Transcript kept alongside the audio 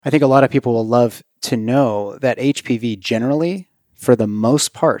I think a lot of people will love to know that HPV generally, for the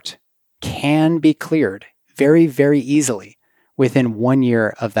most part, can be cleared very, very easily within 1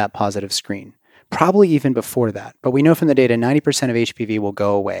 year of that positive screen, probably even before that. But we know from the data, 90% of HPV will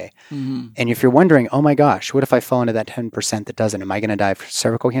go away. Mm-hmm. And if you're wondering, oh my gosh, what if I fall into that 10% that doesn't? Am I going to die of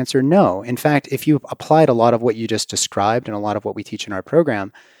cervical cancer? No. In fact, if you applied a lot of what you just described and a lot of what we teach in our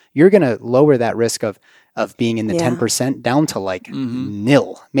program, you're going to lower that risk of being in the 10% down to like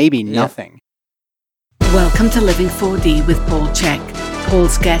nil, maybe nothing. Welcome to Living 4D with Paul Chek.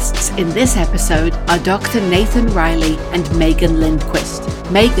 Paul's guests in this episode are Dr. Nathan Riley and Megan Lindquist.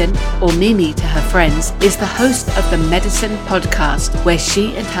 Megan, or Mimi to her friends, is the host of the Medicine podcast, where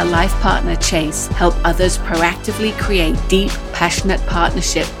she and her life partner Chase help others proactively create deep, passionate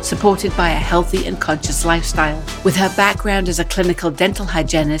partnership supported by a healthy and conscious lifestyle. With her background as a clinical dental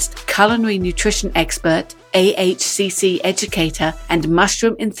hygienist, culinary nutrition expert, AHCC educator, and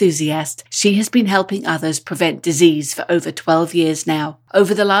mushroom enthusiast, she has been helping others prevent disease for over 12 years now.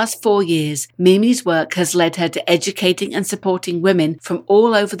 Over the last 4 years, Mimi's work has led her to educating and supporting women from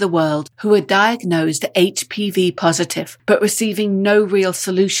all over the world who are diagnosed HPV positive, but receiving no real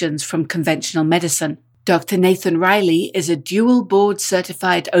solutions from conventional medicine. Dr. Nathan Riley is a dual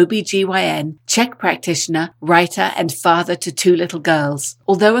board-certified OBGYN, Czech practitioner, writer, and father to 2 little girls.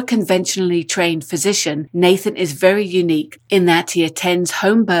 Although a conventionally trained physician, Nathan is very unique in that he attends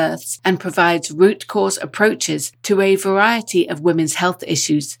home births and provides root cause approaches to a variety of women's health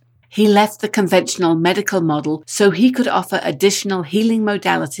issues. He left the conventional medical model so he could offer additional healing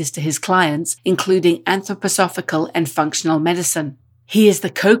modalities to his clients, including anthroposophical and functional medicine. He is the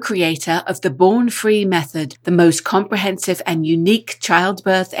co-creator of the Born Free Method, the most comprehensive and unique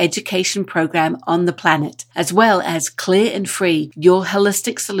childbirth education program on the planet, as well as Clear and Free, your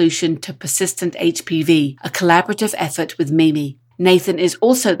holistic solution to persistent HPV, a collaborative effort with Mimi. Nathan is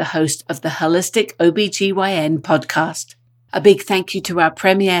also the host of the Holistic OBGYN podcast. A big thank you to our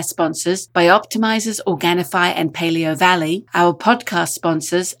premier sponsors, Bioptimizers, Organifi, and Paleo Valley, our podcast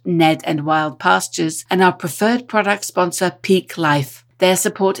sponsors, Ned and Wild Pastures, and our preferred product sponsor, Peak Life. Their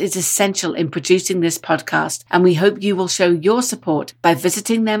support is essential in producing this podcast, and we hope you will show your support by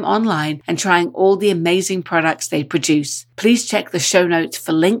visiting them online and trying all the amazing products they produce. Please check the show notes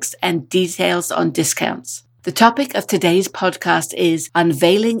for links and details on discounts. The topic of today's podcast is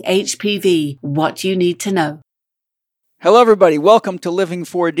Unveiling HPV, What You Need to Know. Hello, everybody. Welcome to Living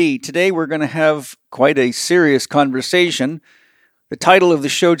 4D. Today, we're going to have quite a serious conversation. The title of the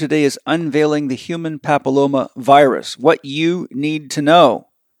show today is Unveiling the Human Papilloma Virus, What You Need to Know.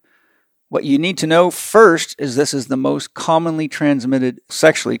 What you need to know first is this is the most commonly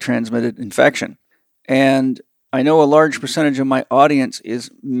sexually transmitted infection. And I know a large percentage of my audience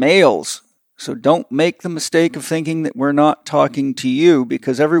is males, so don't make the mistake of thinking that we're not talking to you,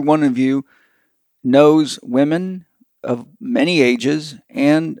 because every one of you knows women of many ages,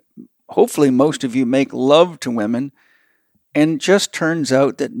 and hopefully most of you make love to women, and just turns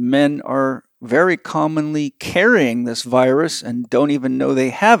out that men are very commonly carrying this virus and don't even know they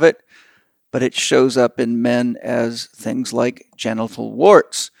have it, but it shows up in men as things like genital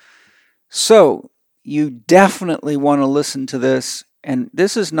warts. So you definitely want to listen to this, and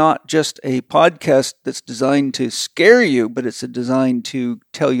this is not just a podcast that's designed to scare you, but it's designed to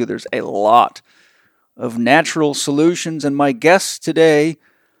tell you there's a lot of natural solutions. And my guests today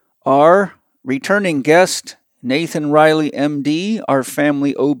are returning guest Nathan Riley, MD, our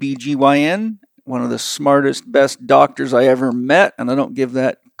family OBGYN, one of the smartest, best doctors I ever met, and I don't give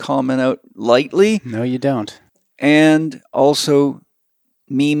that comment out lightly. No, you don't. And also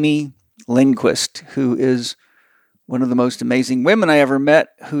Mimi Lindquist, who is one of the most amazing women I ever met,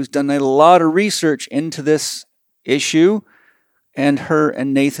 who's done a lot of research into this issue. And her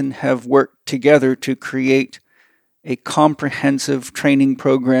and Nathan have worked together to create a comprehensive training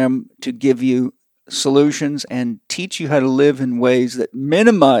program to give you solutions and teach you how to live in ways that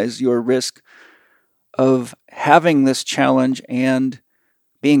minimize your risk of having this challenge, and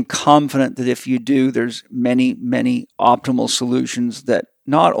being confident that if you do, there's many, many optimal solutions that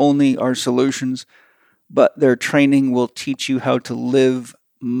not only are solutions, but their training will teach you how to live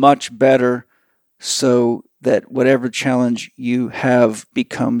much better so that whatever challenge you have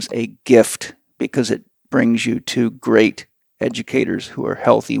becomes a gift, because it brings you to great educators who are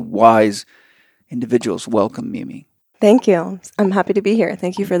healthy, wise individuals. Welcome, Mimi. Thank you. I'm happy to be here.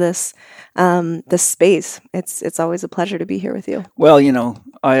 Thank you for this space. It's always a pleasure to be here with you. Well,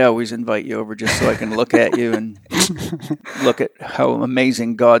 I always invite you over just so I can look at you and look at how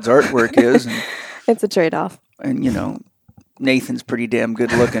amazing God's artwork is. And, it's a trade-off. And, Nathan's pretty damn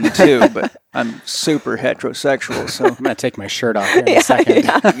good looking too, but I'm super heterosexual, so I'm going to take my shirt off here in a second.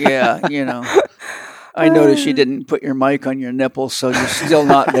 yeah, I noticed you didn't put your mic on your nipple, so you're still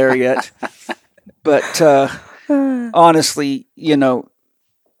not there yet. But honestly,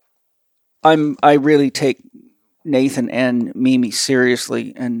 I really take Nathan and Mimi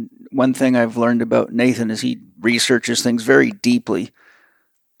seriously, and one thing I've learned about Nathan is he researches things very deeply.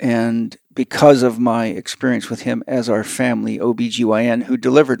 And because of my experience with him as our family OBGYN who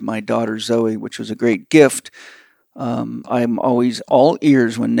delivered my daughter Zoe, which was a great gift, I'm always all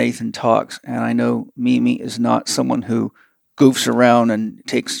ears when Nathan talks. And I know Mimi is not someone who goofs around and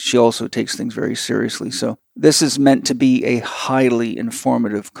she also takes things very seriously. So this is meant to be a highly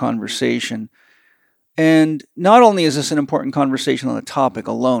informative conversation. And not only is this an important conversation on the topic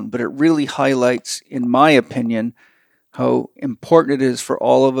alone, but it really highlights, in my opinion, how important it is for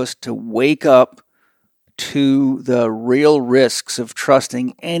all of us to wake up to the real risks of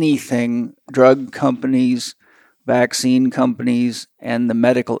trusting anything drug companies, vaccine companies, and the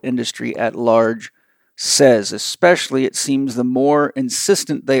medical industry at large says. Especially, it seems, the more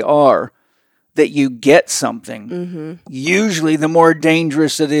insistent they are that you get something, usually the more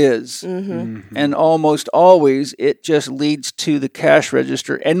dangerous it is. And almost always it just leads to the cash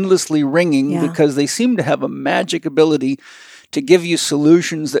register endlessly ringing because they seem to have a magic ability to give you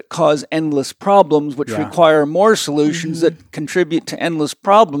solutions that cause endless problems, which require more solutions that contribute to endless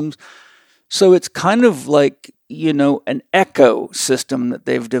problems. So it's kind of like, an echo system that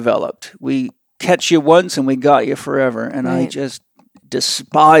they've developed. We catch you once and we got you forever. And I just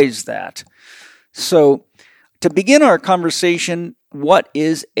despise that. So, to begin our conversation, what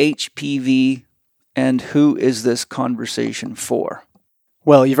is HPV and who is this conversation for?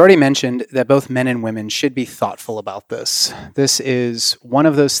 Well, you've already mentioned that both men and women should be thoughtful about this. This is one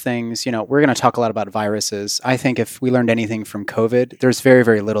of those things, we're going to talk a lot about viruses. I think if we learned anything from COVID, there's very,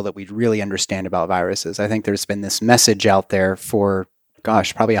 very little that we really understand about viruses. I think there's been this message out there for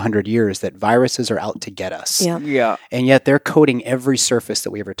probably 100 years that viruses are out to get us. Yeah. And yet they're coating every surface that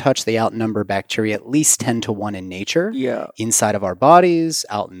we ever touch. They outnumber bacteria at least 10 to 1 in nature. Yeah. Inside of our bodies,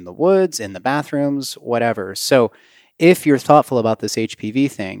 out in the woods, in the bathrooms, whatever. So if you're thoughtful about this HPV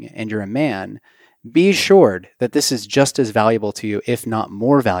thing and you're a man, be assured that this is just as valuable to you, if not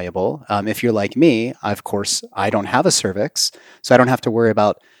more valuable. If you're like me, of course, I don't have a cervix, so I don't have to worry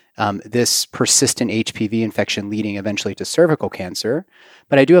about this persistent HPV infection leading eventually to cervical cancer.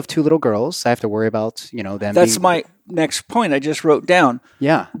 But I do have 2 little girls. I have to worry about, them. That's my next point I just wrote down.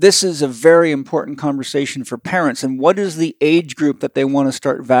 Yeah. This is a very important conversation for parents. And what is the age group that they want to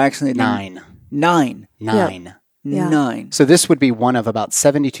start vaccinating? 9. 9. Yeah. 9. So this would be one of about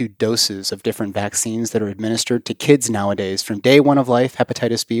 72 doses of different vaccines that are administered to kids nowadays from day 1 of life,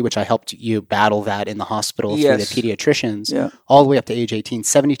 hepatitis B, which I helped you battle that in the hospital through the pediatricians, all the way up to age 18,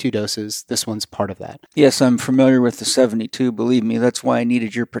 72 doses. This one's part of that. Yes, I'm familiar with the 72. Believe me, that's why I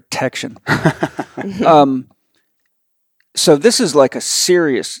needed your protection. So this is like a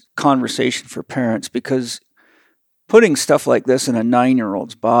serious conversation for parents because putting stuff like this in a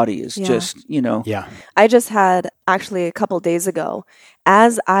 9-year-old's body is just, Yeah. I just had, actually a couple days ago,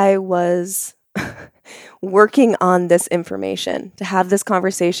 as I was working on this information, to have this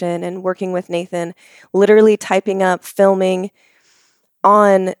conversation and working with Nathan, literally typing up, filming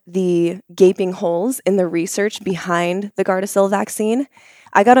on the gaping holes in the research behind the Gardasil vaccine,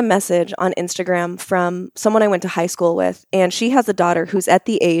 I got a message on Instagram from someone I went to high school with, and she has a daughter who's at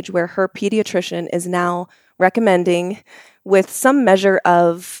the age where her pediatrician is now recommending, with some measure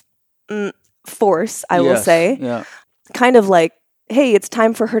of force, I will say, kind of like, hey, it's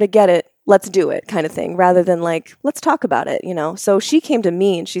time for her to get it, let's do it kind of thing, rather than like, let's talk about it, So she came to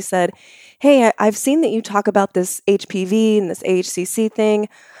me and she said, hey, I've seen that you talk about this HPV and this AHCC thing.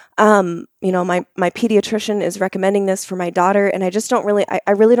 My pediatrician is recommending this for my daughter, and I just don't really,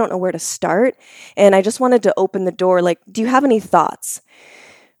 I really don't know where to start. And I just wanted to open the door, like, do you have any thoughts?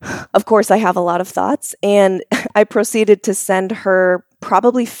 Of course, I have a lot of thoughts, and I proceeded to send her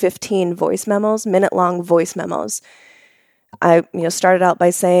probably 15 voice memos, minute-long voice memos. I, started out by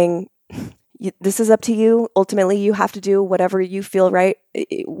saying, this is up to you. Ultimately, you have to do whatever you feel right,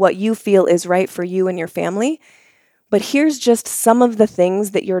 what you feel is right for you and your family. But here's just some of the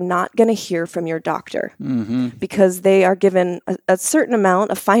things that you're not going to hear from your doctor because they are given a certain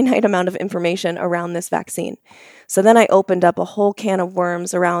amount, a finite amount of information around this vaccine. So then I opened up a whole can of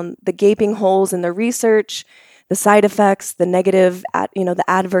worms around the gaping holes in the research, the side effects, the negative, the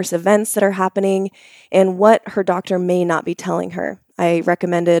adverse events that are happening, and what her doctor may not be telling her. I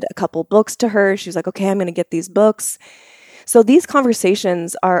recommended a couple books to her. She was like, okay, I'm going to get these books. So these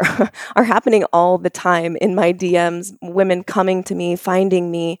conversations are are happening all the time in my DMs, women coming to me, finding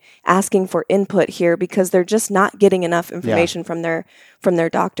me, asking for input here because they're just not getting enough information from their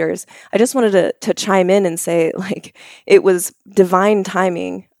doctors. I just wanted to chime in and say, like, it was divine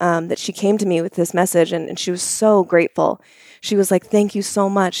timing that she came to me with this message, and she was so grateful. She was like, "Thank you so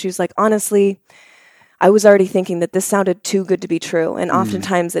much." She was like, "Honestly, I was already thinking that this sounded too good to be true." And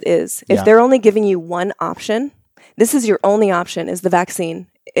oftentimes it is. If they're only giving you one option, this is your only option, is the vaccine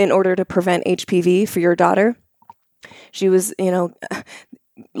in order to prevent HPV for your daughter. She was,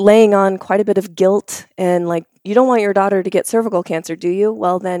 laying on quite a bit of guilt and like, you don't want your daughter to get cervical cancer, do you?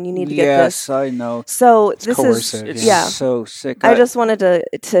 Well, then you need to get this. Yes, I know. So It's this coercive, It's yeah. so sick. I just wanted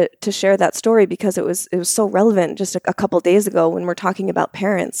to share that story because it was so relevant just a couple days ago when we're talking about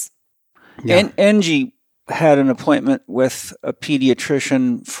parents. Yeah. And Angie had an appointment with a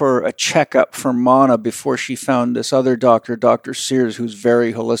pediatrician for a checkup for Mana before she found this other doctor, Dr. Sears, who's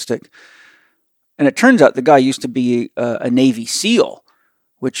very holistic. And it turns out the guy used to be a Navy SEAL,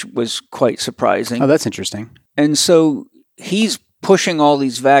 which was quite surprising. Oh, that's interesting. And so he's pushing all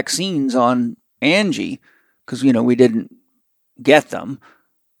these vaccines on Angie because, we didn't get them.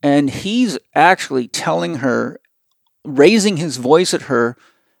 And he's actually telling her, raising his voice at her,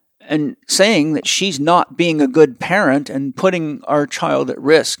 and saying that she's not being a good parent and putting our child at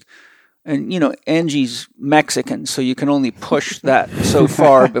risk. And, Angie's Mexican, so you can only push that so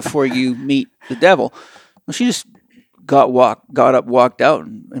far before you meet the devil. Well, she just got up, walked out,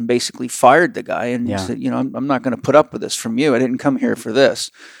 and basically fired the guy and said, I'm not going to put up with this from you. I didn't come here for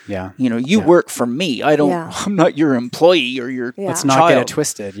this. Yeah. You work for me. I'm not your employee or your Let's child. not get it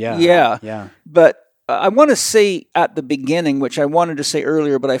twisted. Yeah. Yeah. But I want to say at the beginning, which I wanted to say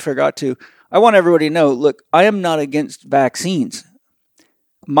earlier, but I forgot to, I want everybody to know, look, I am not against vaccines.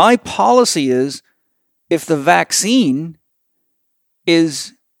 My policy is if the vaccine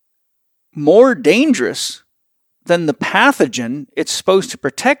is more dangerous than the pathogen it's supposed to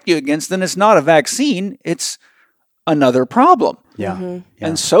protect you against, then it's not a vaccine, it's another problem. Yeah. Yeah.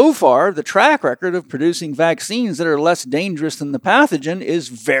 And so far, the track record of producing vaccines that are less dangerous than the pathogen is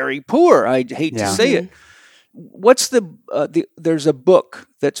very poor. I hate to say it. What's there's a book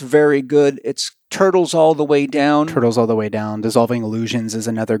that's very good. It's Turtles All the Way Down. Turtles All the Way Down. Dissolving Illusions is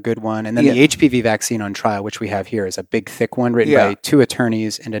another good one. And then the HPV vaccine on trial, which we have here, is a big, thick one written by 2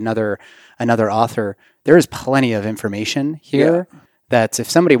 attorneys and another author. There is plenty of information here that if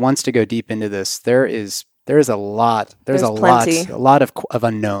somebody wants to go deep into this, there is a lot. There's a lot of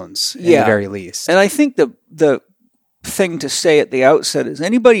unknowns at the very least. And I think the thing to say at the outset is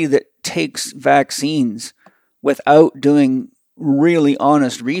anybody that takes vaccines without doing really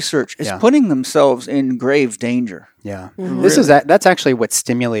honest research is putting themselves in grave danger. Yeah. That's actually what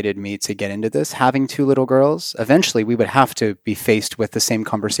stimulated me to get into this. Having 2 little girls, eventually we would have to be faced with the same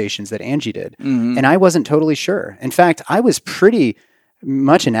conversations that Angie did. Mm-hmm. And I wasn't totally sure. In fact, I was pretty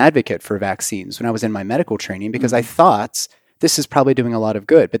much an advocate for vaccines when I was in my medical training because I thought this is probably doing a lot of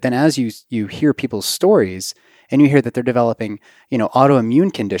good. But then as you hear people's stories and you hear that they're developing,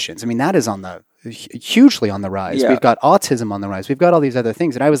 autoimmune conditions, I mean, that is hugely on the rise. Yeah. We've got autism on the rise. We've got all these other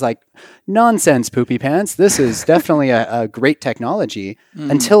things. And I was like, nonsense, poopy pants. This is definitely a great technology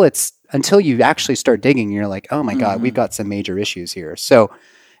until you actually start digging and you're like, oh my God, we've got some major issues here. So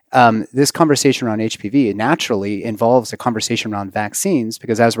this conversation around HPV naturally involves a conversation around vaccines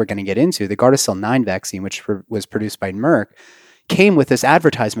because as we're going to get into, the Gardasil 9 vaccine, which was produced by Merck, came with this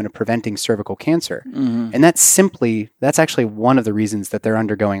advertisement of preventing cervical cancer. Mm-hmm. And that's actually one of the reasons that they're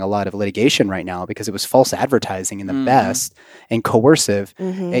undergoing a lot of litigation right now because it was false advertising in the best and coercive,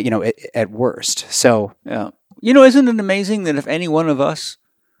 at worst. So, isn't it amazing that if any one of us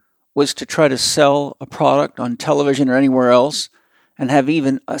was to try to sell a product on television or anywhere else and have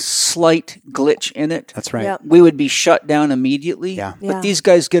even a slight glitch in it, that's right. We would be shut down immediately. Yeah. But these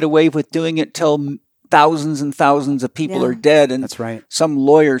guys get away with doing it till thousands and thousands of people are dead, and that's right. Some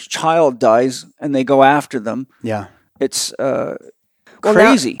lawyer's child dies, and they go after them. Yeah, it's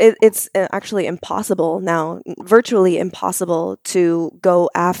crazy. It's actually impossible now, virtually impossible to go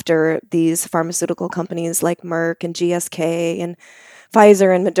after these pharmaceutical companies like Merck and GSK and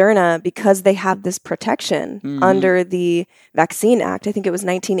Pfizer and Moderna because they have this protection under the Vaccine Act. I think it was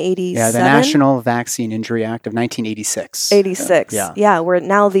 1987. Yeah, the National Vaccine Injury Act of 1986. 86. Yeah, where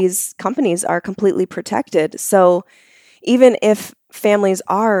now these companies are completely protected. So even if families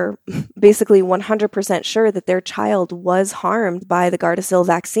are basically 100% sure that their child was harmed by the Gardasil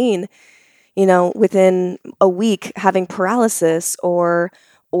vaccine, within a week having paralysis or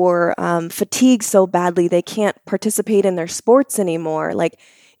fatigue so badly they can't participate in their sports anymore. Like,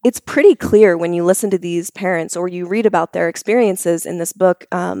 it's pretty clear when you listen to these parents or you read about their experiences in this book.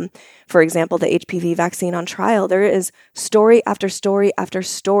 For example, the HPV vaccine on trial, there is story after story after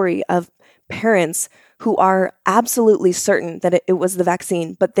story of parents who are absolutely certain that it was the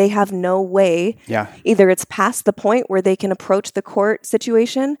vaccine, but they have no way. Yeah. Either it's past the point where they can approach the court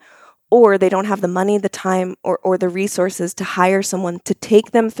situation, or they don't have the money, the time, or the resources to hire someone to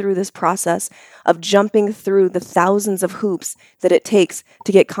take them through this process of jumping through the thousands of hoops that it takes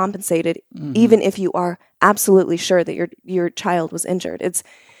to get compensated, even if you are absolutely sure that your child was injured.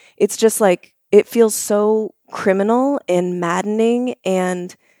 It's just like, it feels so criminal and maddening.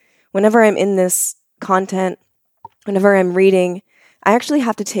 And whenever I'm in this content, whenever I'm reading, I actually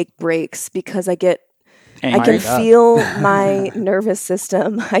have to take breaks because I can feel my nervous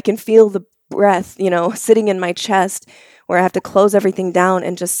system. I can feel the breath, sitting in my chest, where I have to close everything down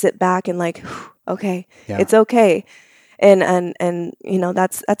and just sit back and like, okay, it's okay. And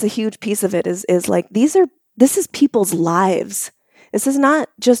that's a huge piece of it is like, this is people's lives. This is not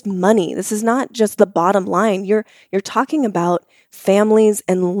just money. This is not just the bottom line. You're talking about families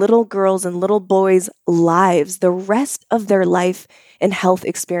and little girls and little boys' lives. The rest of their life and health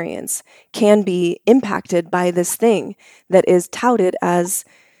experience can be impacted by this thing that is touted as,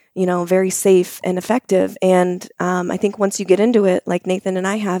 very safe and effective. And I think once you get into it, like Nathan and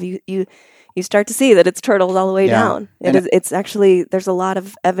I have, you start to see that it's turtled all the way down. It's actually, there's a lot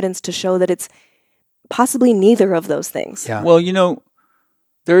of evidence to show that it's possibly neither of those things. Yeah. Well,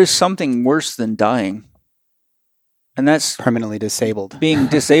 there is something worse than dying. And that's permanently disabled. Being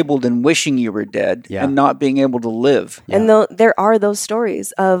disabled and wishing you were dead and not being able to live. Yeah. And there are those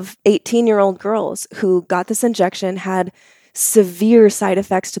stories of 18-year-old girls who got this injection, had severe side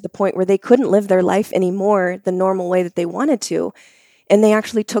effects to the point where they couldn't live their life anymore the normal way that they wanted to. And they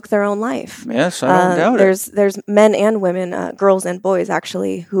actually took their own life. Yes, I don't doubt it. There's men and women, girls and boys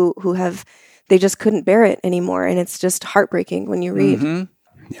actually, who have, they just couldn't bear it anymore. And it's just heartbreaking when you read. Mm-hmm.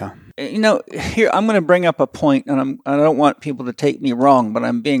 Yeah. Here, I'm going to bring up a point, and I don't want people to take me wrong, but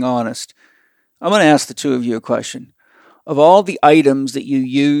I'm being honest. I'm going to ask the two of you a question. Of all the items that you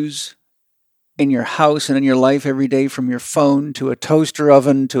use in your house and in your life every day, from your phone to a toaster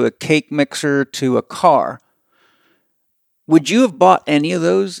oven to a cake mixer to a car, would you have bought any of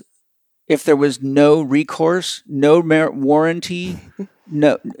those if there was no recourse, no warranty?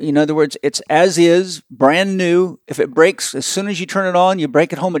 No, in other words, it's as is, brand new. If it breaks, as soon as you turn it on, you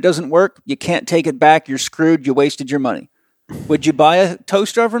break it home, it doesn't work, you can't take it back, you're screwed, you wasted your money. Would you buy a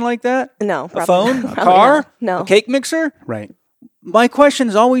toaster oven like that? No. A phone? A car? Not. No. A cake mixer? Right. My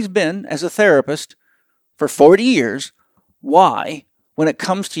question's always been, as a therapist for 40 years, why, when it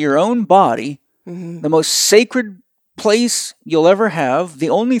comes to your own body, the most sacred place you'll ever have, the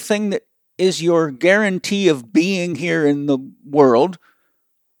only thing that is your guarantee of being here in the world,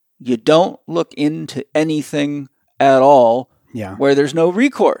 you don't look into anything at all where there's no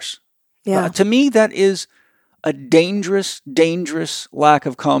recourse. Yeah. To me, that is a dangerous, dangerous lack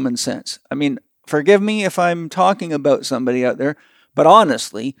of common sense. I mean, forgive me if I'm talking about somebody out there, but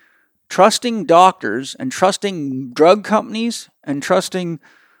honestly, trusting doctors and trusting drug companies and trusting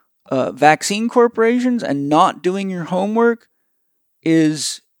vaccine corporations and not doing your homework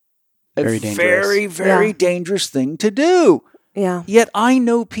is a very dangerous thing to do. Yeah. Yet I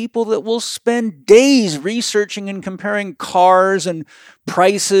know people that will spend days researching and comparing cars and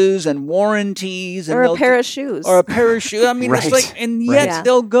prices and warranties. Or a pair of shoes. Or a pair of shoes. I mean, it's like, and yet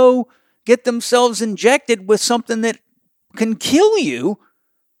they'll go get themselves injected with something that can kill you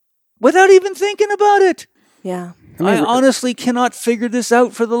without even thinking about it. Yeah. I honestly cannot figure this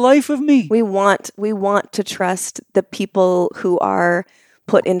out for the life of me. We want to trust the people who are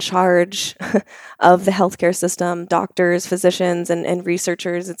put in charge of the healthcare system, doctors, physicians, and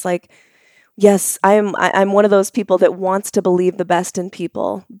researchers. It's like, yes, I'm one of those people that wants to believe the best in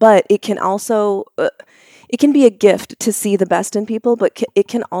people, but it can also it can be a gift to see the best in people, but it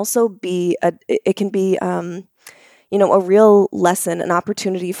can also be a real lesson, an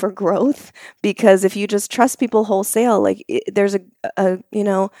opportunity for growth. Because if you just trust people wholesale, there's a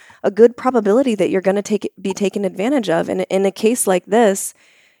good probability that you're going to be taken advantage of. And in a case like this,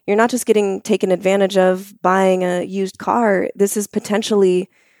 you're not just getting taken advantage of buying a used car. This is potentially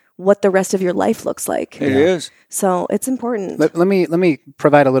what the rest of your life looks like. It is. So it's important. Let me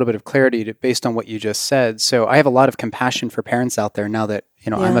provide a little bit of clarity based on what you just said. So I have a lot of compassion for parents out there now that,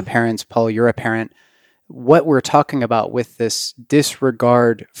 I'm a parent, Paul, you're a parent. What we're talking about with this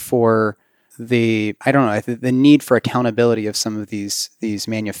disregard for the need for accountability of some of these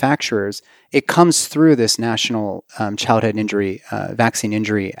manufacturers, it comes through this National Childhood Injury Vaccine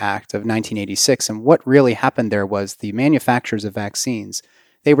Injury Act of 1986. And what really happened there was the manufacturers of vaccines,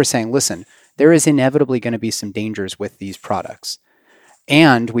 They were saying, listen, there is inevitably going to be some dangers with these products.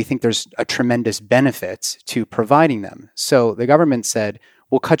 And we think there's a tremendous benefit to providing them. So the government said,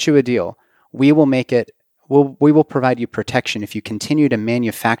 we'll cut you a deal. We will make it, we will provide you protection if you continue to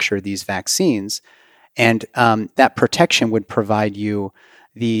manufacture these vaccines. And that protection would provide you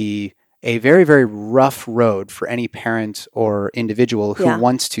a very, very rough road for any parent or individual who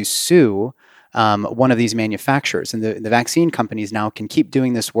wants to sue one of these manufacturers. And the vaccine companies now can keep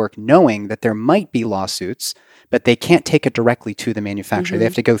doing this work knowing that there might be lawsuits, but they can't take it directly to the manufacturer. They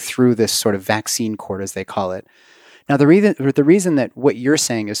have to go through this sort of vaccine court, as they call it. Now, the reason that what you're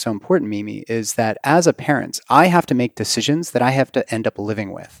saying is so important, Mimi, is that as a parent, I have to make decisions that I have to end up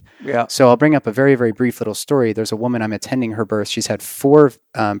living with. Yeah. So I'll bring up a very, very brief little story. There's a woman, I'm attending her birth. She's had 4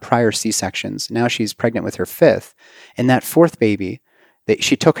 prior C-sections. Now she's pregnant with her 5th. And that 4th baby,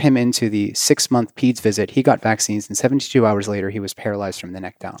 she took him into the 6-month peds visit. He got vaccines, and 72 hours later, he was paralyzed from the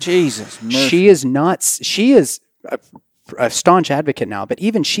neck down. Jesus, mercy. She is a staunch advocate now, but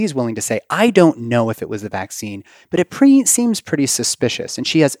even she's willing to say, I don't know if it was the vaccine, but it seems pretty suspicious. And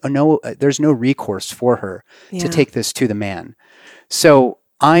she has there's no recourse for her to take this to the man. So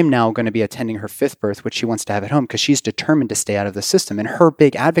I'm now going to be attending her 5th birth, which she wants to have at home because she's determined to stay out of the system. And her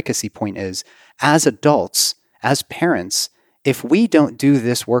big advocacy point is, as adults, as parents, if we don't do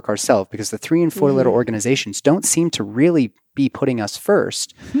this work ourselves, because the 3 and 4 letter organizations don't seem to really be putting us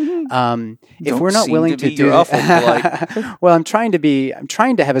first. If we're not willing to do it, well, I'm trying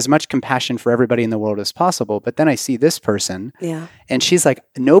to have as much compassion for everybody in the world as possible. But then I see this person, and she's like,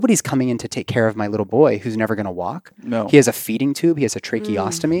 nobody's coming in to take care of my little boy who's never going to walk. No, he has a feeding tube. He has a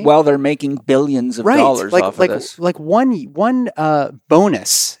tracheostomy. While they're making billions of dollars off of this, like one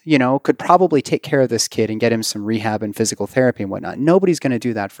bonus, could probably take care of this kid and get him some rehab and physical therapy and whatnot. Nobody's going to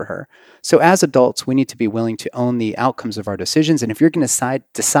do that for her. So as adults, we need to be willing to own the outcomes of our decisions. And if you're going to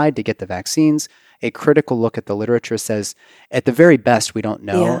decide to get the vaccines, a critical look at the literature says, at the very best, we don't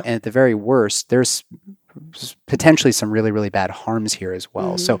know. And at the very worst, there's potentially some really, really bad harms here as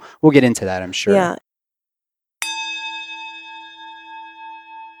well. So we'll get into that, I'm sure. Yeah.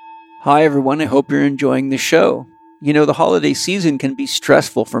 Hi, everyone. I hope you're enjoying the show. The holiday season can be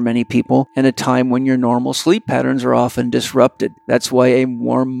stressful for many people and a time when your normal sleep patterns are often disrupted. That's why a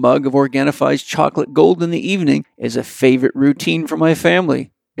warm mug of Organifi's chocolate gold in the evening is a favorite routine for my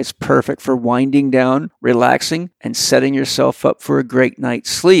family. It's perfect for winding down, relaxing, and setting yourself up for a great night's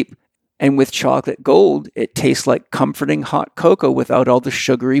sleep. And with chocolate gold, it tastes like comforting hot cocoa without all the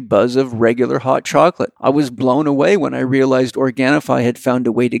sugary buzz of regular hot chocolate. I was blown away when I realized Organifi had found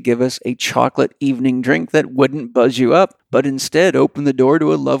a way to give us a chocolate evening drink that wouldn't buzz you up, but instead open the door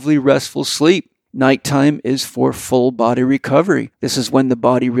to a lovely restful sleep. Nighttime is for full body recovery. This is when the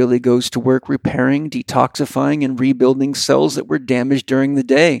body really goes to work repairing, detoxifying, and rebuilding cells that were damaged during the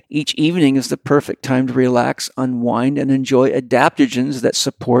day. Each evening is the perfect time to relax, unwind, and enjoy adaptogens that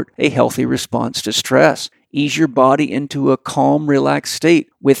support a healthy response to stress. Ease your body into a calm, relaxed state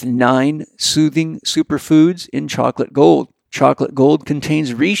with 9 soothing superfoods in chocolate gold. Chocolate gold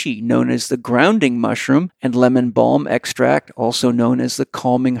contains reishi, known as the grounding mushroom, and lemon balm extract, also known as the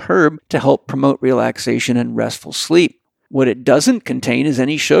calming herb, to help promote relaxation and restful sleep. What it doesn't contain is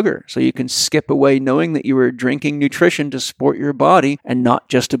any sugar, so you can skip away knowing that you are drinking nutrition to support your body and not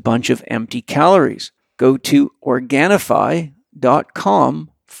just a bunch of empty calories. Go to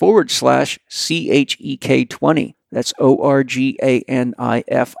Organifi.com/CHEK20. That's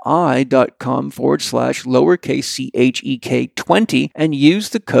ORGANIFI.com/CHEK20 and use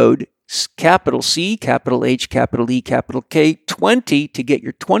the code capital C, capital H, capital E, capital K 20 to get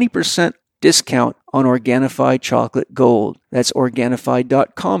your 20% discount on Organifi chocolate gold. That's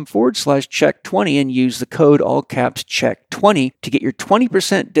Organifi.com/check20 and use the code all caps check20 to get your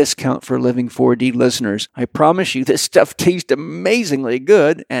 20% discount for Living 4D listeners. I promise you this stuff tastes amazingly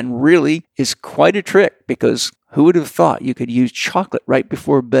good and really is quite a trick, because who would have thought you could use chocolate right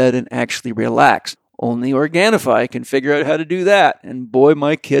before bed and actually relax? Only Organifi can figure out how to do that, and boy,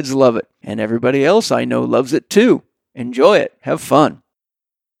 my kids love it. And everybody else I know loves it too. Enjoy it. Have fun.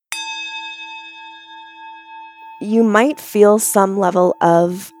 You might feel some level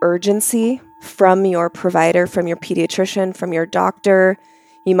of urgency from your provider, from your pediatrician, from your doctor.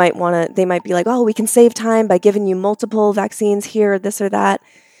 They might be like, oh, we can save time by giving you multiple vaccines here, this or that.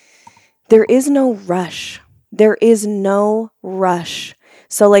 There is no rush. There is no rush.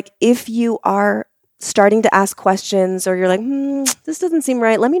 So if you are starting to ask questions, or you're like, this doesn't seem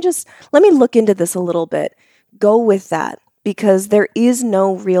right, let me look into this a little bit. Go with that, because there is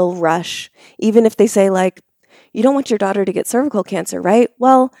no real rush. Even if they say you don't want your daughter to get cervical cancer, right?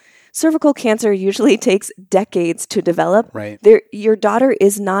 Well, cervical cancer usually takes decades to develop. Right. Your daughter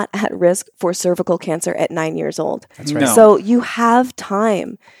is not at risk for cervical cancer at 9 years old. That's right. No. So you have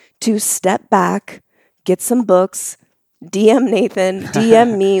time to step back, get some books, DM Nathan,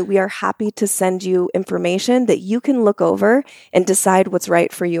 DM me. We are happy to send you information that you can look over and decide what's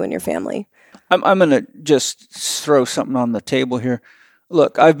right for you and your family. I'm going to just throw something on the table here.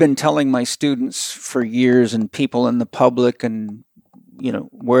 Look, I've been telling my students for years and people in the public and,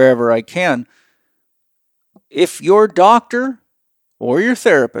 wherever I can, if your doctor or your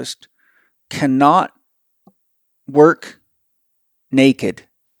therapist cannot work naked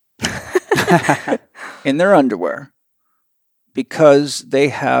in their underwear because they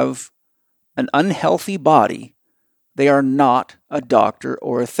have an unhealthy body, they are not a doctor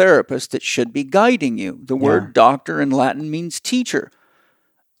or a therapist that should be guiding you. The word doctor in Latin means teacher.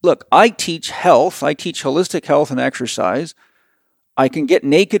 Look, I teach health. I teach holistic health and exercise. I can get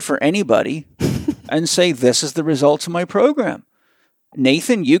naked for anybody and say, this is the results of my program.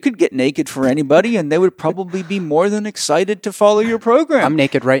 Nathan, you could get naked for anybody and they would probably be more than excited to follow your program. I'm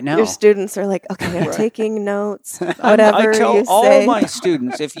naked right now. Your students are like, okay, I'm taking notes. Whatever I tell you all say. my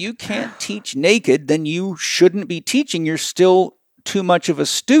students, if you can't teach naked, then you shouldn't be teaching. You're still too much of a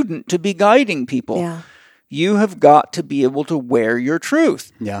student to be guiding people. Yeah. You have got to be able to wear your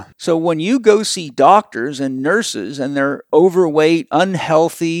truth. Yeah. So when you go see doctors and nurses and they're overweight,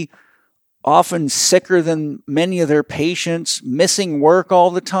 unhealthy, often sicker than many of their patients, missing work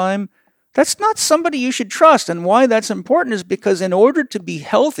all the time, that's not somebody you should trust. And why that's important is because in order to be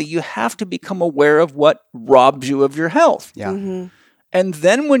healthy, you have to become aware of what robs you of your health. Yeah. Mm-hmm. And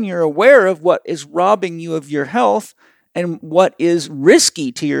then when you're aware of what is robbing you of your health and what is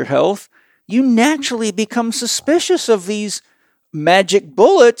risky to your health, you naturally become suspicious of these magic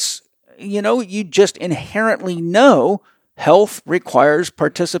bullets. You just inherently know health requires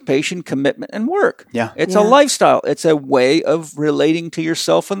participation, commitment, and work. Yeah. It's a lifestyle. It's a way of relating to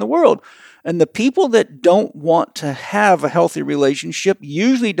yourself and the world. And the people that don't want to have a healthy relationship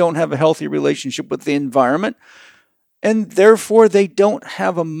usually don't have a healthy relationship with the environment. And therefore, they don't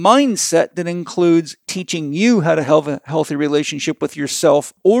have a mindset that includes teaching you how to have a healthy relationship with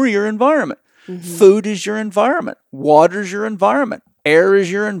yourself or your environment. Mm-hmm. Food is your environment. Water is your environment. Air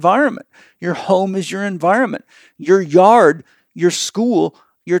is your environment. Your home is your environment. Your yard, your school,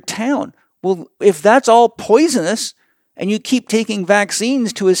 your town. Well, if that's all poisonous and you keep taking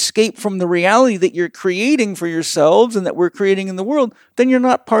vaccines to escape from the reality that you're creating for yourselves and that we're creating in the world, then you're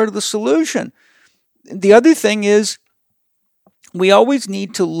not part of the solution. The other thing is, we always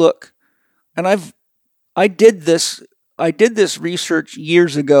need to look, and I did this research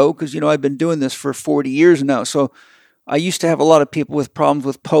years ago because, I've been doing this for 40 years now. So I used to have a lot of people with problems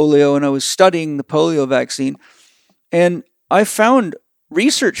with polio, and I was studying the polio vaccine. And I found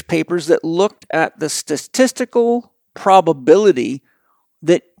research papers that looked at the statistical probability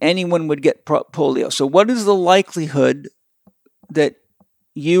that anyone would get polio. So what is the likelihood that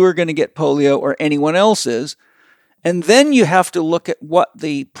you are going to get polio or anyone else is? And then you have to look at what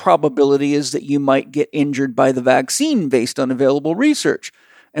the probability is that you might get injured by the vaccine based on available research.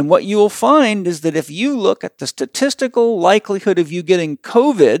 And what you will find is that if you look at the statistical likelihood of you getting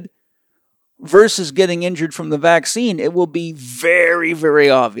COVID versus getting injured from the vaccine, it will be very, very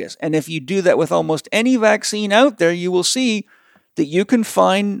obvious. And if you do that with almost any vaccine out there, you will see that you can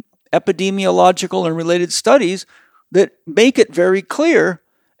find epidemiological and related studies that make it very clear.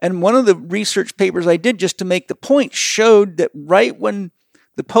 And one of the research papers I did just to make the point showed that right when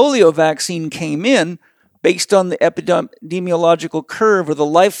the polio vaccine came in, based on the epidemiological curve or the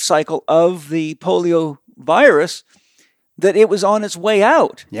life cycle of the polio virus, that it was on its way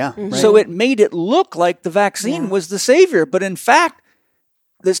out. Yeah. Right. So it made it look like the vaccine was the savior. But in fact,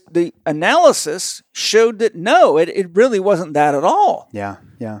 the analysis showed that no, it really wasn't that at all. Yeah.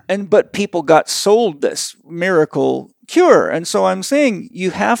 Yeah. But people got sold this miracle cure. And so I'm saying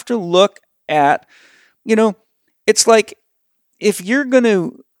you have to look at, it's like if you're going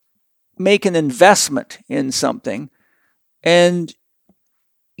to make an investment in something and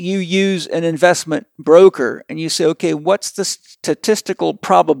you use an investment broker and you say, okay, what's the statistical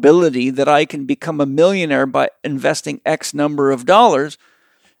probability that I can become a millionaire by investing X number of dollars?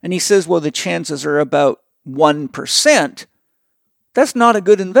 And he says, well, the chances are about 1%. That's not a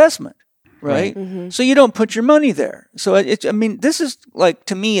good investment, right? Mm-hmm. So you don't put your money there. So this is like,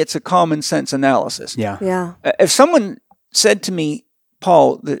 to me, it's a common sense analysis. Yeah. Yeah. If someone said to me,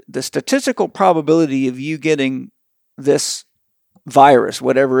 Paul, the statistical probability of you getting this virus,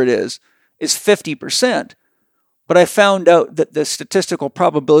 whatever it is 50%. But I found out that the statistical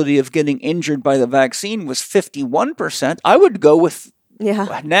probability of getting injured by the vaccine was 51%. I would go with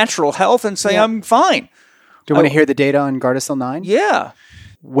natural health and say, Yeah. I'm fine. Do you want to hear the data on Gardasil 9? Yeah.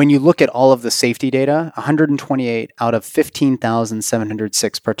 When you look at all of the safety data, 128 out of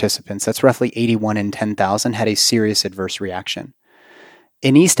 15,706 participants, that's roughly 81 in 10,000, had a serious adverse reaction.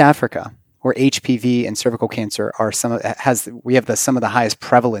 In East Africa, where HPV and cervical cancer are some of the highest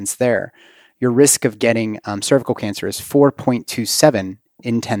prevalence there, your risk of getting cervical cancer is 4.27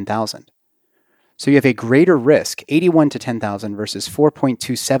 in 10,000. So you have a greater risk, 81 to 10,000 versus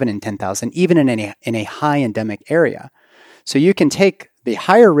 4.27 in 10,000, even in a high endemic area. So you can take the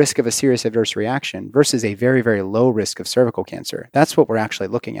higher risk of a serious adverse reaction versus a very, very low risk of cervical cancer. That's what we're actually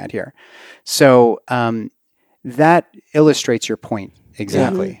looking at here. So that illustrates your point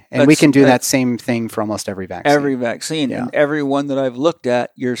exactly. Yeah. And we can do that same thing for almost every vaccine. Every vaccine. And every one that I've looked at,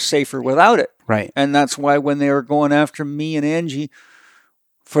 you're safer without it. Right. And that's why when they were going after me and Angie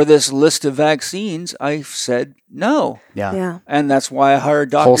for this list of vaccines, I said no. Yeah. And that's why I hired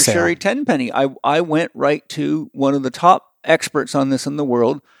Dr. Wholesale. Sherry Tenpenny. I went right to one of the top experts on this in the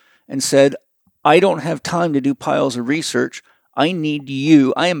world and said, I don't have time to do piles of research. I need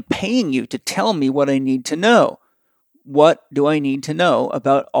you. I am paying you to tell me what I need to know. What do I need to know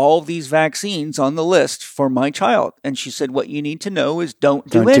about all these vaccines on the list for my child? And she said, what you need to know is don't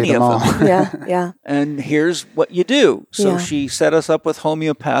do any of them. Yeah. And here's what you do. So Yeah. she set us up with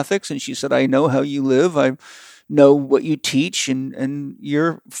homeopathics, and she said, I know how you live. I know what you teach, and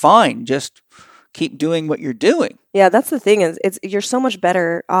you're fine. Just keep doing what you're doing. Yeah, that's the thing is you're so much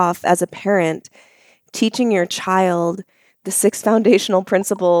better off as a parent teaching your child the 6 foundational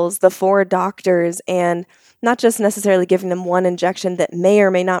principles, the 4 doctors, and not just necessarily giving them one injection that may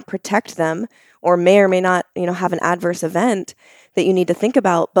or may not protect them or may not, have an adverse event that you need to think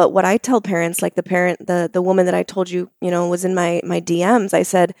about. But what I tell parents, like the woman that I told you, was in my DMs, I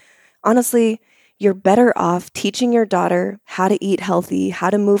said, honestly, you're better off teaching your daughter how to eat healthy, how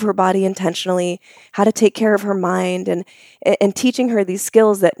to move her body intentionally, how to take care of her mind, and teaching her these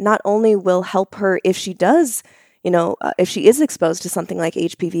skills that not only will help her if she does, if she is exposed to something like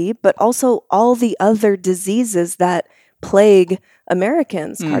HPV, but also all the other diseases that plague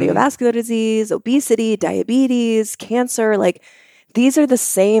Americans, cardiovascular disease, obesity, diabetes, cancer. Like, these are the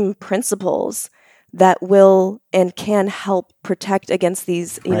same principles that will and can help protect against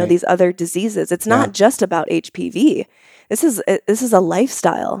these, these other diseases. It's not just about HPV. This is a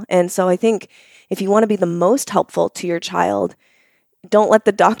lifestyle. And so I think if you want to be the most helpful to your child, don't let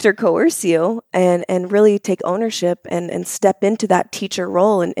the doctor coerce you, and really take ownership and step into that teacher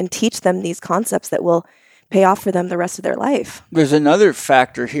role and teach them these concepts that will pay off for them the rest of their life. There's another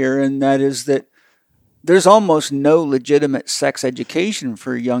factor here, and that is that there's almost no legitimate sex education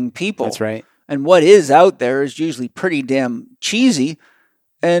for young people. That's right. And what is out there is usually pretty damn cheesy.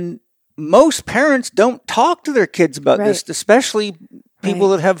 And most parents don't talk to their kids about this, especially people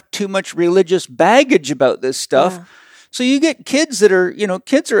that have too much religious baggage about this stuff. Yeah. So you get kids that are,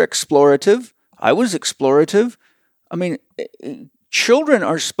 kids are explorative. I was explorative. I mean, children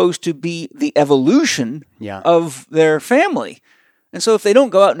are supposed to be the evolution of their family. And so if they don't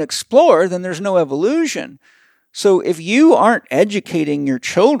go out and explore, then there's no evolution. So if you aren't educating your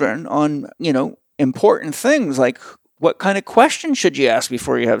children on, important things like what kind of questions should you ask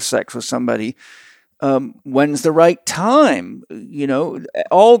before you have sex with somebody? When's the right time?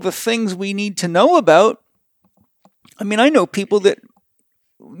 All the things we need to know about. I mean, I know people that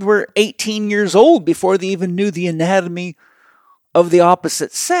were 18 years old before they even knew the anatomy of the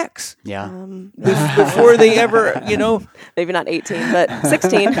opposite sex. Yeah. Before they ever, Maybe not 18, but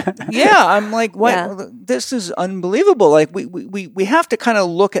 16. Yeah, I'm like, what? Yeah. This is unbelievable. Like, we have to kind of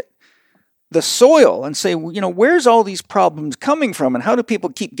look at the soil and say, where's all these problems coming from, and how do people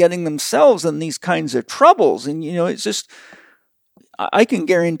keep getting themselves in these kinds of troubles? And, it's just, I can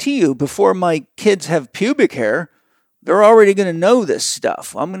guarantee you, before my kids have pubic hair, they're already going to know this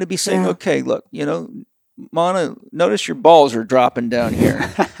stuff. I'm going to be saying, okay, look, Mana, notice your balls are dropping down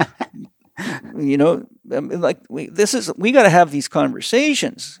here. We got to have these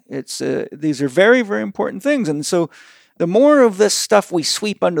conversations. These are very, very important things. And so the more of this stuff we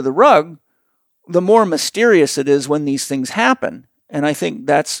sweep under the rug, the more mysterious it is when these things happen. And I think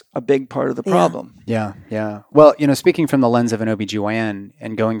that's a big part of the problem. Yeah. Well, speaking from the lens of an OBGYN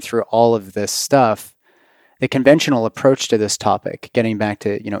and going through all of this stuff, the conventional approach to this topic, getting back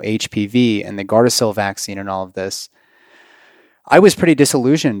to, HPV and the Gardasil vaccine and all of this, I was pretty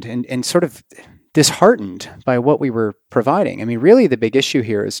disillusioned and sort of disheartened by what we were providing. I mean, really the big issue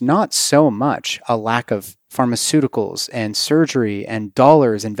here is not so much a lack of pharmaceuticals and surgery and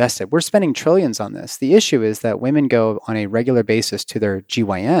dollars invested. We're spending trillions on this. The issue is that women go on a regular basis to their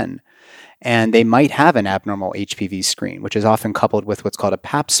GYN and they might have an abnormal HPV screen, which is often coupled with what's called a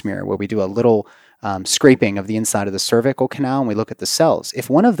pap smear, where we do a little scraping of the inside of the cervical canal and we look at the cells. If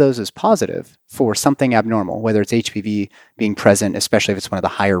one of those is positive for something abnormal, whether it's HPV being present, especially if it's one of the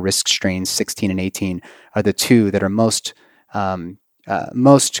higher risk strains, 16 and 18 are the two that are most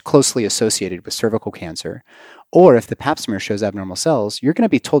closely associated with cervical cancer, or if the pap smear shows abnormal cells, you're going to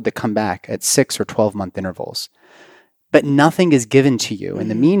be told to come back at 6 or 12-month intervals. But nothing is given to you in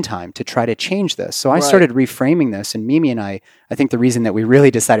the meantime to try to change this. So I started reframing this, and Mimi and I think the reason that we really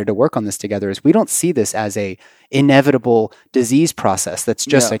decided to work on this together is we don't see this as a inevitable disease process that's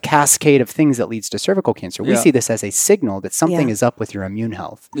just a cascade of things that leads to cervical cancer. We see this as a signal that something is up with your immune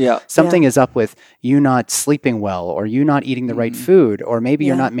health. Something is up with you not sleeping well, or you not eating the right food, or maybe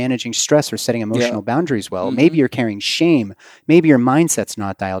you're not managing stress or setting emotional boundaries well. Maybe you're carrying shame. Maybe your mindset's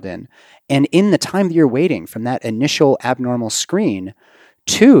not dialed in. And in the time that you're waiting from that initial abnormal screen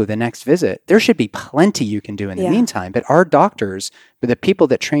to the next visit, there should be plenty you can do in the meantime. But our doctors, the people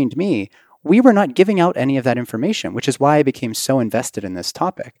that trained me, we were not giving out any of that information, which is why I became so invested in this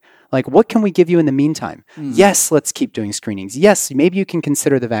topic. Like, what can we give you in the meantime? Yes, let's keep doing screenings. Yes, maybe you can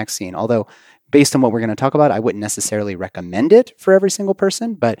consider the vaccine. Although, based on what we're going to talk about, I wouldn't necessarily recommend it for every single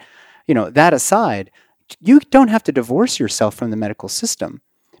person. But, that aside, you don't have to divorce yourself from the medical system.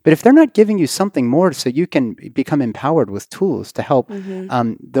 But if they're not giving you something more so you can become empowered with tools to help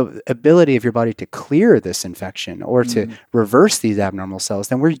the ability of your body to clear this infection or to reverse these abnormal cells,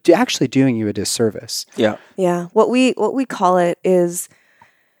 then we're actually doing you a disservice. Yeah. What we call it is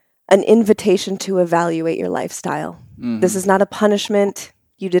an invitation to evaluate your lifestyle. This is not a punishment.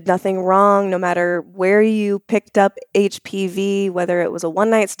 You did nothing wrong, no matter where you picked up HPV, whether it was a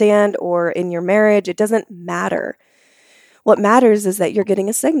one-night stand or in your marriage, it doesn't matter. What matters is that you're getting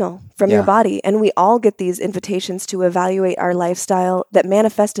a signal from your body. And we all get these invitations to evaluate our lifestyle that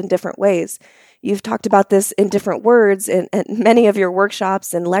manifest in different ways. You've talked about this in different words in many of your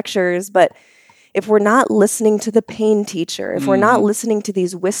workshops and lectures, but if we're not listening to the pain teacher, if we're not listening to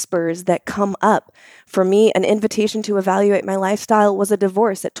these whispers that come up, for me, an invitation to evaluate my lifestyle was a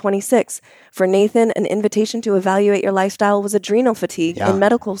divorce at 26. For Nathan, an invitation to evaluate your lifestyle was adrenal fatigue in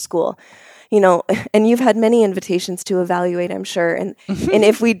medical school. And you've had many invitations to evaluate, I'm sure. And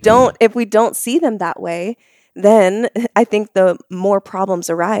if we don't see them that way, then I think the more problems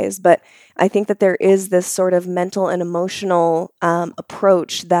arise. But I think that there is this sort of mental and emotional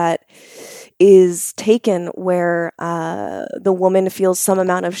approach that is taken where the woman feels some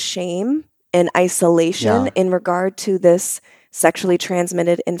amount of shame and isolation in regard to this sexually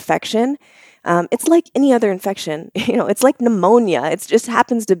transmitted infection. It's like any other infection, it's like pneumonia. It just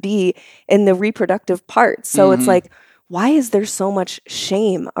happens to be in the reproductive part. So it's like, why is there so much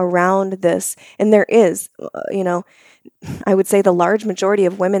shame around this? And there is, I would say the large majority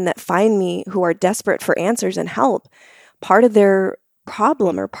of women that find me who are desperate for answers and help, part of their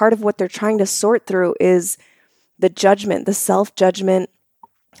problem or part of what they're trying to sort through is the judgment, the self-judgment,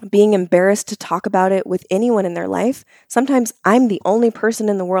 being embarrassed to talk about it with anyone in their life. Sometimes I'm the only person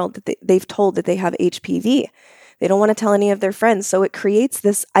in the world that they've told that they have HPV. They don't want to tell any of their friends. So it creates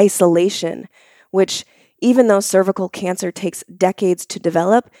this isolation, which even though cervical cancer takes decades to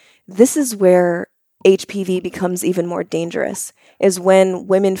develop, this is where HPV becomes even more dangerous, is when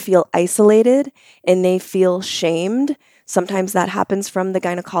women feel isolated and they feel shamed. Sometimes that happens from the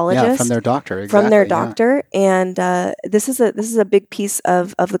gynecologist, from their doctor, exactly, from their doctor, and this is a big piece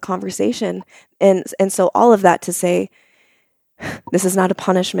of the conversation, and so all of that to say, this is not a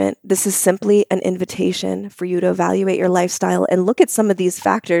punishment. This is simply an invitation for you to evaluate your lifestyle and look at some of these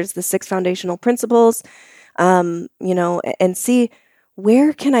factors, the 6 foundational principles, and see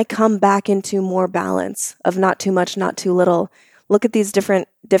where can I come back into more balance of not too much, not too little. Look at these different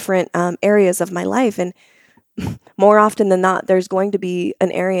areas of my life, and more often than not, there's going to be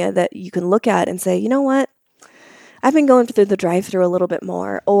an area that you can look at and say, you know what? I've been going through the drive-thru a little bit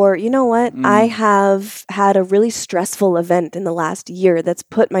more. Or, you know what? I have had a really stressful event in the last year that's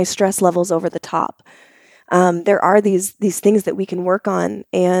put my stress levels over the top. There are these things that we can work on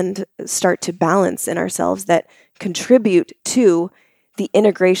and start to balance in ourselves that contribute to the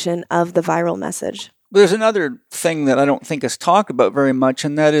integration of the viral message. There's another thing that I don't think is talked about very much,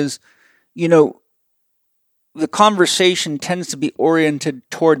 and that is, the conversation tends to be oriented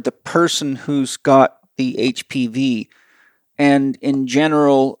toward the person who's got the HPV. And in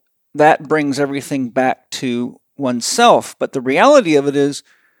general, that brings everything back to oneself. But the reality of it is,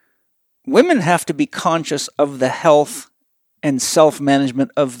 women have to be conscious of the health and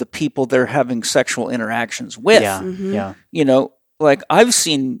self-management of the people they're having sexual interactions with. Yeah. Like I've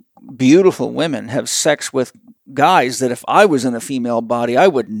seen beautiful women have sex with guys that if I was in a female body, I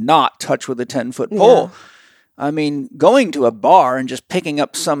would not touch with a 10-foot pole. I mean, going to a bar and just picking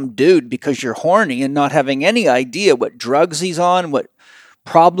up some dude because you're horny and not having any idea what drugs he's on, what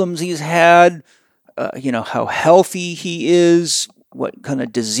problems he's had, how healthy he is, what kind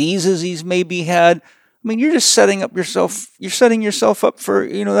of diseases he's maybe had. I mean, you're just setting yourself up for,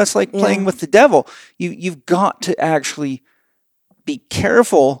 that's like playing with the devil. You've got to actually be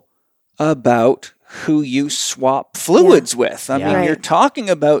careful about who you swap fluids with. I mean, you're talking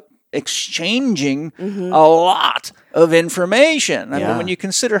about exchanging a lot of information. I mean, when you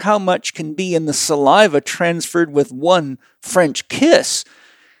consider how much can be in the saliva transferred with one French kiss,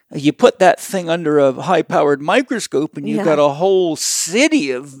 you put that thing under a high-powered microscope and you've got a whole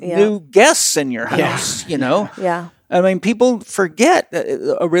city of new guests in your house, Yeah. I mean, people forget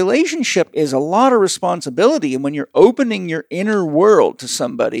that a relationship is a lot of responsibility. And when you're opening your inner world to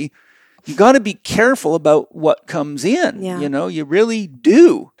somebody, you got to be careful about what comes in. You really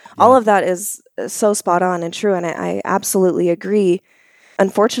do. All of that is so spot on and true. And I absolutely agree.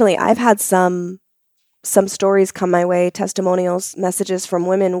 Unfortunately, I've had some stories come my way, testimonials, messages from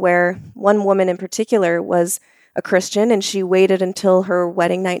women where one woman in particular was a Christian and she waited until her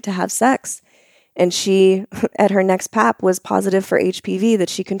wedding night to have sex. And she, at her next pap, was positive for HPV that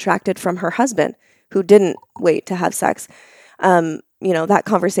she contracted from her husband, who didn't wait to have sex. That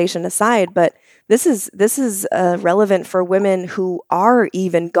conversation aside, but this is relevant for women who are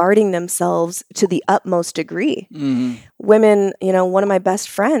even guarding themselves to the utmost degree. Women, one of my best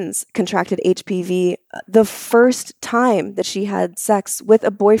friends contracted HPV the first time that she had sex with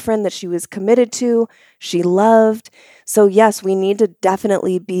a boyfriend that she was committed to, she loved. So yes, we need to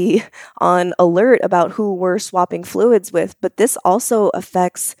definitely be on alert about who we're swapping fluids with, but this also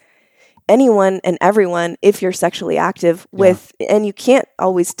affects anyone and everyone if you're sexually active with, and you can't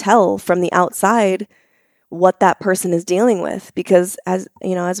always tell from the outside what that person is dealing with, because as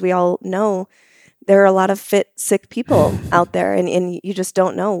we all know, there are a lot of fit, sick people out there, and you just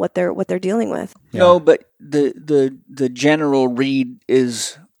don't know what they're dealing with. No, but the general read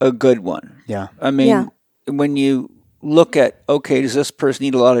is a good one. Yeah. I mean, when you look at, okay, does this person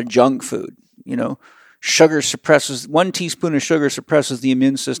eat a lot of junk food? Sugar suppresses, 1 teaspoon of sugar suppresses the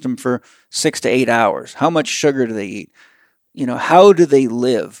immune system for 6 to 8 hours. How much sugar do they eat? How do they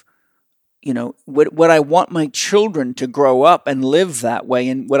live? Would I want my children to grow up and live that way,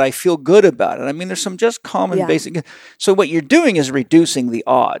 and would I feel good about it? I mean, there's some just common basic. So what you're doing is reducing the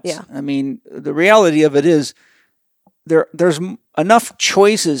odds. Yeah. I mean, the reality of it is there's enough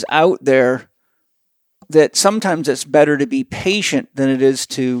choices out there that sometimes it's better to be patient than it is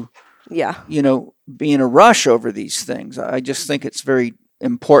to be in a rush over these things. I just think it's very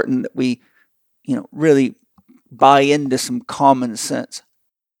important that we, really buy into some common sense.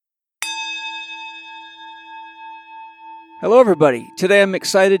 Hello, everybody. Today I'm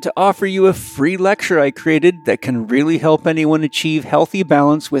excited to offer you a free lecture I created that can really help anyone achieve healthy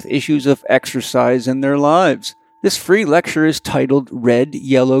balance with issues of exercise in their lives. This free lecture is titled Red,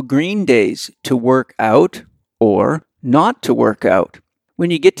 Yellow, Green Days: to Work Out or Not to Work Out. When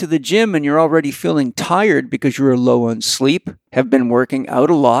you get to the gym and you're already feeling tired because you're low on sleep, have been working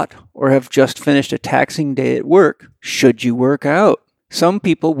out a lot, or have just finished a taxing day at work, should you work out? Some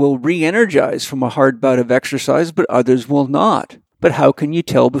people will re-energize from a hard bout of exercise, but others will not. But how can you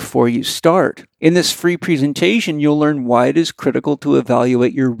tell before you start? In this free presentation, you'll learn why it is critical to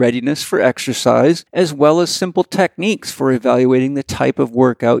evaluate your readiness for exercise, as well as simple techniques for evaluating the type of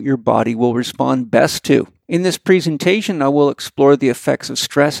workout your body will respond best to. In this presentation, I will explore the effects of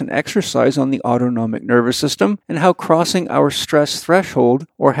stress and exercise on the autonomic nervous system, and how crossing our stress threshold,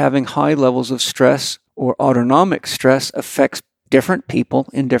 or having high levels of stress or autonomic stress, affects different people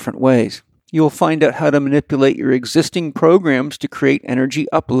in different ways. You'll find out how to manipulate your existing programs to create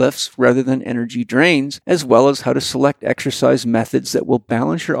energy uplifts rather than energy drains, as well as how to select exercise methods that will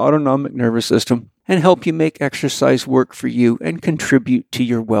balance your autonomic nervous system and help you make exercise work for you and contribute to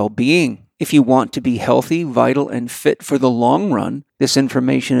your well-being. If you want to be healthy, vital, and fit for the long run, this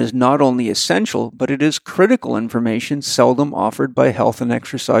information is not only essential, but it is critical information seldom offered by health and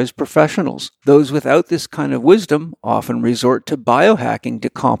exercise professionals. Those without this kind of wisdom often resort to biohacking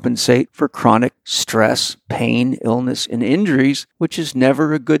to compensate for chronic stress, pain, illness, and injuries, which is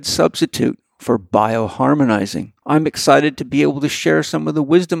never a good substitute for bioharmonizing. I'm excited to be able to share some of the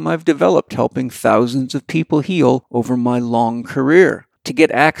wisdom I've developed helping thousands of people heal over my long career. To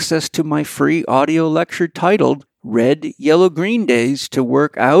get access to my free audio lecture titled Red, Yellow, Green Days: to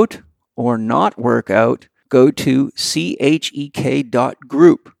Work Out or Not Work Out, go to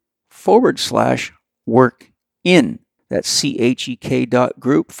chek.group/work-in. That's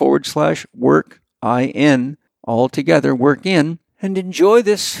chek.group/work-in all together work in and enjoy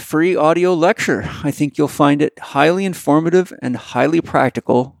this free audio lecture. I think you'll find it highly informative and highly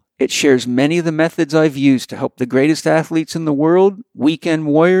practical. It shares many of the methods I've used to help the greatest athletes in the world, weekend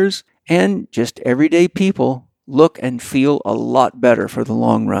warriors, and just everyday people look and feel a lot better for the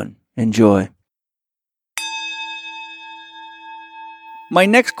long run. Enjoy. My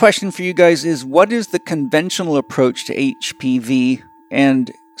next question for you guys is, what is the conventional approach to HPV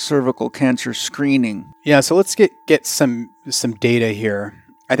and cervical cancer screening? Yeah, so let's get some data here.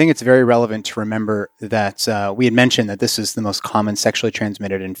 I think it's very relevant to remember that we had mentioned that this is the most common sexually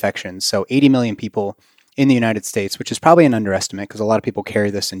transmitted infection. So 80 million people in the United States, which is probably an underestimate because a lot of people carry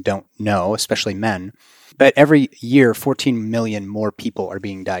this and don't know, especially men. But every year, 14 million more people are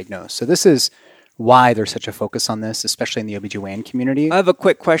being diagnosed. So this is why there's such a focus on this, especially in the OBGYN community. I have a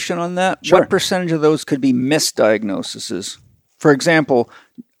quick question on that. Sure. What percentage of those could be misdiagnoses? For example,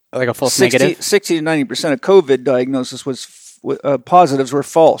 like a false negative? 60 to 90% of COVID diagnosis was positives were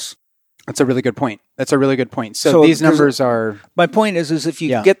false. That's a really good point. So these numbers are... My point is if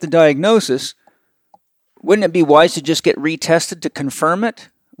you get the diagnosis, wouldn't it be wise to just get retested to confirm it?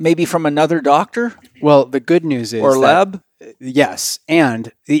 Maybe from another doctor? Well, the good news is... Or lab? Yes.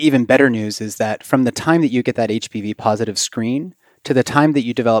 And the even better news is that from the time that you get that HPV positive screen to the time that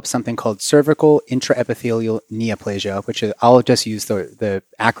you develop something called cervical intraepithelial neoplasia, which is, I'll just use the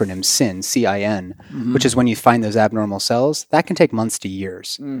acronym CIN, C-I-N, which is when you find those abnormal cells, that can take months to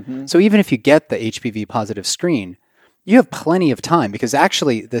years. So even if you get the HPV positive screen, you have plenty of time because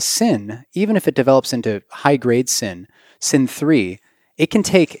actually the CIN, even if it develops into high-grade CIN, CIN3, it can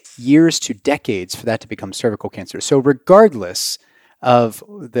take years to decades for that to become cervical cancer. So regardless of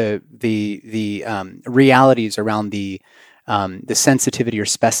the realities around the sensitivity or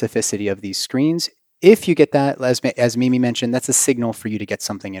specificity of these screens, if you get that, as Mimi mentioned, that's a signal for you to get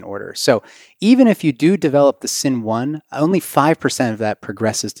something in order. So even if you do develop the CIN1, only 5% of that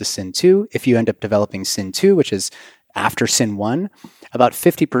progresses to CIN2. If you end up developing CIN2, which is after CIN1, about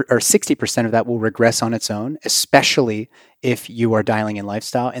 60% of that will regress on its own, especially if you are dialing in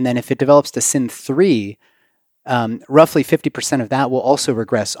lifestyle. And then if it develops to CIN3, roughly 50% of that will also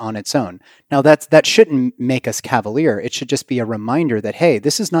regress on its own. Now, that shouldn't make us cavalier. It should just be a reminder that, hey,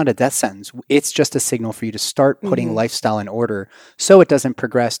 this is not a death sentence. It's just a signal for you to start putting lifestyle in order so it doesn't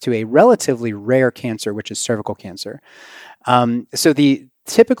progress to a relatively rare cancer, which is cervical cancer. So the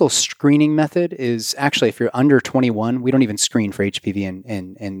typical screening method is actually, if you're under 21, we don't even screen for HPV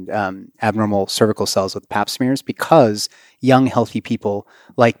and abnormal cervical cells with pap smears because young, healthy people,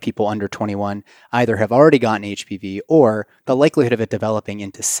 like people under 21, either have already gotten HPV or the likelihood of it developing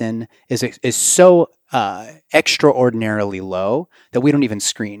into CIN is so extraordinarily low that we don't even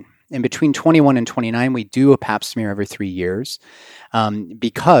screen. And between 21 and 29, we do a pap smear every 3 years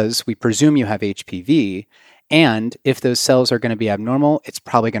because we presume you have HPV. And if those cells are going to be abnormal, it's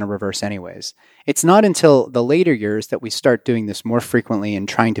probably going to reverse anyways. It's not until the later years that we start doing this more frequently and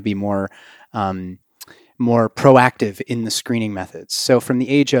trying to be more proactive in the screening methods. So from the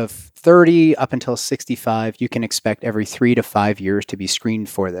age of 30 up until 65, you can expect every 3 to 5 years to be screened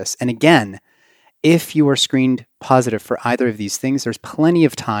for this. And again, if you are screened positive for either of these things, there's plenty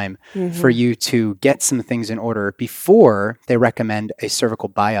of time for you to get some things in order before they recommend a cervical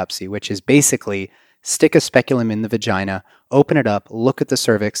biopsy, which is basically stick a speculum in the vagina, open it up, look at the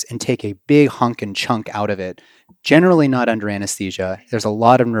cervix, and take a big hunk and chunk out of it. Generally not under anesthesia. There's a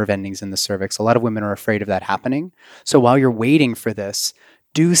lot of nerve endings in the cervix. A lot of women are afraid of that happening. So while you're waiting for this,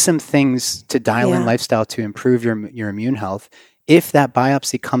 do some things to dial in lifestyle to improve your immune health. If that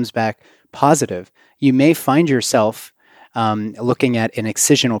biopsy comes back positive, you may find yourself looking at an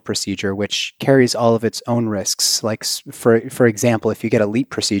excisional procedure, which carries all of its own risks. Like, for example, if you get a LEEP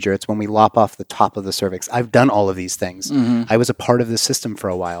procedure, it's when we lop off the top of the cervix. I've done all of these things. I was a part of the system for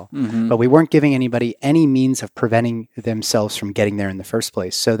a while, but we weren't giving anybody any means of preventing themselves from getting there in the first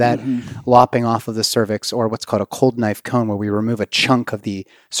place. So that lopping off of the cervix, or what's called a cold knife cone, where we remove a chunk of the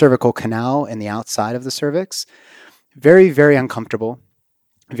cervical canal and the outside of the cervix, very, very uncomfortable.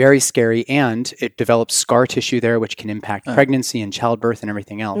 Very scary, and it develops scar tissue there, which can impact pregnancy and childbirth and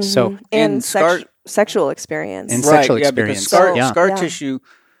everything else. So, and sexual experience. And sexual experience. Scar tissue,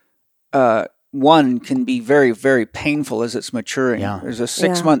 one, can be very, very painful as it's maturing. There's a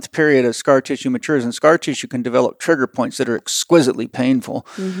 6-month period as scar tissue matures, and scar tissue can develop trigger points that are exquisitely painful.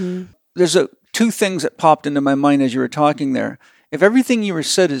 There's two things that popped into my mind as you were talking there. If everything you were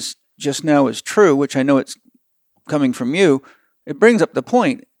said is just now is true, which I know it's coming from you, it brings up the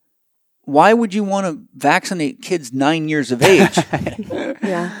point. Why would you want to vaccinate kids 9 years of age?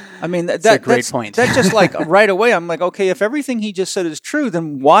 I mean, that's a great point. That's just like right away, I'm like, okay, if everything he just said is true,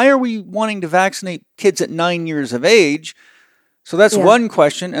 then why are we wanting to vaccinate kids at 9 years of age? So that's one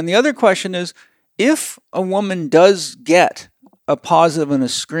question. And the other question is, if a woman does get a positive on a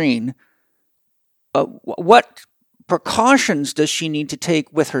screen, what precautions does she need to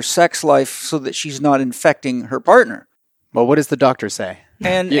take with her sex life so that she's not infecting her partner? Well, what does the doctor say?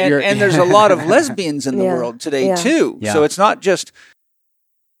 And there's a lot of lesbians in the world today too. Yeah. So it's not just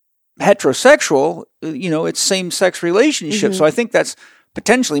heterosexual, it's same-sex relationships. So I think that's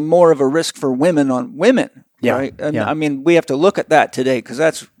potentially more of a risk for women on women. Yeah. Right. And I mean, we have to look at that today because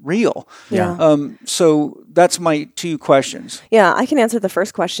that's real. Yeah. So that's my two questions. Yeah, I can answer the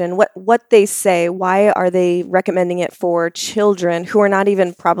first question. What they say, why are they recommending it for children who are not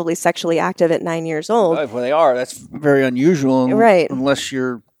even probably sexually active at 9 years old? Well, they are. That's very unusual. Right. Unless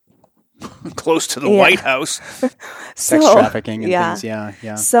you're close to the White House. Sex trafficking and things.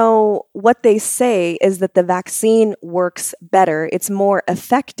 Yeah. So what they say is that the vaccine works better. It's more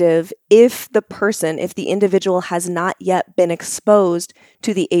effective if the individual has not yet been exposed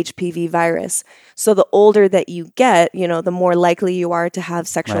to the HPV virus. So the older that you get, the more likely you are to have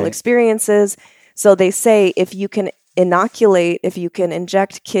sexual experiences. So they say if you can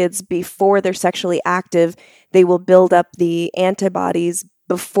inject kids before they're sexually active, they will build up the antibodies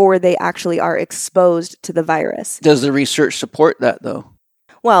before they actually are exposed to the virus. Does the research support that, though?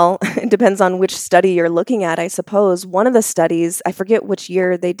 Well, it depends on which study you're looking at, I suppose. One of the studies, I forget which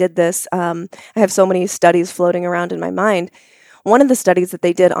year they did this. I have so many studies floating around in my mind. One of the studies that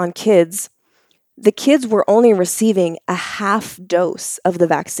they did on kids, the kids were only receiving a half dose of the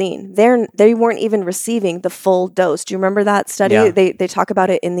vaccine. They weren't even receiving the full dose. Do you remember that study? Yeah. They talk about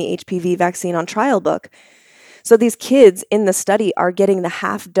it in the HPV vaccine on trial book. So these kids in the study are getting the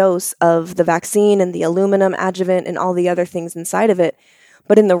half dose of the vaccine and the aluminum adjuvant and all the other things inside of it.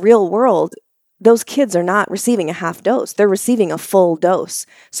 But in the real world, those kids are not receiving a half dose. They're receiving a full dose.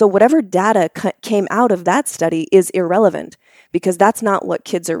 So whatever data came out of that study is irrelevant because that's not what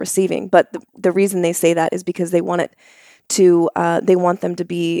kids are receiving. But the reason they say that is because they want them to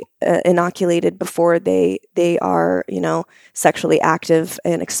be inoculated before they are, sexually active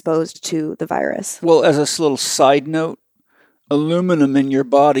and exposed to the virus. Well, as a little side note, aluminum in your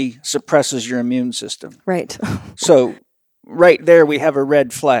body suppresses your immune system. Right. So right there we have a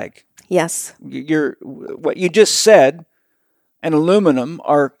red flag. Yes. What you just said and aluminum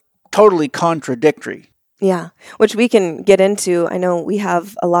are totally contradictory. Yeah, which we can get into. I know we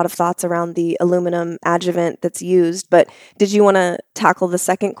have a lot of thoughts around the aluminum adjuvant that's used, but did you want to tackle the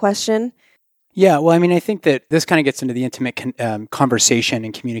second question? Yeah, well, I mean, I think that this kind of gets into the intimate conversation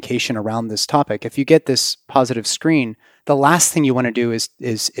and communication around this topic. If you get this positive screen, the last thing you want to do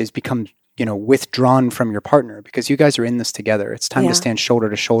is become withdrawn from your partner because you guys are in this together. It's time to stand shoulder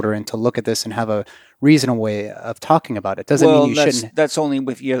to shoulder and to look at this and have a reasonable way of talking about it. Doesn't mean you shouldn't. That's only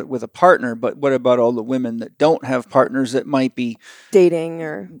with a partner, but what about all the women that don't have partners that might be dating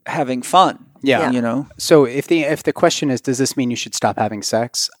or having fun? Yeah. So if the question is, does this mean you should stop having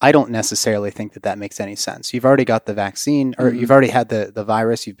sex? I don't necessarily think that makes any sense. You've already got the vaccine or you've already had the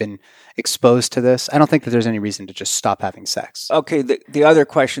virus. You've been exposed to this. I don't think that there's any reason to just stop having sex. Okay. The other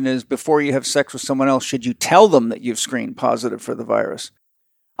question is, before you have sex with someone else, should you tell them that you've screened positive for the virus?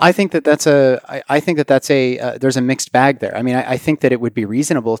 I think that there's a mixed bag there. I mean, I think that it would be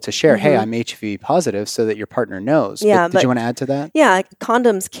reasonable to share, hey, I'm HPV positive so that your partner knows. Yeah, but did you want to add to that? Yeah,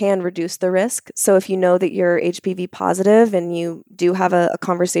 condoms can reduce the risk. So if you know that you're HPV positive and you do have a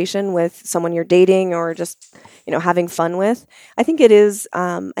conversation with someone you're dating or just, having fun with, I think it is,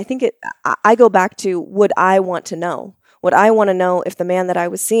 I go back to, would I want to know? Would I want to know if the man that I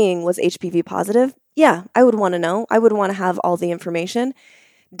was seeing was HPV positive? Yeah, I would want to know. I would want to have all the information.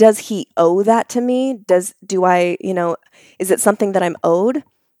 Does he owe that to me? Is it something that I'm owed?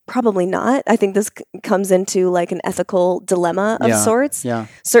 Probably not. I think this comes into like an ethical dilemma of sorts. Yeah.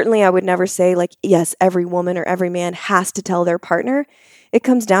 Certainly I would never say yes, every woman or every man has to tell their partner. It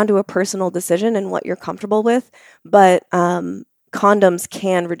comes down to a personal decision and what you're comfortable with. But condoms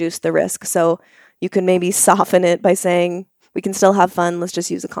can reduce the risk. So you can maybe soften it by saying, we can still have fun. Let's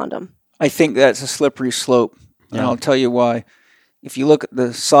just use a condom. I think that's a slippery slope. And I'll tell you why. If you look at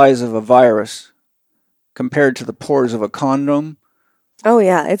the size of a virus compared to the pores of a condom, oh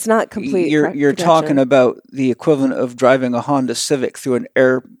yeah, it's not complete. You're talking about the equivalent of driving a Honda Civic through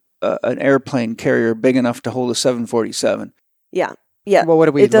an airplane carrier big enough to hold a 747. Yeah. Yeah. Well, what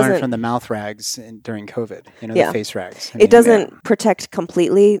did we learn from the mouth rags during COVID? The face rags. It doesn't protect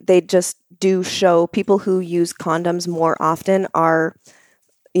completely. They just do show people who use condoms more often are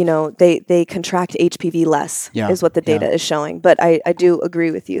they contract HPV less is what the data is showing. But I do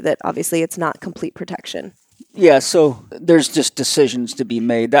agree with you that obviously it's not complete protection. Yeah, so there's just decisions to be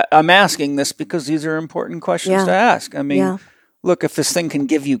made. I'm asking this because these are important questions to ask. I mean, look, if this thing can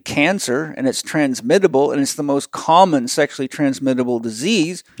give you cancer and it's transmittable and it's the most common sexually transmittable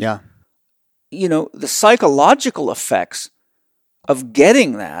disease, the psychological effects of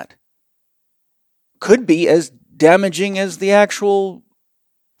getting that could be as damaging as the actual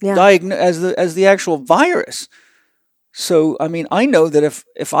as the actual virus. So, I mean, I know that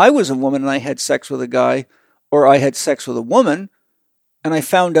if I was a woman and I had sex with a guy, or I had sex with a woman, and I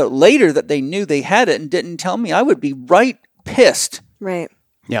found out later that they knew they had it and didn't tell me, I would be right pissed. Right.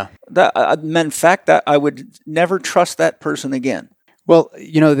 Yeah. That meant fact that I would never trust that person again. Well,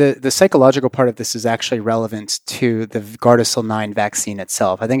 the psychological part of this is actually relevant to the Gardasil 9 vaccine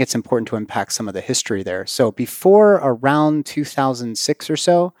itself. I think it's important to unpack some of the history there. So before around 2006 or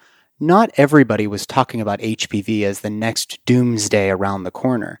so, not everybody was talking about HPV as the next doomsday around the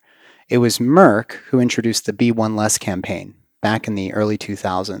corner. It was Merck who introduced the Be One Less campaign back in the early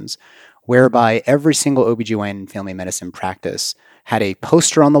 2000s, whereby every single OBGYN and family medicine practice had a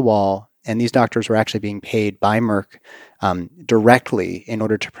poster on the wall, and these doctors were actually being paid by Merck directly in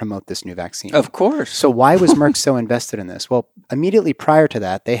order to promote this new vaccine. Of course. So why was Merck so invested in this? Well, immediately prior to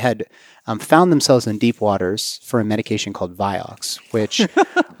that, they had found themselves in deep waters for a medication called Vioxx, which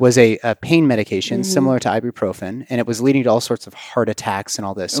was a pain medication similar to ibuprofen, and it was leading to all sorts of heart attacks and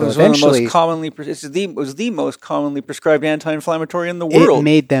all this. So eventually, it was the most commonly prescribed anti-inflammatory in the world. It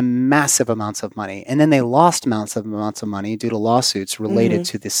made them massive amounts of money, and then they lost massive amounts of money due to lawsuits related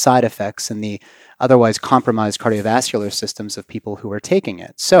to the side effects and the otherwise compromised cardiovascular systems of people who were taking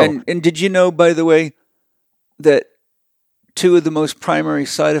it. So, and did you know, by the way, that two of the most primary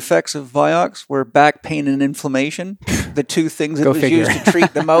side effects of Vioxx were back pain and inflammation? The two things that was used to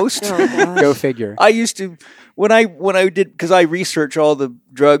treat the most. Go figure. I used to, when I did, because I research all the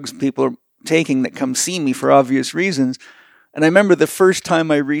drugs people are taking that come see me for obvious reasons. And I remember the first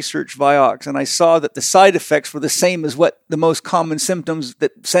time I researched Vioxx, and I saw that the side effects were the same as what the most common symptoms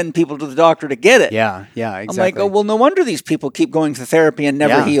that send people to the doctor to get it. Yeah, exactly. I'm like, oh, well, no wonder these people keep going to therapy and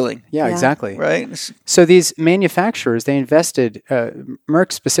never healing. Yeah, exactly. Right? So these manufacturers, they invested,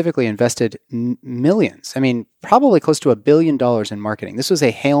 Merck specifically invested millions. I mean, probably close to $1 billion in marketing. This was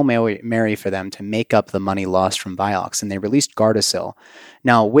a Hail Mary for them to make up the money lost from Vioxx, and they released Gardasil.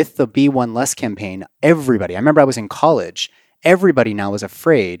 Now, with the Be One Less campaign, everybody, I remember I was in college, everybody now was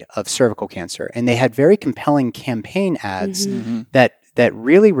afraid of cervical cancer, and they had very compelling campaign ads that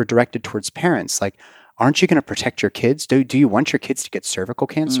really were directed towards parents. Like, aren't you going to protect your kids? Do you want your kids to get cervical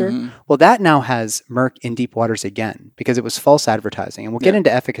cancer? Well, that now has Merck in deep waters again because it was false advertising. And we'll get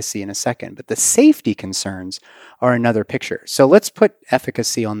into efficacy in a second, but the safety concerns are another picture. So let's put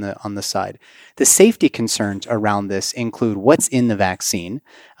efficacy on the side. The safety concerns around this include what's in the vaccine.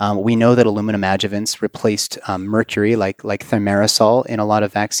 We know that aluminum adjuvants replaced mercury, like thimerosal, in a lot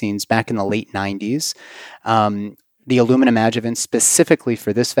of vaccines back in the late 90s. The aluminum adjuvant specifically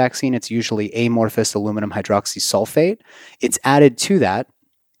for this vaccine, it's usually amorphous aluminum hydroxysulfate. It's added to that.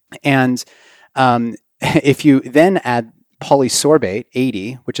 And if you then add polysorbate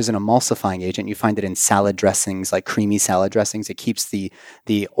 80, which is an emulsifying agent, you find it in salad dressings, like creamy salad dressings. It keeps the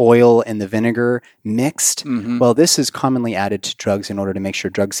oil and the vinegar mixed. Well, this is commonly added to drugs in order to make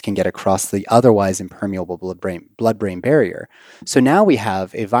sure drugs can get across the otherwise impermeable blood-brain barrier. So now we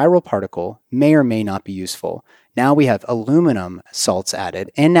have a viral particle, may or may not be useful. Now we have aluminum salts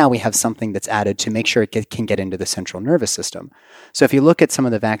added, and now we have something that's added to make sure it can get into the central nervous system. So if you look at some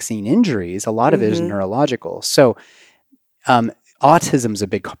of the vaccine injuries, a lot of it is neurological. So autism is a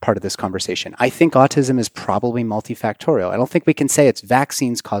big part of this conversation. I think autism is probably multifactorial. I don't think we can say it's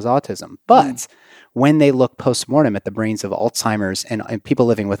vaccines cause autism, but when they look post-mortem at the brains of Alzheimer's and people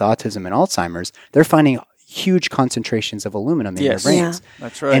living with autism and Alzheimer's, they're finding huge concentrations of aluminum in their brains. Yeah,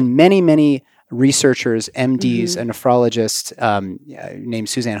 that's right. And many, many researchers, MDs, a nephrologist named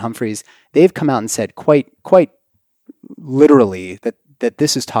Suzanne Humphreys, they've come out and said quite literally that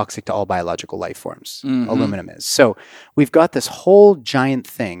this is toxic to all biological life forms. Aluminum is. So we've got this whole giant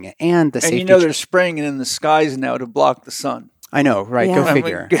thing, and the safety. And they're spraying it in the skies now to block the sun. I know, right? Yeah. Go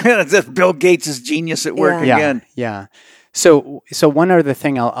figure. That's Bill Gates' genius at work again. Yeah. So one other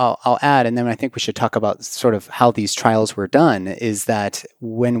thing I'll add, and then I think we should talk about sort of how these trials were done, is that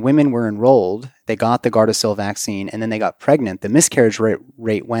when women were enrolled, they got the Gardasil vaccine, and then they got pregnant, the miscarriage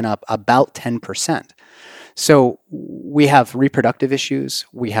rate went up about 10%. So we have reproductive issues,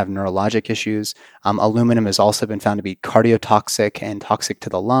 we have neurologic issues. Aluminum has also been found to be cardiotoxic and toxic to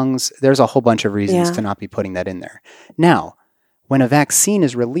the lungs. There's a whole bunch of reasons to not be putting that in there. Now, when a vaccine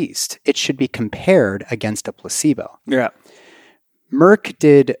is released, it should be compared against a placebo. Yeah. Merck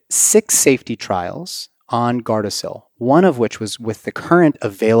did 6 safety trials on Gardasil, one of which was with the current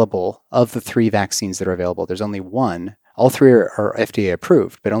available of the 3 vaccines that are available. There's only one. All 3 are FDA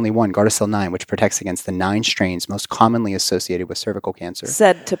approved, but only one, Gardasil 9, which protects against the 9 strains most commonly associated with cervical cancer.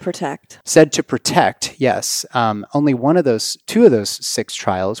 Said to protect. Said to protect, yes. Only 2 of those 6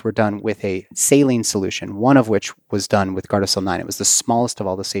 trials were done with a saline solution, one of which was done with Gardasil 9. It was the smallest of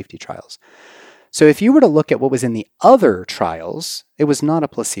all the safety trials. So if you were to look at what was in the other trials, it was not a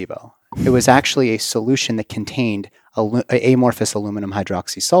placebo. It was actually a solution that contained amorphous aluminum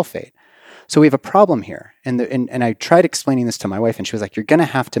hydroxysulfate. So we have a problem here. And I tried explaining this to my wife, and she was like, you're going to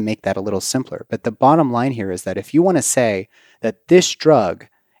have to make that a little simpler. But the bottom line here is that if you want to say that this drug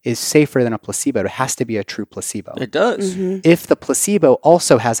is safer than a placebo, it has to be a true placebo. It does. Mm-hmm. If the placebo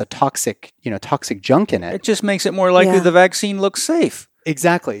also has a toxic junk in It it. just makes it more likely the vaccine looks safe.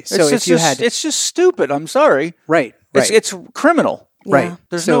 Exactly. So it's just stupid. I'm sorry. Right. It's criminal. Yeah. Right.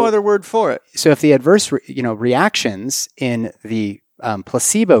 There's no other word for it. So if the adverse reactions in the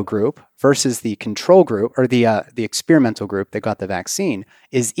placebo group versus the control group or the experimental group that got the vaccine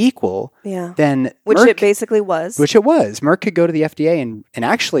is equal, then which Merck, it basically was. Which it was. Merck could go to the FDA and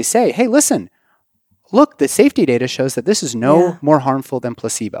actually say, hey, listen, look, the safety data shows that this is no more harmful than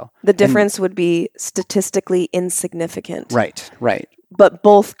placebo. The difference would be statistically insignificant. Right. But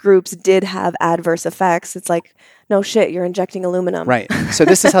both groups did have adverse effects. It's like, no shit, you're injecting aluminum. Right. So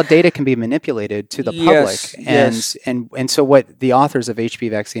this is how data can be manipulated to the public. Yes. And so what the authors of HPV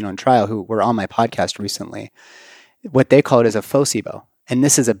Vaccine on Trial, who were on my podcast recently, what they call it is a FOCIBO. And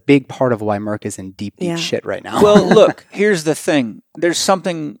this is a big part of why Merck is in deep shit right now. Well, look, here's the thing. There's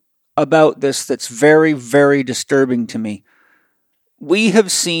something about this that's very, very disturbing to me. We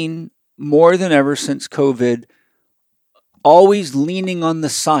have seen more than ever since COVID always leaning on the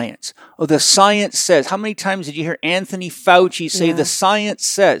science. Oh, the science says. How many times did you hear Anthony Fauci say the science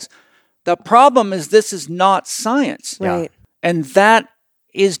says? The problem is this is not science. Right. And that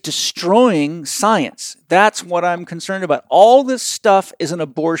is destroying science. That's what I'm concerned about. All this stuff is an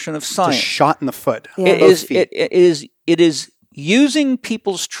abortion of science. It's a shot in the foot. Yeah. It is using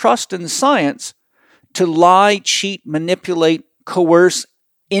people's trust in science to lie, cheat, manipulate, coerce,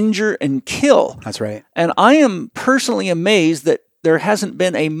 injure, and kill. That's right. And I am personally amazed that there hasn't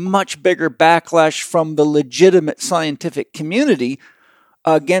been a much bigger backlash from the legitimate scientific community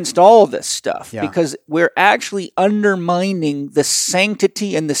against all this stuff, because we're actually undermining the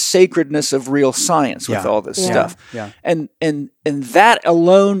sanctity and the sacredness of real science with all this stuff. Yeah. And that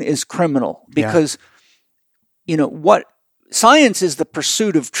alone is criminal, because what science is the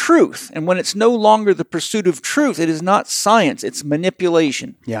pursuit of truth. And when it's no longer the pursuit of truth, it is not science, it's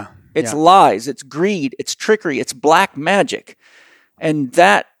manipulation. Yeah. It's lies, it's greed, it's trickery, it's black magic. And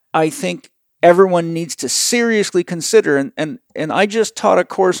that, I think, everyone needs to seriously consider. And I just taught a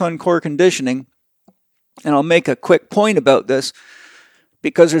course on core conditioning, and I'll make a quick point about this,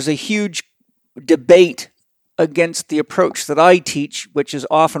 because there's a huge debate against the approach that I teach, which is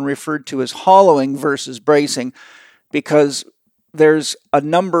often referred to as hollowing versus bracing, because there's a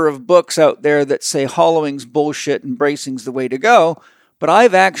number of books out there that say hollowing's bullshit and bracing's the way to go. But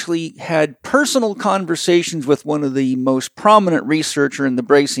I've actually had personal conversations with one of the most prominent researcher in the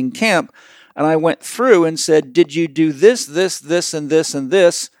bracing camp, and I went through and said, did you do this, and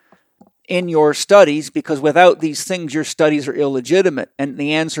this in your studies? Because without these things, your studies are illegitimate. And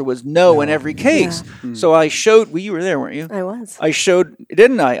the answer was no in every case. Yeah. So I showed, well, you were there, weren't you? I was. I showed,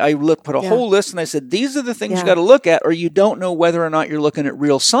 didn't I? I put a whole list, and I said, these are the things you got to look at, or you don't know whether or not you're looking at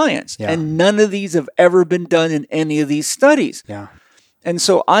real science. Yeah. And none of these have ever been done in any of these studies. Yeah. And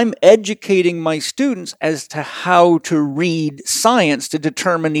so I'm educating my students as to how to read science to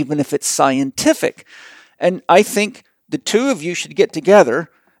determine even if it's scientific. And I think the two of you should get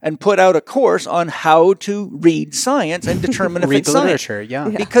together and put out a course on how to read science and determine if it's science.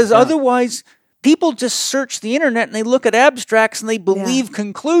 Because otherwise, people just search the internet and they look at abstracts and they believe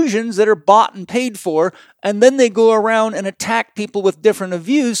conclusions that are bought and paid for, and then they go around and attack people with different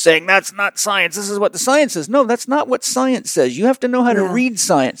views saying, that's not science, this is what the science says. No, that's not what science says. You have to know how to read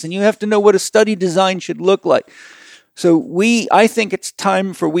science, and you have to know what a study design should look like. So I think it's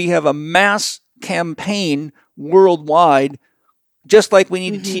time we have a mass campaign worldwide. Just like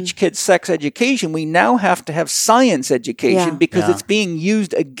we need to teach kids sex education, we now have to have science education because it's being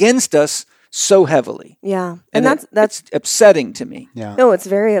used against us so heavily. Yeah. And that's upsetting to me. Yeah. No, it's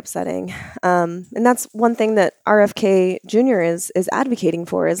very upsetting. And that's one thing that RFK Jr. is advocating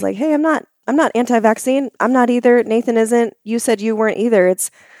for, is like, hey, I'm not anti-vaccine. I'm not either. Nathan isn't. You said you weren't either.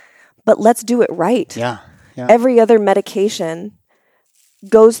 But let's do it right. Yeah. Every other medication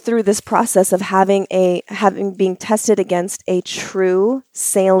goes through this process of having being tested against a true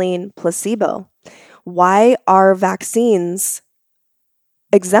saline placebo. Why are vaccines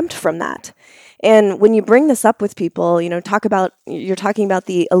exempt from that? And when you bring this up with people, you're talking about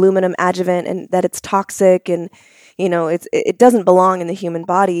the aluminum adjuvant and that it's toxic and, it doesn't belong in the human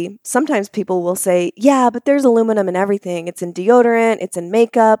body. Sometimes people will say, yeah, but there's aluminum in everything. It's in deodorant, it's in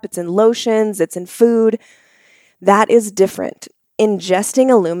makeup, it's in lotions, it's in food. That is different.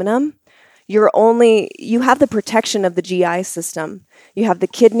 Ingesting aluminum, you have the protection of the GI system. You have the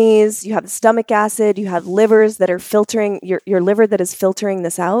kidneys, you have the stomach acid, you have livers that are filtering, your liver that is filtering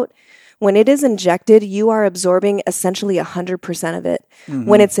this out. When it is injected, you are absorbing essentially 100% of it. Mm-hmm.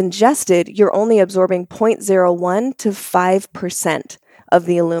 When it's ingested, you're only absorbing 0.01 to 5% of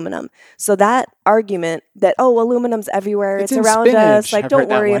the aluminum. So that argument that, aluminum's everywhere, it's around us, like, don't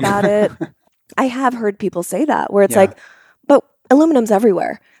worry about it. I have heard people say that, where it's like, but aluminum's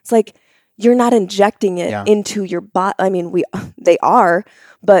everywhere. It's like, you're not injecting it into your body. I mean, they are,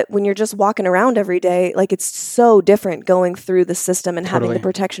 but when you're just walking around every day, like, it's so different going through the system and having the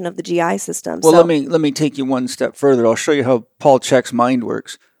protection of the GI system. Well, let me take you one step further. I'll show you how Paul Chek's mind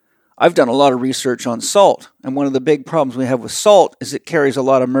works. I've done a lot of research on salt, and one of the big problems we have with salt is it carries a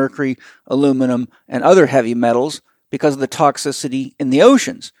lot of mercury, aluminum, and other heavy metals because of the toxicity in the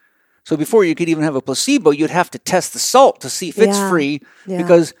oceans. So before you could even have a placebo, you'd have to test the salt to see if it's free,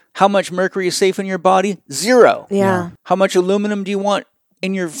 because how much mercury is safe in your body? 0. Yeah. How much aluminum do you want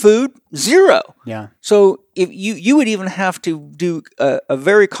in your food? 0. Yeah. So if you would even have to do a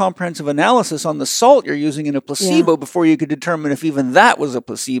very comprehensive analysis on the salt you're using in a placebo before you could determine if even that was a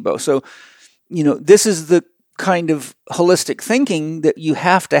placebo. So, this is the kind of holistic thinking that you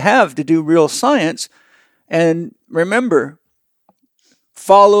have to do real science. And remember,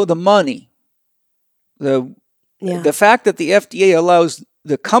 follow the money. The fact that the FDA allows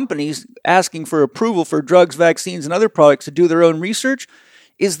the companies asking for approval for drugs, vaccines, and other products to do their own research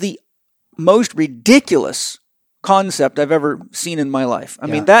is the most ridiculous concept I've ever seen in my life. I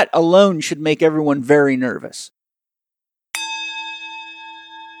mean, that alone should make everyone very nervous.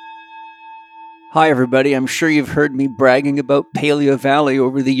 Hi, everybody. I'm sure you've heard me bragging about Paleo Valley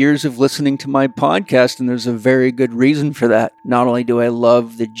over the years of listening to my podcast, and there's a very good reason for that. Not only do I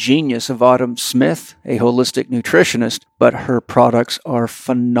love the genius of Autumn Smith, a holistic nutritionist, but her products are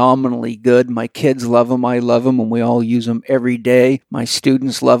phenomenally good. My kids love them, I love them, and we all use them every day. My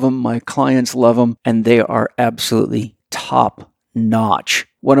students love them, my clients love them, and they are absolutely top notch.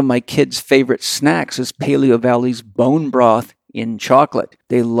 One of my kids' favorite snacks is Paleo Valley's bone broth in chocolate.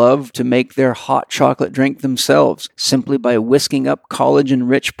 They love to make their hot chocolate drink themselves simply by whisking up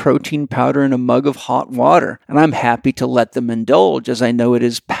collagen-rich protein powder in a mug of hot water. And I'm happy to let them indulge, as I know it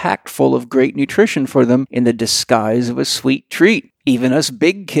is packed full of great nutrition for them in the disguise of a sweet treat. Even us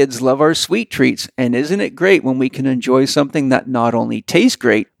big kids love our sweet treats, and isn't it great when we can enjoy something that not only tastes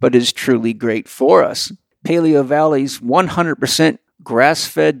great, but is truly great for us? Paleo Valley's 100%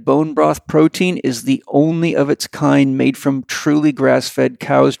 grass-fed bone broth protein is the only of its kind made from truly grass-fed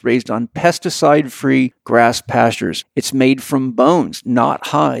cows raised on pesticide-free grass pastures. It's made from bones, not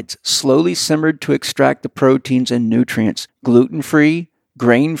hides, slowly simmered to extract the proteins and nutrients. Gluten-free,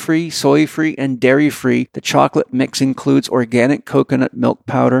 grain-free, soy-free, and dairy-free, the chocolate mix includes organic coconut milk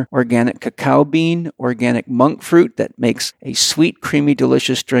powder, organic cacao bean, organic monk fruit that makes a sweet, creamy,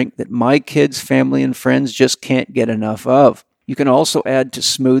 delicious drink that my kids, family, and friends just can't get enough of. You can also add to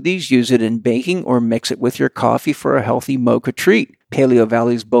smoothies, use it in baking, or mix it with your coffee for a healthy mocha treat. Paleo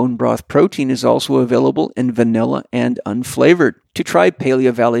Valley's bone broth protein is also available in vanilla and unflavored. To try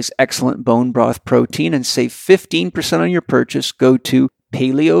Paleo Valley's excellent bone broth protein and save 15% on your purchase, go to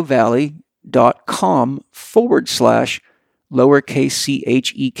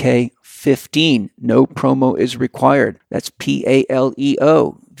paleovalley.com/lowercase CHEK15. No promo is required. That's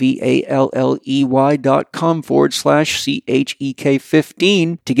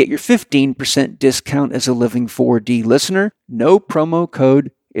PALEOVALLEY.com/CHEK15 to get your 15% discount as a Living 4D listener. No promo code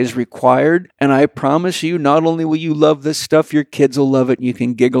is required, and I promise you, not only will you love this stuff, your kids will love it. You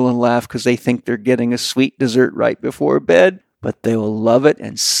can giggle and laugh because they think they're getting a sweet dessert right before bed, but they will love it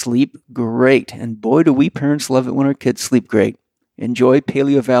and sleep great. And boy, do we parents love it when our kids sleep great. Enjoy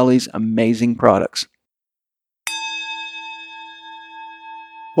Paleo Valley's amazing products.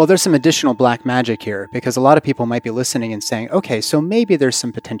 Well, there's some additional black magic here, because a lot of people might be listening and saying, okay, so maybe there's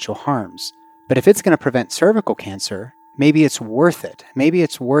some potential harms, but if it's going to prevent cervical cancer, maybe it's worth it. Maybe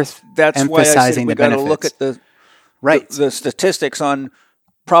it's worth emphasizing the benefits. That's why I said we got to look at the statistics on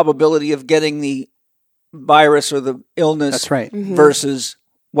probability of getting the virus or the illness. That's right. Mm-hmm. Versus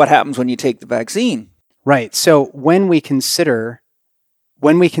what happens when you take the vaccine. Right. So when we consider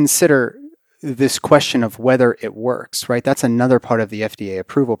when we consider this question of whether it works, right? That's another part of the FDA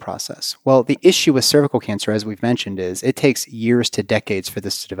approval process. Well, the issue with cervical cancer, as we've mentioned, is it takes years to decades for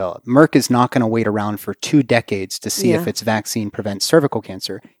this to develop. Merck is not going to wait around for 2 decades to see if its vaccine prevents cervical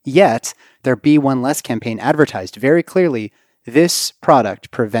cancer. Yet, their Be One Less campaign advertised very clearly, this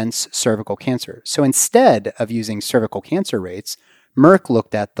product prevents cervical cancer. So instead of using cervical cancer rates, Merck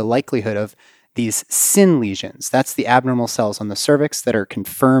looked at the likelihood of these SYN lesions. That's the abnormal cells on the cervix that are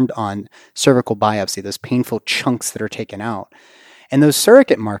confirmed on cervical biopsy, those painful chunks that are taken out. And those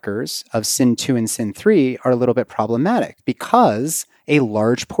surrogate markers of SYN2 and SYN3 are a little bit problematic because a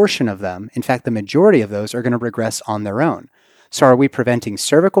large portion of them, in fact, the majority of those, are going to regress on their own. So are we preventing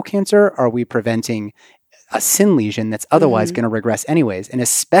cervical cancer? Are we preventing a SYN lesion that's otherwise going to regress anyways? And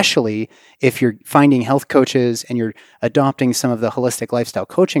especially if you're finding health coaches and you're adopting some of the holistic lifestyle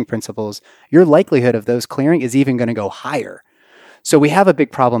coaching principles, your likelihood of those clearing is even going to go higher. So we have a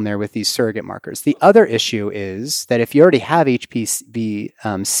big problem there with these surrogate markers. The other issue is that if you already have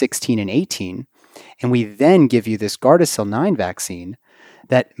HPV 16 and 18, and we then give you this Gardasil 9 vaccine,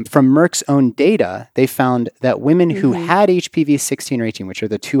 that from Merck's own data, they found that women who had HPV 16 or 18, which are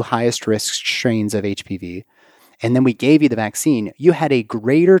the 2 highest risk strains of HPV, and then we gave you the vaccine, you had a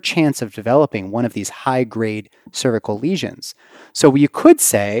greater chance of developing one of these high-grade cervical lesions. So you could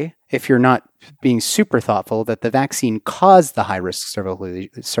say, if you're not being super thoughtful, that the vaccine caused the high-risk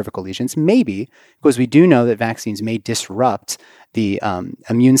cervical lesions, maybe, because we do know that vaccines may disrupt the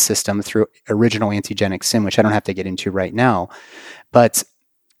immune system through original antigenic sin, which I don't have to get into right now. But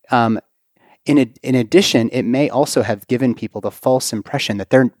in addition, it may also have given people the false impression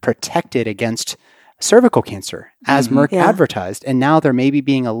that they're protected against cervical cancer, as Merck advertised, and now they're maybe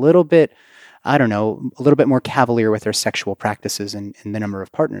being a little bit, a little bit more cavalier with their sexual practices and the number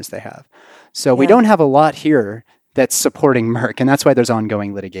of partners they have. So we don't have a lot here that's supporting Merck, and that's why there's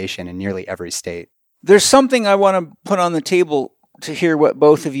ongoing litigation in nearly every state. There's something I want to put on the table to hear what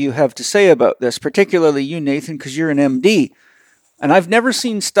both of you have to say about this, particularly you, Nathan, because you're an MD. And I've never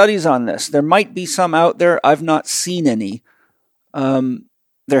seen studies on this. There might be some out there. I've not seen any.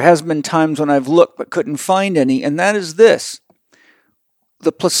 There has been times when I've looked but couldn't find any, and that is this.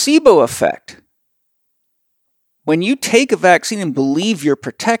 The placebo effect. When you take a vaccine and believe you're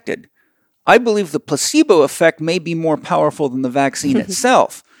protected, I believe the placebo effect may be more powerful than the vaccine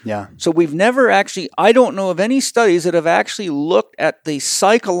itself. Yeah. So we've never actually, I don't know of any studies that have actually looked at the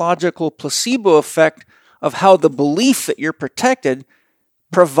psychological placebo effect of how the belief that you're protected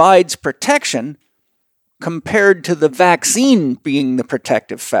provides protection compared to the vaccine being the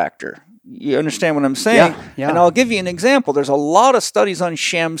protective factor. You understand what I'm saying? Yeah. And I'll give you an example. There's a lot of studies on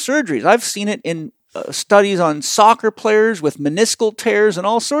sham surgeries. I've seen it in studies on soccer players with meniscal tears and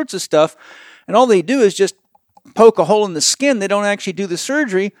all sorts of stuff. And all they do is just poke a hole in the skin. They don't actually do the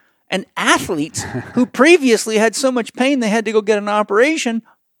surgery. And athletes who previously had so much pain they had to go get an operation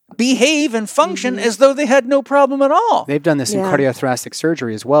behave and function as though they had no problem at all. They've done this in cardiothoracic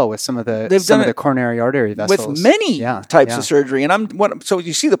surgery as well with some of the coronary artery vessels. With many types of surgery. And so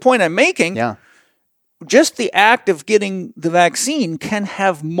you see the point I'm making? Yeah. Just the act of getting the vaccine can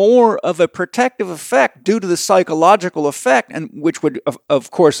have more of a protective effect due to the psychological effect, and which would,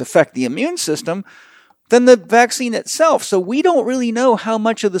 of course, affect the immune system, than the vaccine itself. So we don't really know how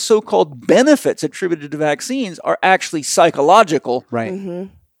much of the so-called benefits attributed to vaccines are actually psychological. Right.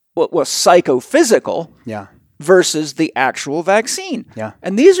 What was psychophysical versus the actual vaccine. Yeah.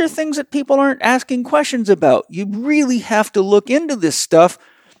 And these are things that people aren't asking questions about. You really have to look into this stuff,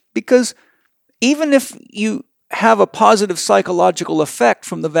 because even if you have a positive psychological effect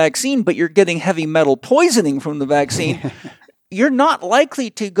from the vaccine, but you're getting heavy metal poisoning from the vaccine, you're not likely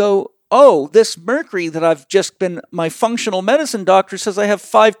to go, oh, this mercury that I've just been, my functional medicine doctor says I have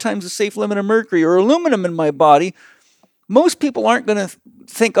 5 times the safe limit of mercury or aluminum in my body. Most people aren't going to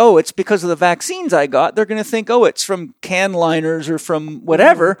think, oh, it's because of the vaccines I got. They're going to think, oh, it's from can liners or from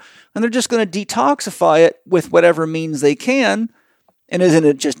whatever, and they're just going to detoxify it with whatever means they can. And isn't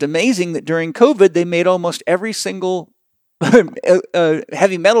it just amazing that during COVID, they made almost every single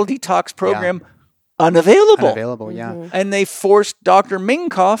heavy metal detox program unavailable. Unavailable, yeah. And they forced Dr.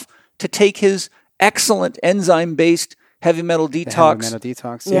 Minkoff to take his excellent enzyme-based heavy metal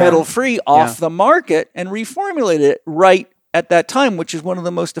detox, metal-free off the market and reformulated it right at that time, which is one of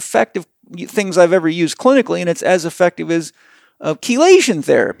the most effective things I've ever used clinically, and it's as effective as chelation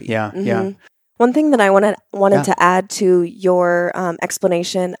therapy. Yeah. One thing that I wanted to add to your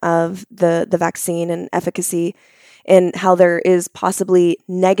explanation of the vaccine and efficacy, and how there is possibly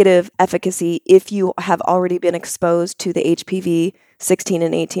negative efficacy if you have already been exposed to the HPV 16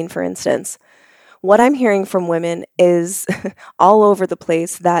 and 18, for instance. what I'm hearing from women is all over the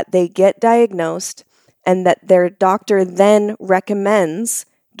place that they get diagnosed and that their doctor then recommends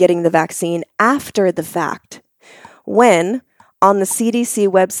getting the vaccine after the fact, when on the CDC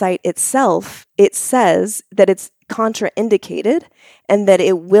website itself, it says that it's contraindicated and that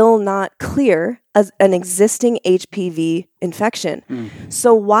it will not clear an existing HPV infection.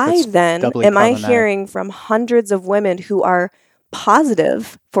 So why then am I hearing from hundreds of women who are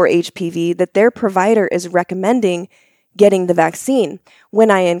positive for HPV that their provider is recommending getting the vaccine? When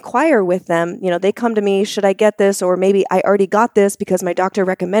I inquire with them, they come to me, should I get this? Or maybe I already got this because my doctor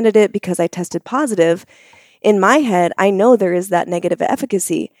recommended it because I tested positive. In my head, I know there is that negative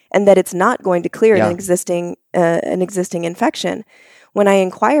efficacy and that it's not going to clear an existing infection. When I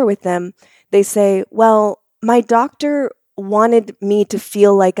inquire with them, they say, well, my doctor wanted me to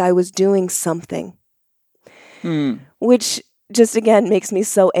feel like I was doing something, which just, again, makes me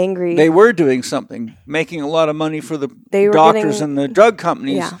so angry. They were doing something, making a lot of money for the doctors and the drug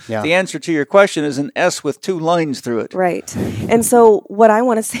companies. Yeah. The answer to your question is an S with 2 lines through it. Right. And so what I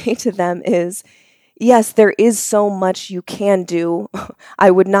want to say to them is, yes, there is so much you can do.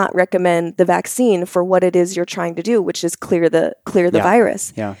 I would not recommend the vaccine for what it is you're trying to do, which is clear the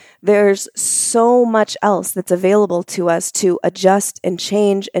virus. Yeah. There's so much else that's available to us to adjust and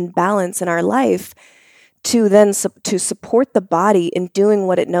change and balance in our life to then to support the body in doing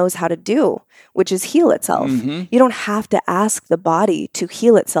what it knows how to do, which is heal itself. You don't have to ask the body to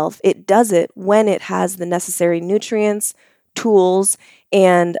heal itself. It does it when it has the necessary nutrients, tools,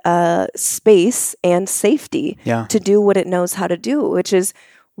 and space and safety to do what it knows how to do, which is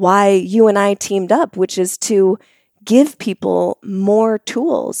why you and I teamed up, which is to give people more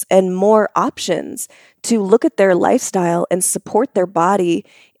tools and more options to look at their lifestyle and support their body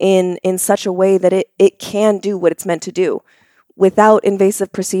in such a way that it can do what it's meant to do. Without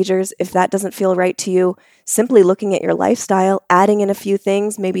invasive procedures, if that doesn't feel right to you, simply looking at your lifestyle, adding in a few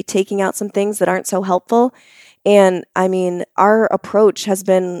things, maybe taking out some things that aren't so helpful. And I mean, our approach has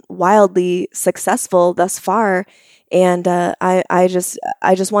been wildly successful thus far. And I just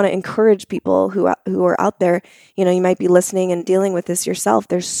want to encourage people who are out there. You might be listening and dealing with this yourself.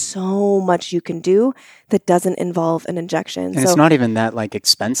 There's so much you can do that doesn't involve an injection. And it's not even that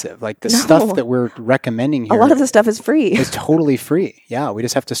expensive. Like the stuff that we're recommending here, a lot of the stuff is free. It's totally free. Yeah, we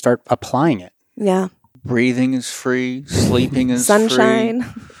just have to start applying it. Yeah. Breathing is free. Sleeping is Sunshine.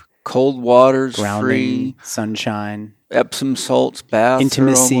 free. Cold water's Grounding, free. Sunshine. Epsom salts baths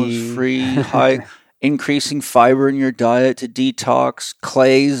Intimacy. are almost free. Increasing fiber in your diet to detox.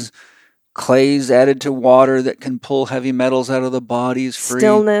 Clays added to water that can pull heavy metals out of the body is free.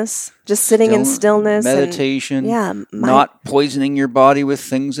 Stillness. Just sitting in stillness. Meditation. And, not poisoning your body with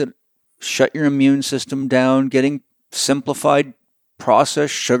things that shut your immune system down. Getting simplified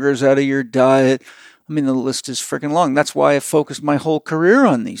processed sugars out of your diet. I mean, the list is freaking long. That's why I focused my whole career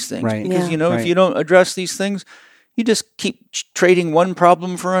on these things. Right. Because, if you don't address these things, you just keep trading one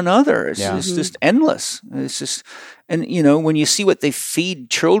problem for another. It's just endless. It's just, and when you see what they feed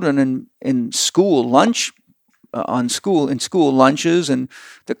children in school lunch, in school lunches, and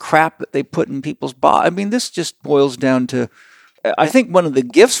the crap that they put in people's body. I mean, this just boils down to, I think one of the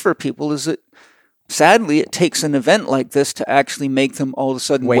gifts for people is that, sadly, it takes an event like this to actually make them all of a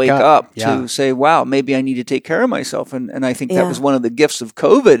sudden wake up to say, wow, maybe I need to take care of myself. And I think that was one of the gifts of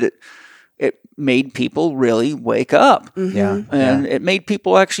COVID. It made people really wake up. And it made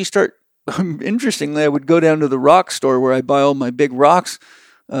people actually start. Interestingly, I would go down to the rock store where I buy all my big rocks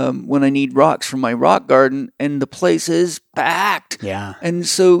when I need rocks for my rock garden, and the place is packed. Yeah. And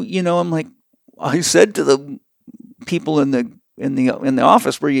so, I'm like, I said to the people in the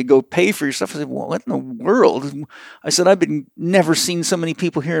office where you go pay for your stuff, I said, well, what in the world? I said, I've never seen so many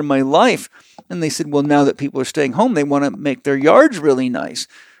people here in my life. And they said, well, now that people are staying home, they want to make their yards really nice.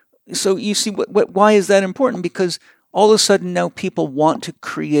 So you see, why is that important? Because all of a sudden now people want to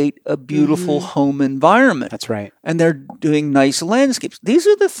create a beautiful home environment. That's right. And they're doing nice landscapes. These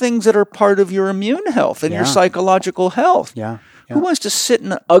are the things that are part of your immune health and your psychological health. Yeah. Who wants to sit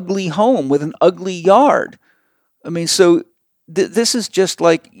in an ugly home with an ugly yard? I mean, so this is just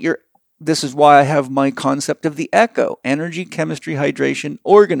like this is why I have my concept of the ECHO: energy, chemistry, hydration,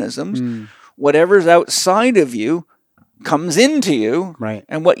 organisms. Whatever's outside of you comes into you, right?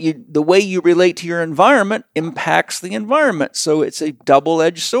 And the way you relate to your environment impacts the environment. So it's a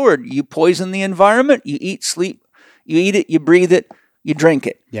double-edged sword. You poison the environment, you eat, sleep, you eat it, you breathe it, you drink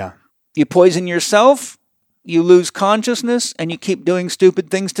it. Yeah. You poison yourself, you lose consciousness, and you keep doing stupid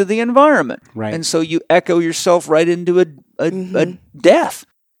things to the environment. Right. And so you echo yourself right into a death.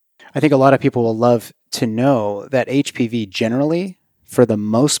 I think a lot of people will love to know that HPV generally, for the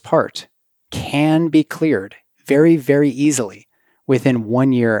most part, can be cleared very, very easily within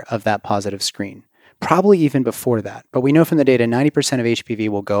 1 year of that positive screen. Probably even before that. But we know from the data 90% of HPV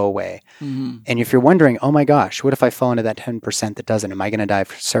will go away. Mm-hmm. And if you're wondering, oh my gosh, what if I fall into that 10% that doesn't? Am I going to die of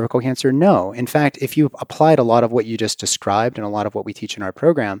cervical cancer? No. In fact, if you applied a lot of what you just described and a lot of what we teach in our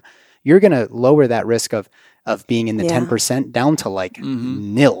program, you're going to lower that risk of being in the 10% down to like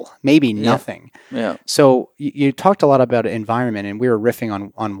nil, maybe nothing. Yeah. So you talked a lot about environment, and we were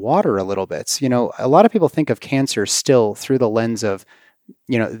riffing on water a little bit. You know, a lot of people think of cancer still through the lens of,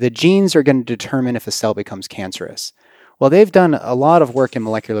 you know, the genes are going to determine if a cell becomes cancerous. Well, they've done a lot of work in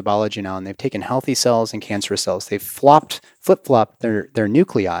molecular biology now, and they've taken healthy cells and cancerous cells. They've flip-flopped their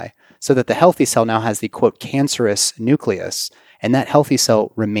nuclei so that the healthy cell now has the, quote, cancerous nucleus, and that healthy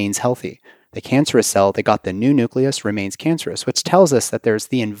cell remains healthy. The cancerous cell, they got the new nucleus, remains cancerous, which tells us that there's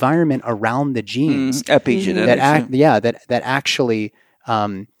the environment around the genes epigenetics, that actually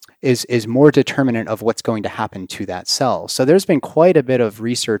is more determinant of what's going to happen to that cell. So there's been quite a bit of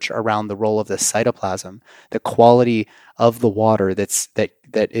research around the role of the cytoplasm, the quality of the water that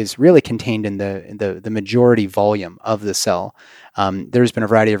is really contained in the majority volume of the cell. There's been a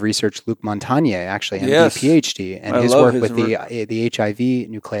variety of research. Luc Montagnier, actually, MD, PhD, and his work with the HIV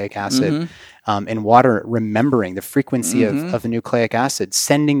nucleic acid and water, remembering the frequency of the nucleic acid,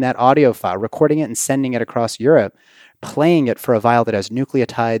 sending that audio file, recording it and sending it across Europe, playing it for a vial that has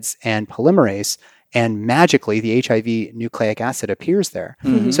nucleotides and polymerase, and magically the HIV nucleic acid appears there.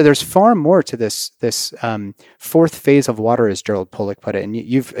 So there's far more to this fourth phase of water, as Gerald Pollack put it, and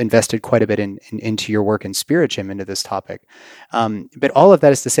you've invested quite a bit into your work in Spirit Gym into this topic. But all of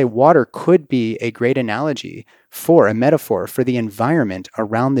that is to say, water could be a great analogy for a metaphor for the environment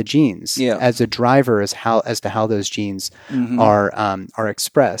around the genes as a driver as to how those genes are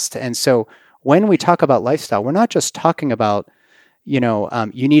expressed. And so when we talk about lifestyle, we're not just talking about, you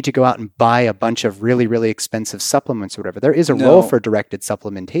need to go out and buy a bunch of really, really expensive supplements or whatever. There is a role for directed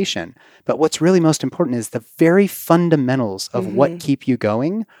supplementation. But what's really most important is the very fundamentals of what keep you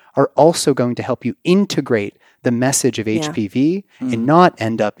going are also going to help you integrate the message of HPV and not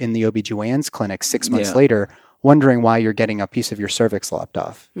end up in the OBGYN's clinic 6 months later wondering why you're getting a piece of your cervix lopped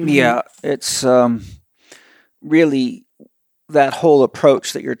off. Yeah, it's really that whole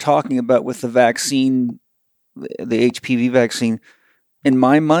approach that you're talking about with the vaccine, the HPV vaccine. In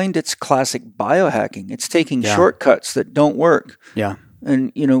my mind, it's classic biohacking. It's taking shortcuts that don't work. Yeah.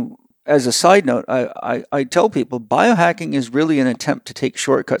 And, as a side note, I tell people biohacking is really an attempt to take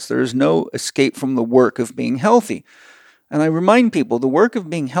shortcuts. There is no escape from the work of being healthy. And I remind people the work of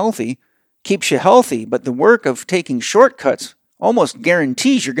being healthy keeps you healthy, but the work of taking shortcuts almost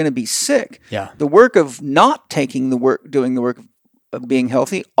guarantees you're going to be sick. Yeah. The work of not doing the work of being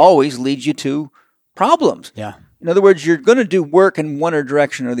healthy always leads you to problems. Yeah. In other words, you're going to do work in one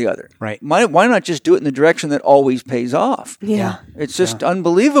direction or the other. Right. Why not just do it in the direction that always pays off? Yeah. It's just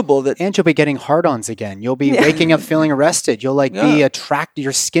unbelievable that... And you'll be getting hard-ons again. You'll be waking up feeling arrested. You'll be attracted.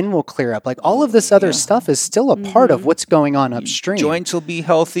 Your skin will clear up. Like all of this other stuff is still a part of what's going on upstream. Your joints will be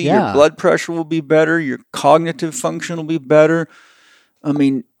healthy. Your blood pressure will be better. Your cognitive function will be better. I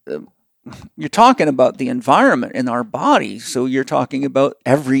mean... you're talking about the environment in our body, so you're talking about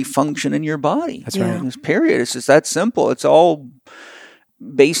every function in your body. That's right. This period. It's just that simple. It's all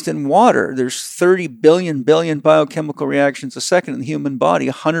based in water. There's 30 billion biochemical reactions a second in the human body,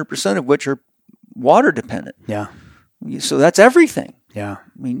 100% of which are water dependent. Yeah. So that's everything. Yeah. I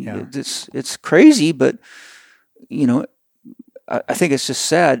mean, it's crazy, but I think it's just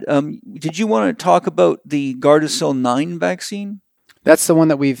sad. Did you want to talk about the Gardasil 9 vaccine? That's the one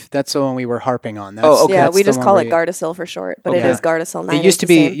we were harping on. We just call it Gardasil for short, but it is Gardasil 9.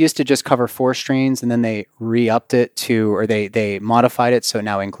 It used to just cover 4 strains, and then they re-upped it they modified it so it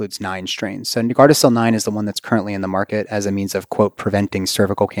now includes 9 strains. So Gardasil 9 is the one that's currently in the market as a means of, quote, preventing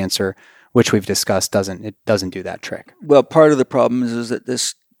cervical cancer, which we've discussed doesn't do that trick. Well, part of the problem is that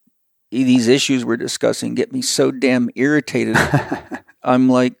these issues we're discussing get me so damn irritated.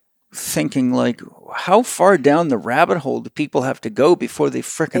 I'm thinking how far down the rabbit hole do people have to go before they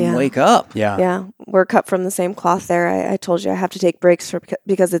frickin' wake up? Yeah. We're cut from the same cloth there. I told you I have to take breaks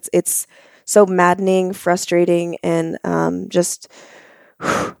because it's so maddening, frustrating, and it'll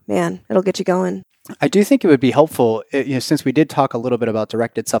get you going. I do think it would be helpful, since we did talk a little bit about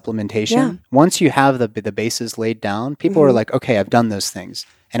directed supplementation. Once you have the bases laid down, people are like, okay, I've done those things,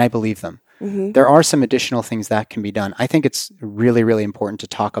 and I believe them. There are some additional things that can be done. I think it's really, really important to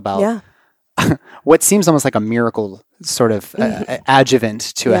talk about what seems almost like a miracle sort of adjuvant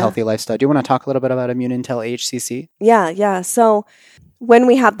to a healthy lifestyle. Do you want to talk a little bit about Immune Intel HCC? Yeah. So when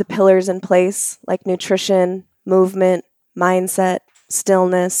we have the pillars in place, like nutrition, movement, mindset,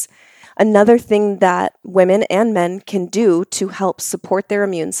 stillness, Another thing that women and men can do to help support their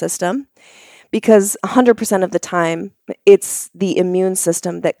immune system, because 100% of the time, it's the immune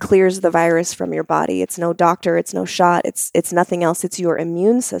system that clears the virus from your body. It's no doctor, it's no shot, it's nothing else, it's your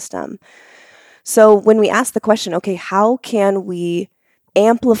immune system. So when we ask the question, okay, how can we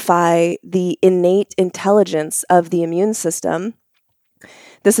amplify the innate intelligence of the immune system?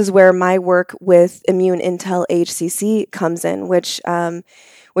 This is where my work with Immune Intel HCC comes in, which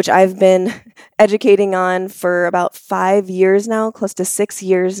I've been educating on for about 5 years now, close to 6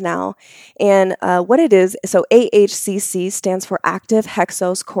 years now. And what it is, so AHCC stands for Active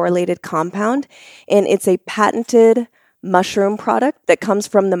Hexose Correlated Compound, and it's a patented mushroom product that comes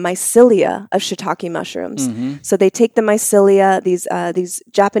from the mycelia of shiitake mushrooms. So they take the mycelia, these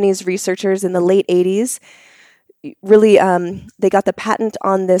Japanese researchers in the late 80s, really, they got the patent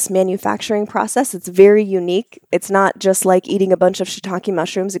on this manufacturing process. It's very unique. It's not just like eating a bunch of shiitake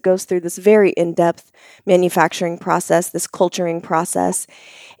mushrooms. It goes through this very in-depth manufacturing process, this culturing process.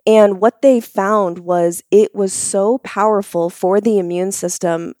 And what they found was it was so powerful for the immune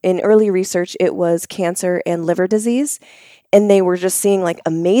system. In early research, it was cancer and liver disease. And they were just seeing like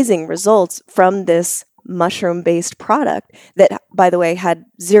amazing results from this mushroom-based product that, by the way, had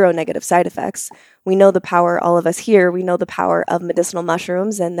 0 negative side effects. We know the power, all of us here, we know the power of medicinal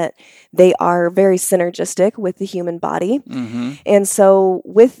mushrooms and that they are very synergistic with the human body. And so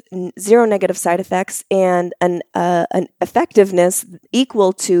with 0 negative side effects and an effectiveness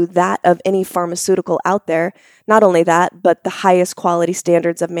equal to that of any pharmaceutical out there, not only that, but the highest quality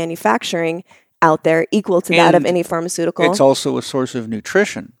standards of manufacturing out there equal to that of any pharmaceutical. It's also a source of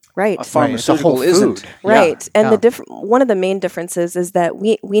nutrition. Right. A pharmaceutical isn't. Right. Yeah. And one of the main differences is that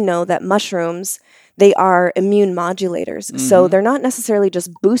we know that mushrooms, they are immune modulators. So they're not necessarily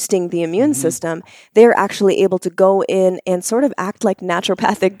just boosting the immune system. They're actually able to go in and sort of act like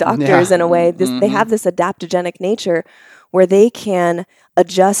naturopathic doctors in a way. They have this adaptogenic nature where they can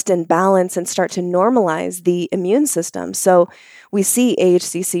adjust and balance and start to normalize the immune system. So we see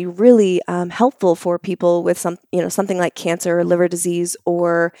AHCC really helpful for people with something like cancer or liver disease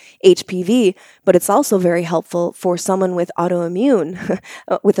or HPV, but it's also very helpful for someone with autoimmune,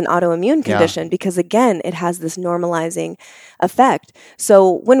 with an autoimmune condition, because again, it has this normalizing effect.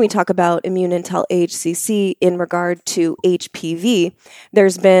 So when we talk about Immune Intel HCC in regard to HPV,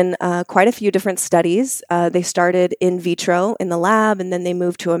 there's been quite a few different studies. They started in vitro in the lab, and then they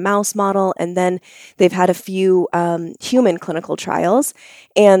moved to a mouse model, and then they've had a few human clinical trials.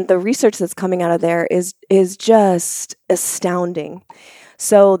 And the research that's coming out of there is just astounding.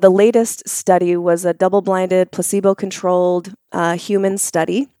 So the latest study was a double-blinded, placebo-controlled human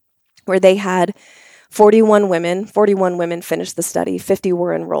study where they had 41 women finished the study, 50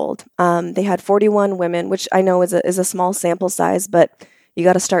 were enrolled. They had 41 women, which I know is a small sample size, but you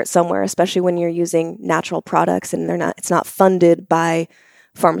got to start somewhere, especially when you're using natural products and it's not funded by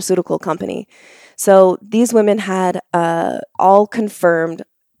pharmaceutical company. So these women had all confirmed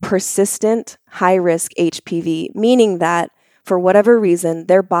persistent high-risk HPV, meaning that for whatever reason,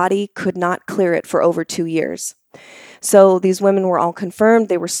 their body could not clear it for over 2 years. So these women were all confirmed.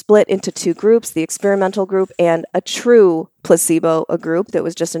 They were split into 2 groups, the experimental group and a true placebo, a group that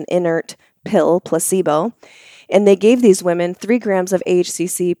was just an inert pill, placebo. And they gave these women 3 grams of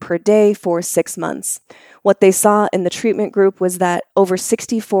HCC per day for 6 months. What they saw in the treatment group was that over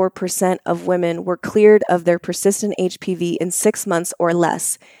 64% of women were cleared of their persistent HPV in 6 months or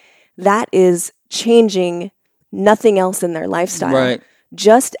less. That is changing nothing else in their lifestyle. Right.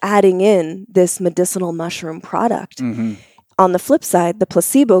 Just adding in this medicinal mushroom product. On the flip side, the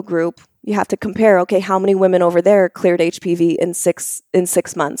placebo group, you have to compare, okay, how many women over there cleared HPV in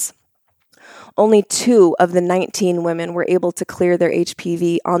six months? Only 2 of the 19 women were able to clear their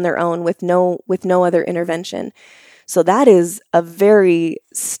HPV on their own with no other intervention. So that is a very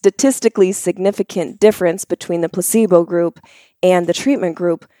statistically significant difference between the placebo group and the treatment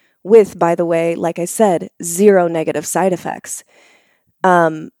group with, by the way, like I said, 0 negative side effects.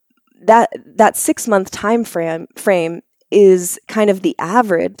 That 6-month time frame is kind of the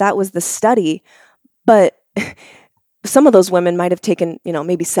average. That was the study, but some of those women might have taken,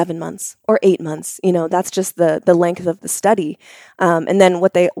 maybe 7 months or 8 months. That's just the length of the study. And then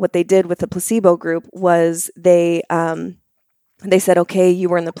what they did with the placebo group was they said, okay, you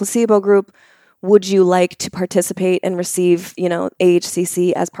were in the placebo group. Would you like to participate and receive,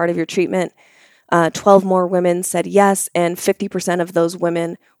 AHCC as part of your treatment? 12 more women said yes, and 50% of those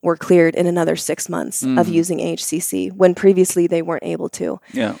women were cleared in another 6 months of using AHCC when previously they weren't able to.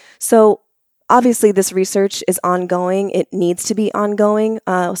 Yeah. So obviously this research is ongoing. It needs to be ongoing.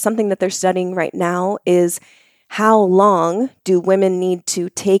 Something that they're studying right now is how long do women need to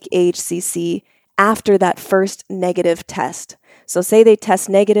take HCC after that first negative test? So say they test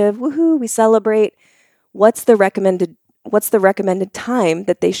negative, woohoo, we celebrate. What's the recommended time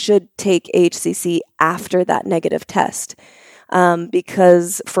that they should take HCC after that negative test?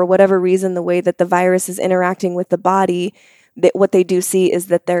 Because for whatever reason, the way that the virus is interacting with the body, what they do see is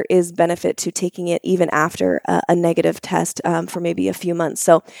that there is benefit to taking it even after a negative test for maybe a few months.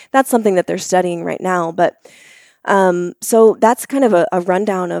 So that's something that they're studying right now. But so that's kind of a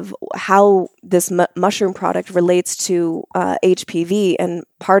rundown of how this mushroom product relates to HPV. And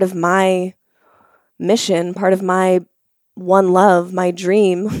part of my mission, part of my one love, my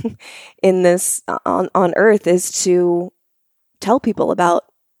dream in this on earth is to tell people about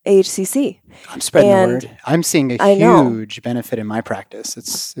HCC. I'm spreading the word. I'm seeing a huge benefit in my practice.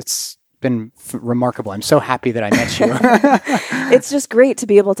 It's been remarkable. I'm so happy that I met you. It's just great to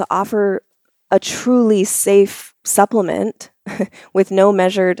be able to offer a truly safe supplement with no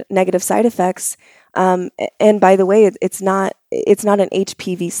measured negative side effects. And by the way, it's not an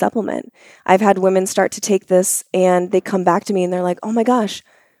HPV supplement. I've had women start to take this and they come back to me and they're like, "Oh my gosh,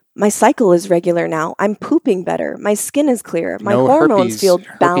 my cycle is regular now. I'm pooping better. My skin is clear. My hormones feel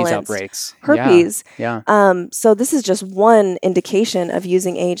balanced." Herpes outbreaks. Herpes. Yeah. So this is just one indication of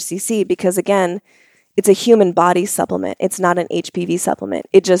using HCC because, again, it's a human body supplement. It's not an HPV supplement.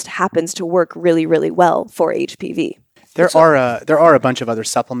 It just happens to work really, really well for HPV. There are a bunch of other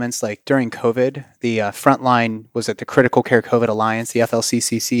supplements. Like during COVID, the Frontline was at the Critical Care COVID Alliance. The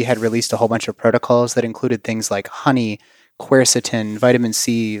FLCCC had released a whole bunch of protocols that included things like honey, quercetin, vitamin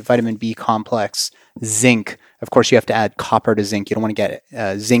C, vitamin B complex, zinc. Of course, you have to add copper to zinc. You don't want to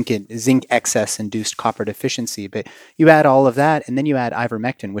get zinc excess induced copper deficiency. But you add all of that, and then you add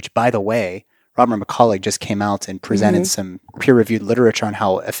ivermectin, which, by the way, Robert McCullough just came out and presented some peer-reviewed literature on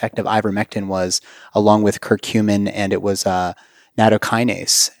how effective ivermectin was, along with curcumin, and it was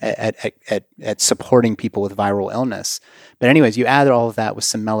nattokinase at supporting people with viral illness. But anyways, you add all of that with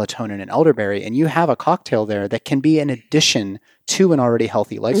some melatonin and elderberry, and you have a cocktail there that can be an addition to an already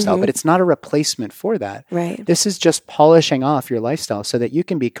healthy lifestyle, but it's not a replacement for that. Right. This is just polishing off your lifestyle so that you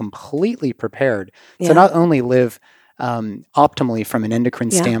can be completely prepared to not only live optimally from an endocrine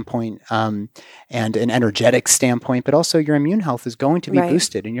standpoint and an energetic standpoint, but also your immune health is going to be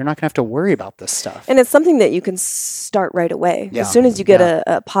boosted and you're not going to have to worry about this stuff. And it's something that you can start right away. Yeah. As soon as you get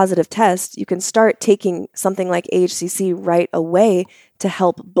a positive test, you can start taking something like HCC right away to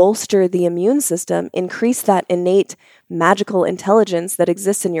help bolster the immune system, increase that innate magical intelligence that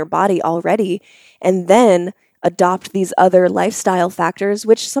exists in your body already, and then adopt these other lifestyle factors,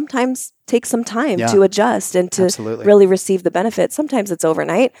 which sometimes take some time to adjust and to really receive the benefits. Sometimes it's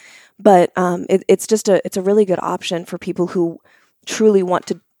overnight, but it's a really good option for people who truly want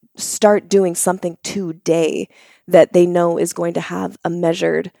to start doing something today that they know is going to have a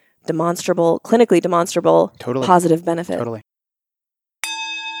measured, demonstrable, clinically demonstrable positive benefit. Totally.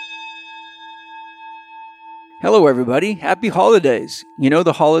 Hello, everybody. Happy holidays. You know,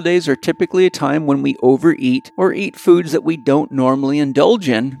 the holidays are typically a time when we overeat or eat foods that we don't normally indulge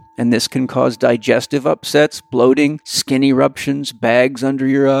in, and this can cause digestive upsets, bloating, skin eruptions, bags under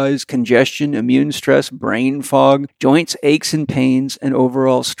your eyes, congestion, immune stress, brain fog, joints, aches and pains, and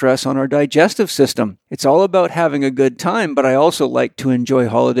overall stress on our digestive system. It's all about having a good time, but I also like to enjoy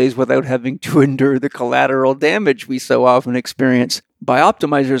holidays without having to endure the collateral damage we so often experience.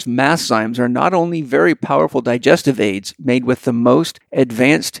 Bioptimizer's Masszymes are not only very powerful digestive aids made with the most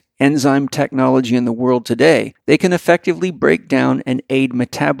advanced enzyme technology in the world today, they can effectively break down and aid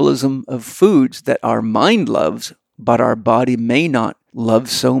metabolism of foods that our mind loves, but our body may not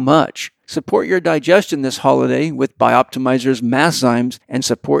love so much. Support your digestion this holiday with Bioptimizer's Masszymes and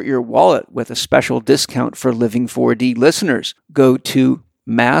support your wallet with a special discount for Living 4D listeners. Go to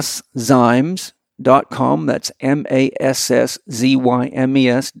Masszymes.com. That's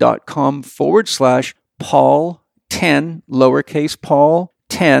MASSZYMES.com/Paul10, lowercase Paul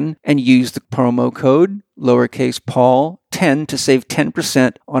 10, and use the promo code lowercase Paul 10 to save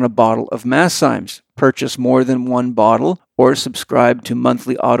 10% on a bottle of Masszymes. Purchase more than one bottle or subscribe to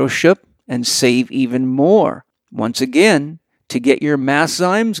monthly auto ship and save even more. Once again, to get your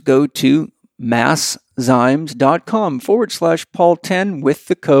Masszymes, go to Masszymes.com/Paul10 with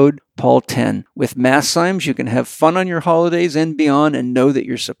the code Paul10. With Masszymes, you can have fun on your holidays and beyond and know that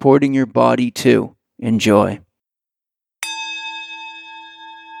you're supporting your body too. Enjoy.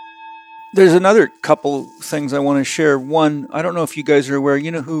 There's another couple things I want to share. One, I don't know if you guys are aware,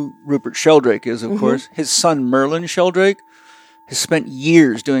 you know who Rupert Sheldrake is, of course. His son, Merlin Sheldrake, has spent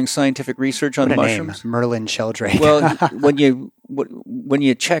years doing scientific research on mushrooms. Name, Merlin Sheldrake. Well, when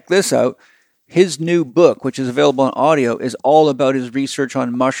you check this out, his new book, which is available on audio, is all about his research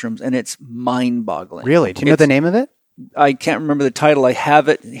on mushrooms, and it's mind-boggling. Really? Do you know the name of it? I can't remember the title. I have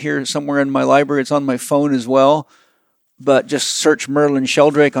it here somewhere in my library. It's on my phone as well. But just search Merlin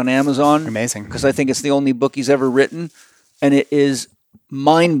Sheldrake on Amazon. Amazing. Because I think it's the only book he's ever written. And it is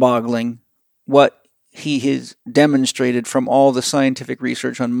mind-boggling what he has demonstrated from all the scientific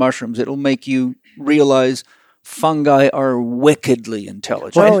research on mushrooms. It'll make you realize fungi are wickedly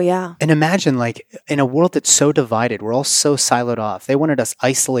intelligent. Oh, yeah. And imagine, like, in a world that's so divided, we're all so siloed off. They wanted us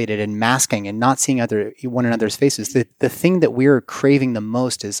isolated and masking and not seeing one another's faces. The thing that we're craving the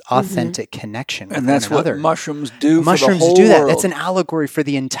most is authentic connection with And that's one another. what mushrooms do Mushrooms for the whole do that. world. It's an allegory for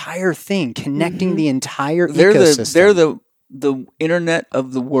the entire thing, connecting the entire They're ecosystem. they're the internet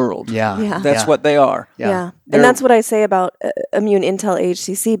of the world. Yeah. That's what they are. Yeah. They're- And that's what I say about Immune Intel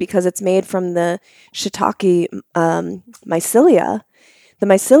HCC, because it's made from the shiitake mycelia. The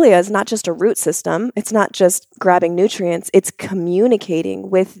mycelia is not just a root system. It's not just grabbing nutrients. It's communicating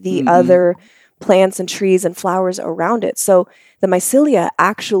with the other plants and trees and flowers around it. So the mycelia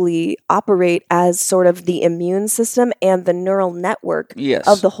actually operate as sort of the immune system and the neural network Yes.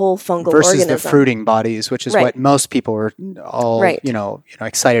 of the whole fungal versus organism. the fruiting bodies, which is Right. what most people are all Right.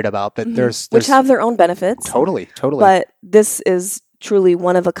 excited about. But there's which have their own benefits. totally. But this is truly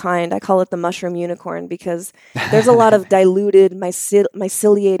one of a kind. I call it the mushroom unicorn because there's a lot of diluted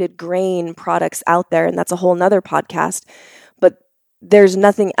myceliated grain products out there, and that's a whole nother podcast. But there's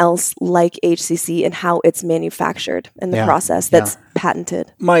nothing else like HCC and how it's manufactured in the process that's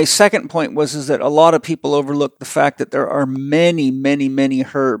patented. My second point is that a lot of people overlook the fact that there are many, many, many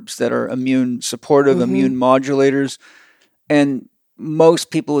herbs that are immune supportive, immune modulators, and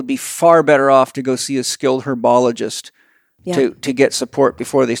most people would be far better off to go see a skilled herbologist to get support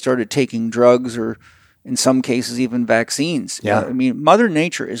before they started taking drugs or, in some cases, even vaccines. Yeah. I mean, Mother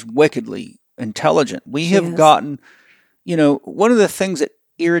Nature is wickedly intelligent. We have gotten, one of the things that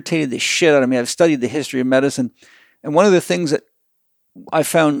irritated the shit out of me, I've studied the history of medicine, and one of the things that I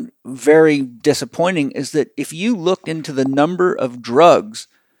found very disappointing is that if you looked into the number of drugs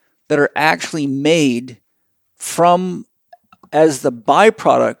that are actually made from as the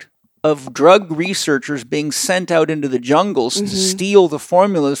byproduct of drug researchers being sent out into the jungles to steal the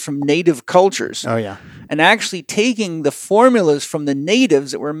formulas from native cultures. Oh, yeah. And actually taking the formulas from the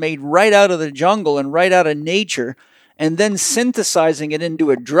natives that were made right out of the jungle and right out of nature and then synthesizing it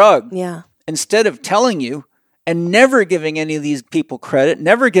into a drug. Yeah. Instead of telling you and never giving any of these people credit,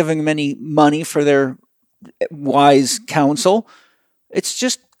 never giving them any money for their wise counsel. It's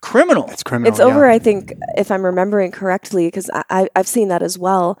just criminal. It's criminal. It's over, I think, if I'm remembering correctly, because I've seen that as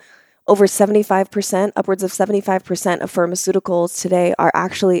well. Over 75%, upwards of 75% of pharmaceuticals today are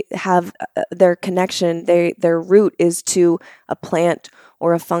actually have their connection, their root is to a plant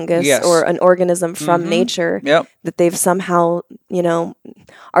or a fungus or an organism from nature that they've somehow,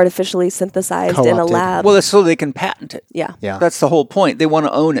 artificially synthesized in a Co-opted. lab. Well, it's so they can patent it. Yeah. That's the whole point. They want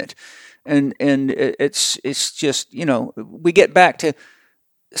to own it. And it's just, we get back to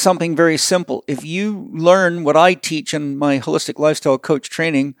something very simple. If you learn what I teach in my holistic lifestyle coach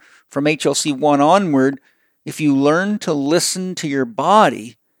training from HLC 1 onward, if you learn to listen to your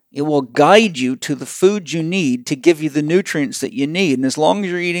body, it will guide you to the food you need to give you the nutrients that you need. And as long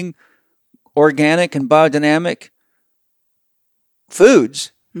as you're eating organic and biodynamic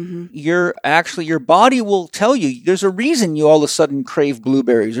foods, your body will tell you. There's a reason you all of a sudden crave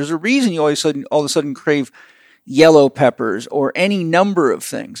blueberries. There's a reason you all of a sudden crave yellow peppers or any number of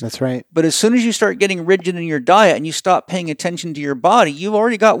things. That's right. But as soon as you start getting rigid in your diet and you stop paying attention to your body, you've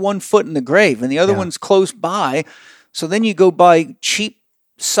already got one foot in the grave and the other one's close by. So then you go buy cheap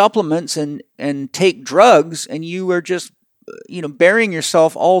supplements and take drugs, and you are just burying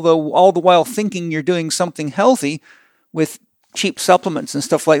yourself all the while thinking you're doing something healthy with cheap supplements and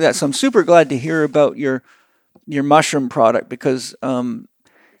stuff like that. So I'm super glad to hear about your mushroom product because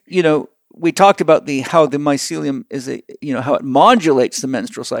we talked about how the mycelium is how it modulates the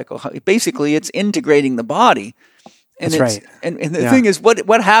menstrual cycle. Basically, it's integrating the body. And That's right. And the thing is,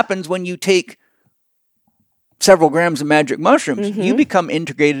 what happens when you take several grams of magic mushrooms? You become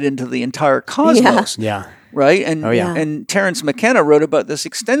integrated into the entire cosmos. Yeah. Right? And yeah. and Terence McKenna wrote about this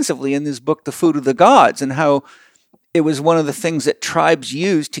extensively in his book, The Food of the Gods, and how it was one of the things that tribes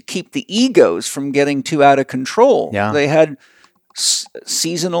used to keep the egos from getting too out of control. Yeah. They had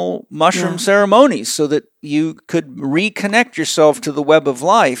seasonal mushroom ceremonies so that you could reconnect yourself to the web of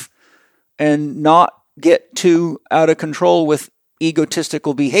life and not get too out of control with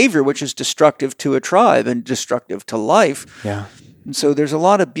egotistical behavior, which is destructive to a tribe and destructive to life. Yeah. And so there's a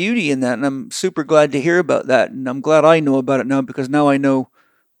lot of beauty in that, and I'm super glad to hear about that, and I'm glad I know about it now because now I know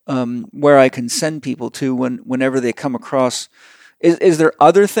where I can send people to whenever they come across. Is there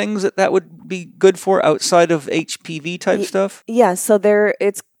other things that would be good for outside of HPV type stuff? Yeah, so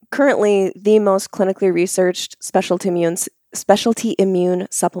it's currently the most clinically researched specialty immune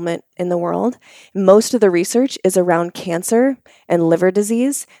supplement in the world. Most of the research is around cancer and liver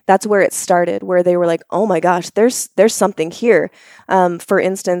disease. That's where it started, where they were like, oh my gosh, there's something here. For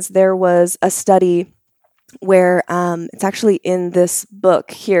instance, there was a study where it's actually in this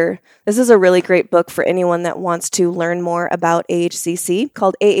book here. This is a really great book for anyone that wants to learn more about AHCC,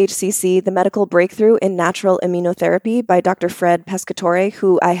 called AHCC, The Medical Breakthrough in Natural Immunotherapy by Dr. Fred Pescatore,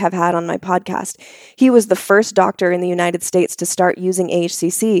 who I have had on my podcast. He was the first doctor in the United States to start using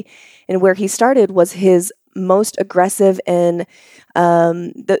AHCC, and where he started was his most aggressive in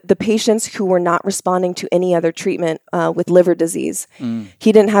the patients who were not responding to any other treatment with liver disease.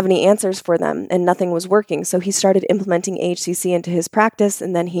 He didn't have any answers for them, and nothing was working. So he started implementing HCC into his practice,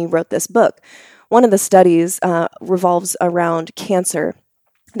 and then he wrote this book. One of the studies revolves around cancer.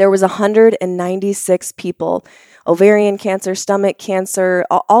 There was 196 people, ovarian cancer, stomach cancer,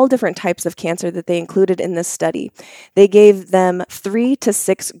 all different types of cancer that they included in this study. They gave them 3 to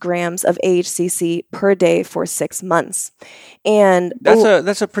 6 grams of AHCC per day for 6 months. And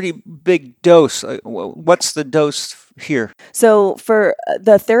that's a pretty big dose. What's the dose here? So for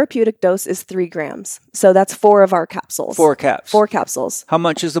the therapeutic dose is 3 grams. So that's 4 of our capsules. 4 caps. 4 capsules. How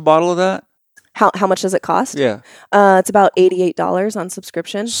much is the bottle of that? How much does it cost? Yeah. It's about $88 on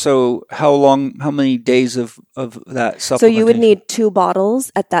subscription. So how many days of that supplementation? So you would need 2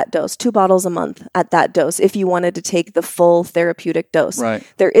 bottles at that dose, 2 bottles a month at that dose if you wanted to take the full therapeutic dose. Right.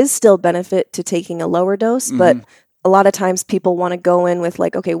 There is still benefit to taking a lower dose, but a lot of times people want to go in with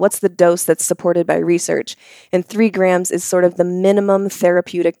like, okay, what's the dose that's supported by research? And 3 grams is sort of the minimum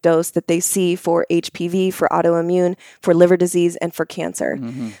therapeutic dose that they see for HPV, for autoimmune, for liver disease, and for cancer.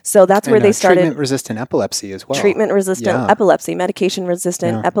 So that's where they started. Treatment-resistant epilepsy as well. Treatment-resistant epilepsy,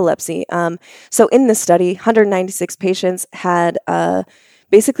 medication-resistant epilepsy. So in this study, 196 patients had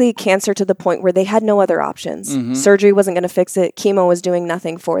basically cancer to the point where they had no other options. Surgery wasn't going to fix it. Chemo was doing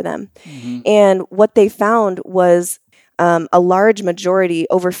nothing for them. And what they found was a large majority,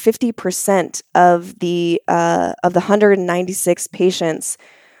 over 50% of the 196 patients,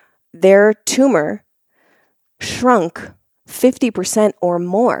 their tumor shrunk 50% or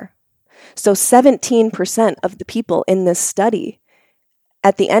more. So 17% of the people in this study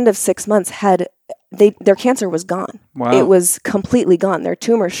at the end of 6 months had their cancer was gone. Wow. It was completely gone. Their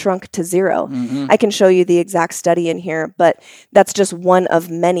tumor shrunk to 0. I can show you the exact study in here, but that's just one of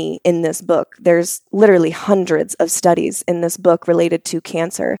many in this book. There's literally hundreds of studies in this book related to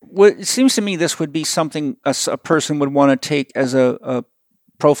cancer. Well, it seems to me this would be something a person would want to take as a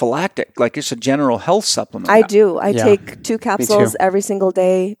prophylactic, like it's a general health supplement. I do. I take 2 capsules every single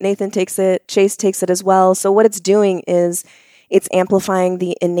day. Nathan takes it. Chase takes it as well. So what it's doing is it's amplifying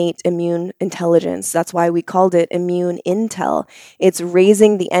the innate immune intelligence. That's why we called it immune intel. It's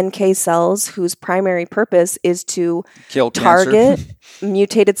raising the NK cells whose primary purpose is to kill target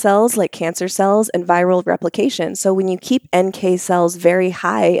mutated cells like cancer cells and viral replication. So when you keep NK cells very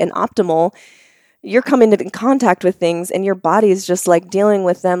high and optimal, you're coming into contact with things and your body is just like dealing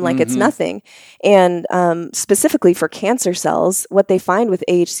with them like it's nothing. And specifically for cancer cells, what they find with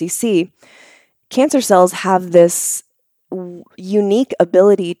AHCC, cancer cells have this unique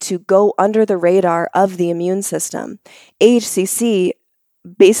ability to go under the radar of the immune system. AHCC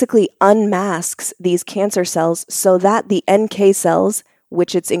basically unmasks these cancer cells so that the NK cells,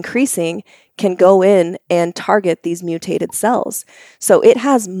 which it's increasing, can go in and target these mutated cells. So it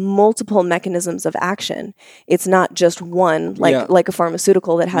has multiple mechanisms of action. It's not just one, like a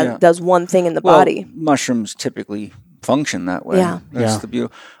pharmaceutical that does one thing in the body. Mushrooms typically function that way. That's the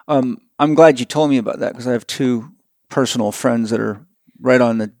beauty. I'm glad you told me about that because I have 2 personal friends that are right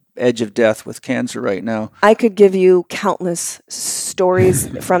on the edge of death with cancer right now. I could give you countless stories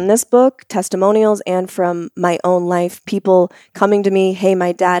from this book, testimonials, and from my own life. People coming to me, hey,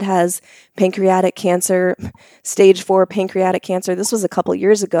 my dad has pancreatic cancer, stage 4 pancreatic cancer. This was a couple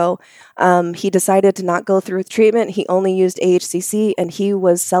years ago. He decided to not go through with treatment. He only used AHCC, and he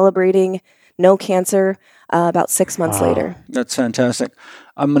was celebrating no cancer about 6 months later. That's fantastic.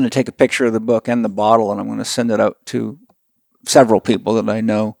 I'm going to take a picture of the book and the bottle, and I'm going to send it out to several people that I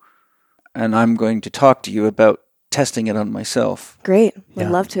know, and I'm going to talk to you about testing it on myself. Great. Would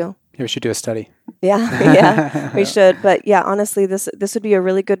love to. Yeah, we should do a study. Yeah, we should. But yeah, honestly, this would be a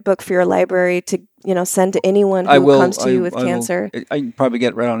really good book for your library to send to anyone who comes to you with cancer. I can probably get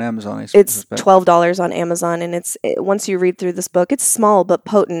it right on Amazon. It's $12 on Amazon, and once you read through this book, it's small but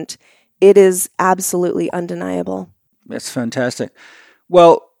potent. It is absolutely undeniable. That's fantastic.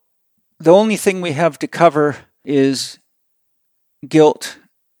 Well, The only thing we have to cover is guilt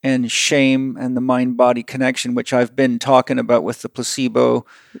and shame and the mind-body connection, which I've been talking about with the placebo,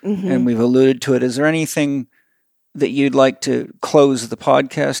 and we've alluded to it. Is there anything that you'd like to close the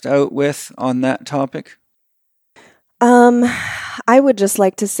podcast out with on that topic? I would just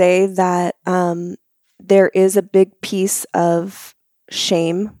like to say that there is a big piece of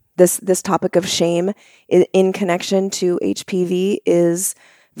shame. This topic of shame in connection to HPV is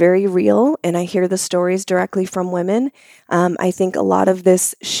very real, and I hear the stories directly from women. I think a lot of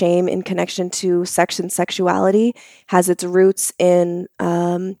this shame in connection to sex and sexuality has its roots in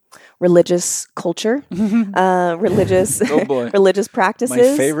religious culture, religious religious practices.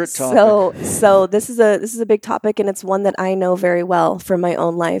 My favorite topic. So this is a big topic, and it's one that I know very well from my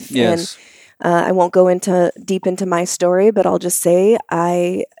own life. Yes. And I won't go deep into my story, but I'll just say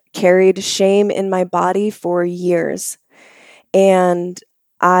I carried shame in my body for years, and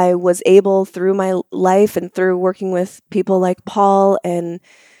I was able, through my life and through working with people like Paul and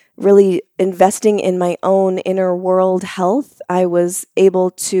really investing in my own inner world health, I was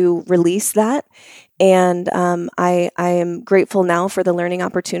able to release that. And I am grateful now for the learning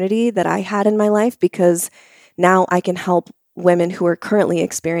opportunity that I had in my life, because now I can help women who are currently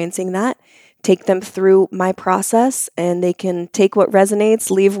experiencing that, take them through my process, and they can take what resonates,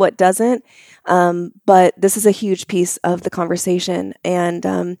 leave what doesn't. But this is a huge piece of the conversation.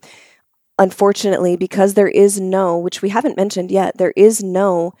 And unfortunately, because there is no, which we haven't mentioned yet, there is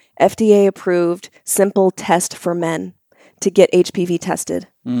no FDA-approved simple test for men to get HPV tested,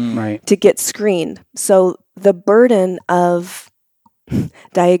 Right. to get screened. So the burden of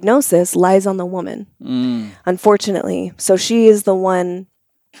diagnosis lies on the woman, unfortunately. So she is the one,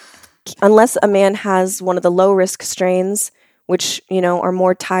 unless a man has one of the low-risk strains, which, are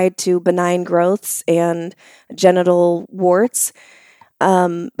more tied to benign growths and genital warts.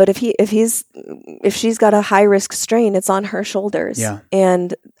 But if she's got a high-risk strain, it's on her shoulders. Yeah.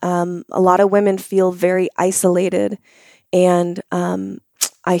 And a lot of women feel very isolated. And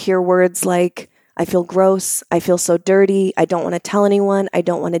I hear words like, I feel gross, I feel so dirty, I don't want to tell anyone, I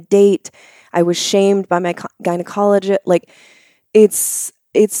don't want to date, I was shamed by my gynecologist. Like, it's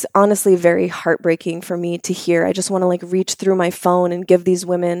honestly very heartbreaking for me to hear. I just want to reach through my phone and give these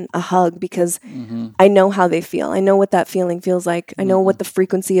women a hug, because I know how they feel. I know what that feeling feels like. I know what the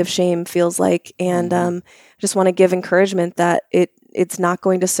frequency of shame feels like. And I just want to give encouragement that it's not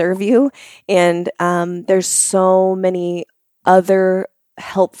going to serve you. And there's so many other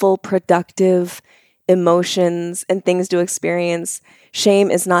helpful, productive emotions and things to experience.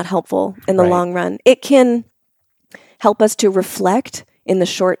 Shame is not helpful in the long run. It can help us to reflect in the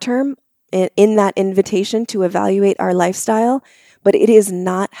short term, in that invitation to evaluate our lifestyle, but it is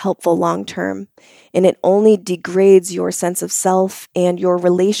not helpful long term. And it only degrades your sense of self and your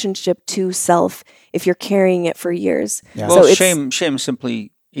relationship to self if you're carrying it for years. Yeah. Well, So shame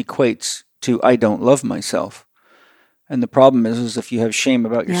simply equates to I don't love myself. And the problem is if you have shame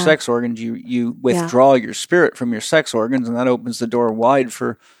about your sex organs, you withdraw your spirit from your sex organs, and that opens the door wide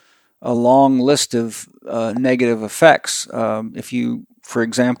for a long list of negative effects. If you, for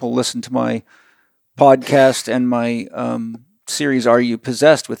example, listen to my podcast and my series, Are You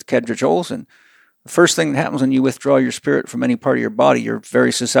Possessed, with Kedrich Olson, the first thing that happens when you withdraw your spirit from any part of your body, you're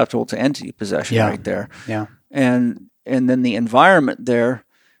very susceptible to entity possession right there. Yeah. And then the environment there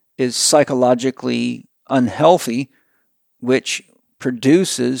is psychologically unhealthy, which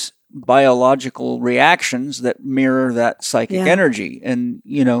produces biological reactions that mirror that psychic energy. And,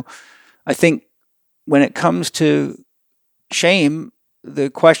 I think when it comes to shame, the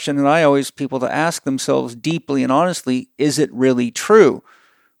question that I always people to ask themselves deeply and honestly, is it really true?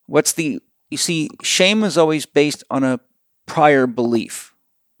 You see, shame is always based on a prior belief.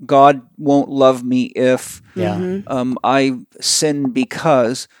 God won't love me if I sin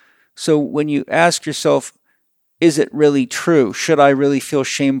because. So when you ask yourself, is it really true? Should I really feel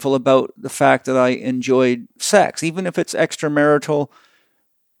shameful about the fact that I enjoyed sex? Even if it's extramarital,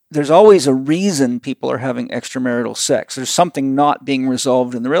 there's always a reason people are having extramarital sex. There's something not being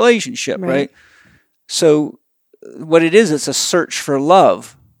resolved in the relationship, right? So what it is, it's a search for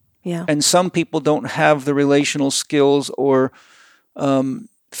love. Yeah. And some people don't have the relational skills or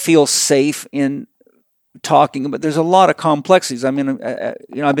feel safe in talking, but there's a lot of complexities. I mean,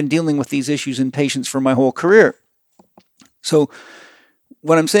 I've been dealing with these issues in patients for my whole career. So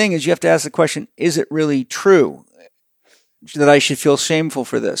what I'm saying is you have to ask the question, is it really true that I should feel shameful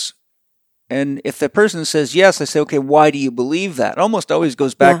for this? And if the person says yes, I say, okay, why do you believe that? It almost always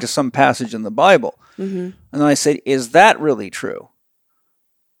goes back to some passage in the Bible. And then I say, is that really true?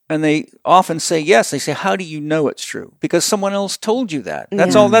 And they often say yes. They say, how do you know it's true? Because someone else told you that.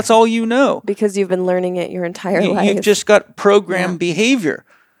 That's Yeah. all. That's all you know. Because you've been learning it your entire life. You've just got programmed behavior.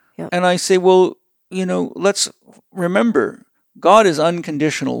 Yep. And I say, well, let's remember, God is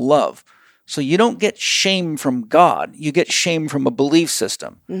unconditional love. So you don't get shame from God. You get shame from a belief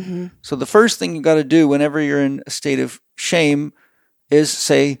system. Mm-hmm. So the first thing you got to do whenever you're in a state of shame is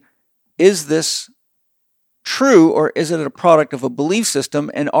say, is this true, or is it a product of a belief system?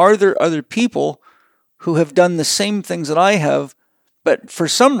 And are there other people who have done the same things that I have, but for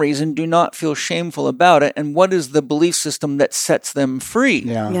some reason do not feel shameful about it? And what is the belief system that sets them free?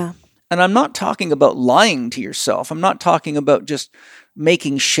 Yeah. And I'm not talking about lying to yourself. I'm not talking about just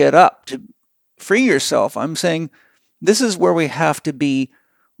making shit up to free yourself. I'm saying this is where we have to be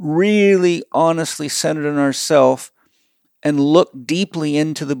really honestly centered in ourselves and look deeply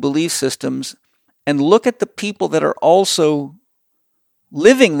into the belief systems and look at the people that are also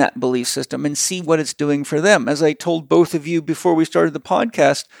living that belief system and see what it's doing for them. As I told both of you before we started the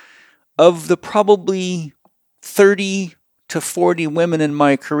podcast, of the probably 30 to 40 women in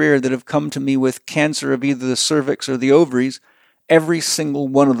my career that have come to me with cancer of either the cervix or the ovaries, every single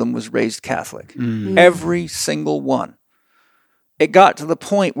one of them was raised Catholic. Mm. Every single one. It got to the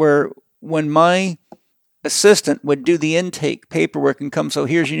point where when my assistant would do the intake paperwork and come, so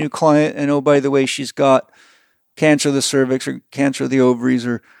here's your new client, and oh, by the way, she's got cancer of the cervix or cancer of the ovaries,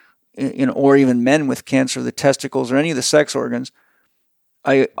 or or even men with cancer of the testicles or any of the sex organs,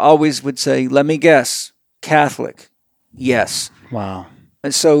 I always would say, let me guess, Catholic. Yes. Wow.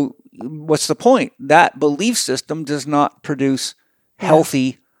 And so what's the point? That belief system does not produce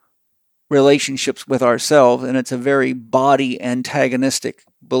healthy relationships with ourselves, and it's a very body antagonistic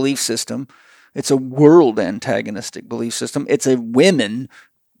belief system. It's a world antagonistic belief system. It's a women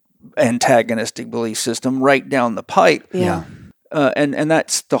antagonistic belief system right down the pipe. Yeah. And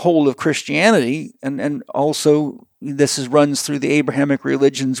that's the whole of Christianity. And also this runs through the Abrahamic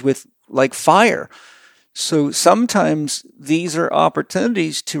religions with like fire. So sometimes these are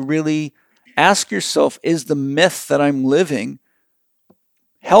opportunities to really ask yourself, is the myth that I'm living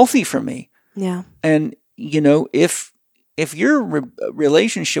healthy for me? Yeah. And, if your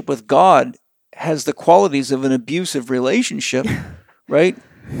relationship with God has the qualities of an abusive relationship, right?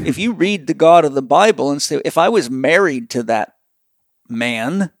 If you read the God of the Bible and say, if I was married to that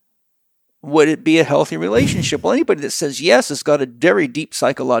man, would it be a healthy relationship? Well, anybody that says yes has got a very deep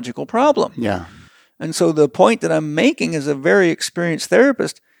psychological problem. Yeah. And so the point that I'm making as a very experienced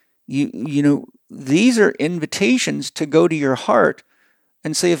therapist, these are invitations to go to your heart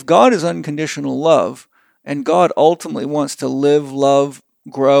and say, if God is unconditional love and God ultimately wants to live, love,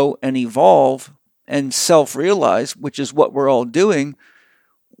 grow, and evolve and self-realize, which is what we're all doing,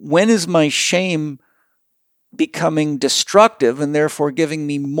 when is my shame becoming destructive and therefore giving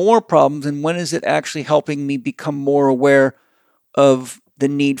me more problems? And when is it actually helping me become more aware of the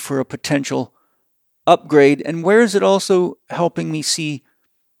need for a potential upgrade? And where is it also helping me see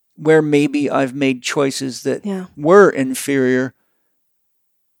where maybe I've made choices that were inferior,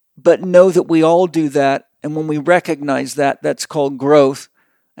 but know that we all do that. And when we recognize that, that's called growth.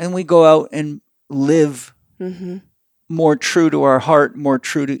 And we go out and live more true to our heart, more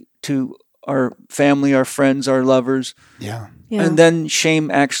true to our family, our friends, our lovers. Yeah. And then shame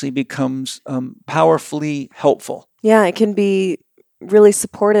actually becomes powerfully helpful. Yeah, it can be really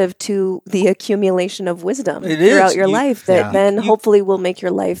supportive to the accumulation of wisdom throughout your life that then hopefully will make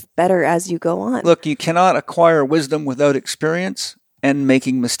your life better as you go on. Look, you cannot acquire wisdom without experience and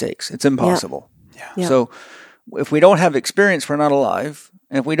making mistakes. It's impossible. Yeah. So if we don't have experience, we're not alive.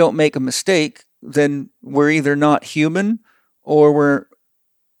 And if we don't make a mistake, then we're either not human or we're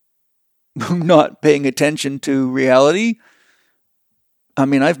not paying attention to reality. I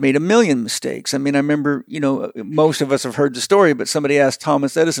mean, I've made a million mistakes. I mean, I remember, most of us have heard the story, but somebody asked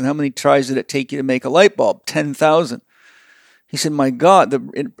Thomas Edison, how many tries did it take you to make a light bulb? 10,000. He said, my God,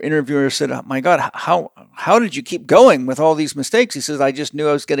 the interviewer said, my God, how did you keep going with all these mistakes? He says, I just knew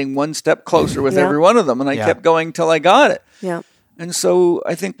I was getting one step closer with every one of them, and I kept going till I got it. Yeah. And so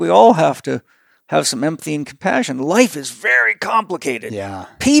I think we all have to have some empathy and compassion. Life is very complicated. Yeah.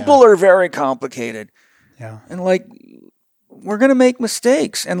 People are very complicated. Yeah. And we're going to make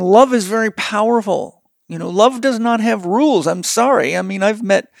mistakes. And love is very powerful. Love does not have rules. I'm sorry. I mean, I've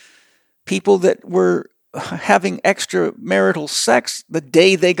met people that were having extramarital sex the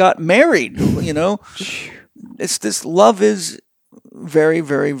day they got married. It's this love is very,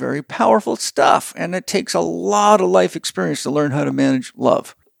 very, very powerful stuff. And it takes a lot of life experience to learn how to manage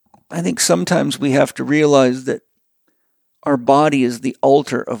love. I think sometimes we have to realize that our body is the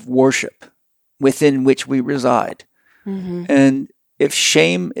altar of worship within which we reside. Mm-hmm. And if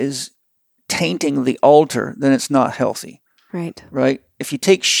shame is tainting the altar, then it's not healthy. Right. Right? If you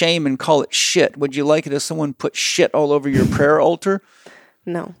take shame and call it shit, would you like it if someone put shit all over your prayer altar?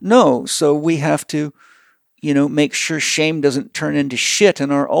 No. No. So we have to, make sure shame doesn't turn into shit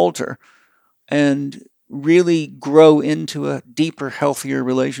in our altar and really grow into a deeper, healthier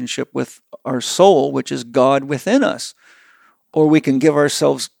relationship with our soul, which is God within us. Or we can give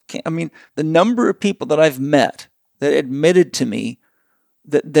ourselves, the number of people that I've met that admitted to me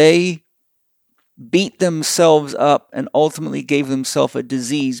that they beat themselves up and ultimately gave themselves a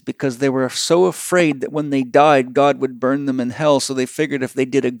disease because they were so afraid that when they died, God would burn them in hell. So they figured if they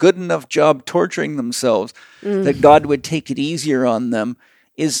did a good enough job torturing themselves, that God would take it easier on them,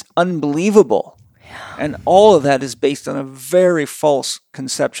 is unbelievable. And all of that is based on a very false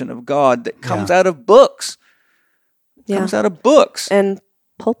conception of God that comes out of books. Comes out of books. And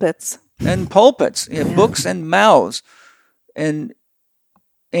pulpits. Books and mouths. And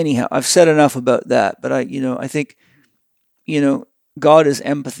anyhow, I've said enough about that, but I think, God is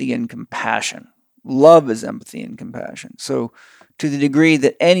empathy and compassion. Love is empathy and compassion. So to the degree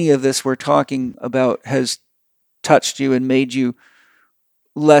that any of this we're talking about has touched you and made you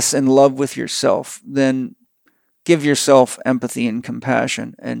less in love with yourself, then give yourself empathy and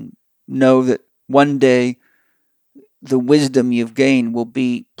compassion and know that one day the wisdom you've gained will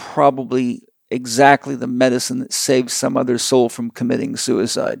be probably exactly the medicine that saves some other soul from committing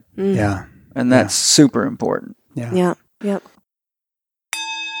suicide. Yeah. And that's super important. Yeah. Yep.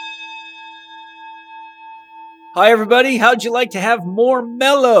 Hi, everybody. How'd you like to have more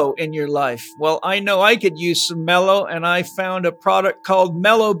mellow in your life? Well, I know I could use some mellow, and I found a product called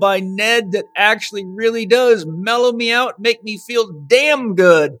Mellow by Ned that actually really does mellow me out, make me feel damn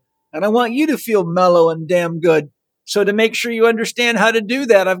good. And I want you to feel mellow and damn good. So to make sure you understand how to do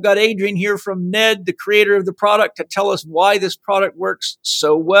that, I've got Adrian here from Ned, the creator of the product, to tell us why this product works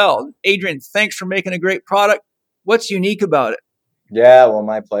so well. Adrian, thanks for making a great product. What's unique about it? Yeah, well,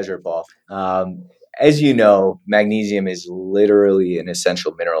 my pleasure, Paul. As you know, magnesium is literally an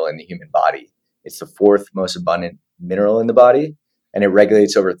essential mineral in the human body. It's the fourth most abundant mineral in the body, and it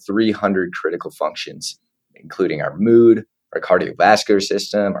regulates over 300 critical functions, including our mood, our cardiovascular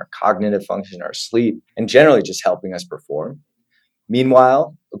system, our cognitive function, our sleep, and generally just helping us perform.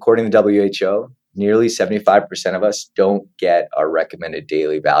 Meanwhile, according to WHO, nearly 75% of us don't get our recommended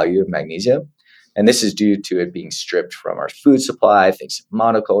daily value of magnesium. And this is due to it being stripped from our food supply, thanks to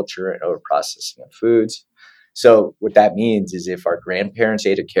monoculture and overprocessing of foods. So what that means is if our grandparents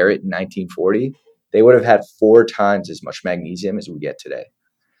ate a carrot in 1940, they would have had 4 times as much magnesium as we get today.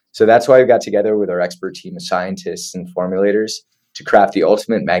 So that's why we got together with our expert team of scientists and formulators to craft the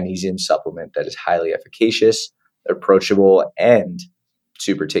ultimate magnesium supplement that is highly efficacious, approachable, and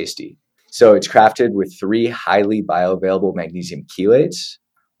super tasty. So it's crafted with 3 highly bioavailable magnesium chelates,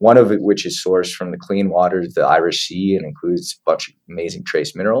 one of it which is sourced from the clean waters of the Irish Sea and includes a bunch of amazing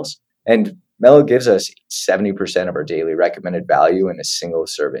trace minerals. And Mellow gives us 70% of our daily recommended value in a single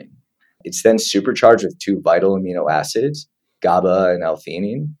serving. It's then supercharged with 2 vital amino acids, GABA and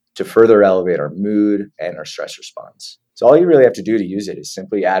L-theanine, to further elevate our mood and our stress response. So all you really have to do to use it is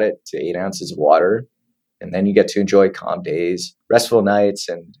simply add it to 8 ounces of water, and then you get to enjoy calm days, restful nights,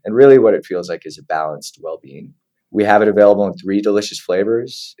 and really what it feels like is a balanced well-being. We have it available in 3 delicious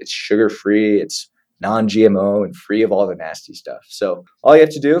flavors. It's sugar-free, it's non-GMO, and free of all the nasty stuff. So all you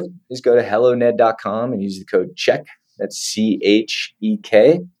have to do is go to helloned.com and use the code CHECK, that's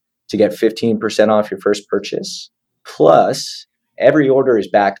CHEK, to get 15% off your first purchase. Plus, every order is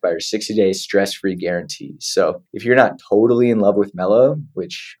backed by our 60-day stress-free guarantee. So if you're not totally in love with Mellow,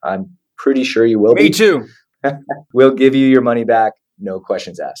 which I'm pretty sure you will be. Me too. We'll give you your money back, no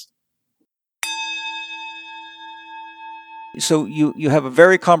questions asked. So you have a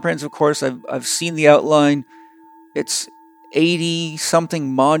very comprehensive course. I've seen the outline. It's 80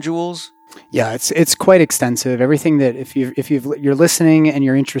 something modules. Yeah, it's quite extensive. Everything that if you're listening and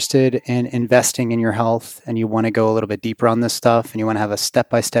you're interested in investing in your health and you want to go a little bit deeper on this stuff and you want to have a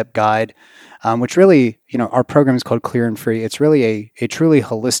step-by-step guide, which really, our program is called Clear and Free. It's really a truly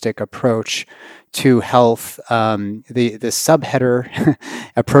holistic approach to health. The subheader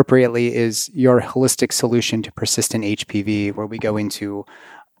appropriately is your holistic solution to persistent HPV, where we go into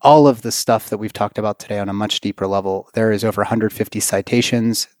all of the stuff that we've talked about today on a much deeper level. There is over 150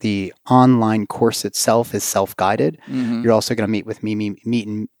 citations. The online course itself is self-guided. Mm-hmm. You're also going to meet with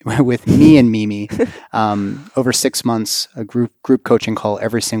me and Mimi over 6 months, a group coaching call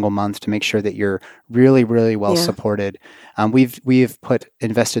every single month to make sure that you're really, really well supported. We've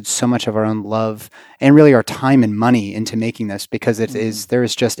invested so much of our own love and really our time and money into making this because there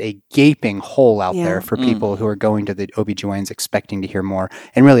is just a gaping hole out there for people who are going to the OBGYNs expecting to hear more,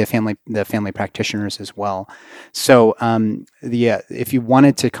 and really the family practitioners as well. So if you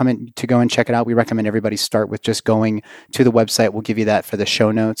wanted to go and check it out, we recommend everybody start with just going to the website. We'll give you that for the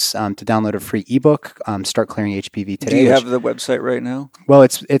show notes to download a free ebook. Start clearing HPV today. Do you have the website right now? Well,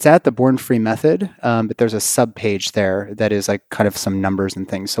 it's at the Born Free Method, but there's a sub-page there that is like kind of some numbers and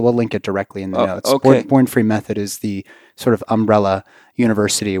things. So we'll link it directly in the notes. Okay. Born Free Method is the sort of umbrella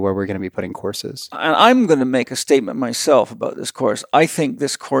university where we're going to be putting courses. And I'm going to make a statement myself about this course. I think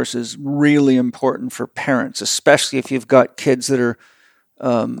this course is really important for parents, especially if you've got kids that are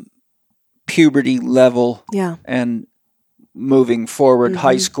puberty level and moving forward,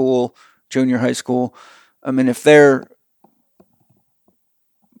 high school, junior high school. I mean, if they're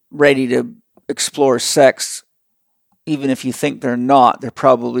ready to explore sex, even if you think they're not, they're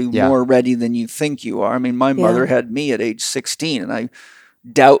probably more ready than you think you are. I mean, my mother had me at age 16, and I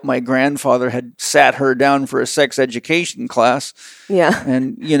doubt my grandfather had sat her down for a sex education class. Yeah.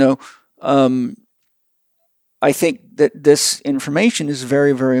 And, I think that this information is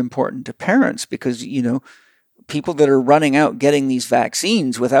very, very important to parents because, people that are running out getting these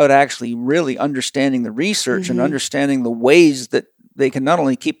vaccines without actually really understanding the research and understanding the ways that they can not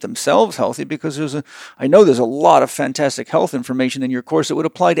only keep themselves healthy, because I know there's a lot of fantastic health information in your course that would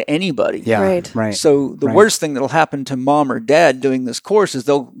apply to anybody. Yeah, right. So the worst thing that'll happen to mom or dad doing this course is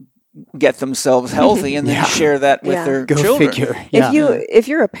they'll get themselves healthy and then share that with their children. Figure. If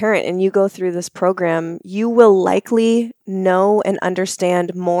you're a parent and you go through this program, you will likely know and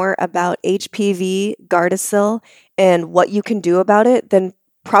understand more about HPV, Gardasil, and what you can do about it than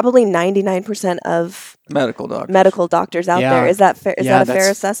probably 99% of medical doctors out there. Is that fair? Is that a fair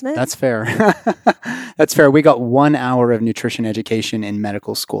assessment? That's fair. That's fair. We got 1 hour of nutrition education in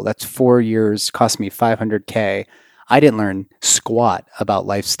medical school. That's 4 years, cost me $500K. I didn't learn squat about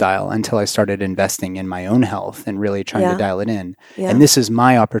lifestyle until I started investing in my own health and really trying to dial it in. Yeah. And this is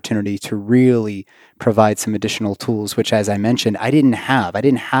my opportunity to really provide some additional tools, which, as I mentioned, I wasn't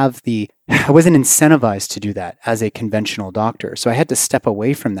incentivized to do that as a conventional doctor. So I had to step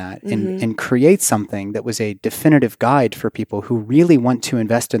away from that and create something that was a definitive guide for people who really want to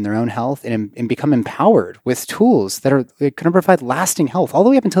invest in their own health and become empowered with tools that are going to provide lasting health all the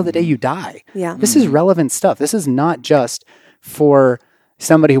way up until the day you die. Yeah. This is relevant stuff. This is not just for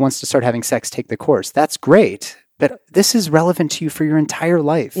somebody who wants to start having sex, take the course. That's great, but this is relevant to you for your entire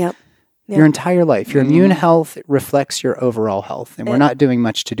life. Yep. Your entire life. Your immune health reflects your overall health, and we're not doing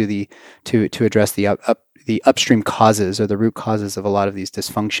much to address the upstream causes or the root causes of a lot of these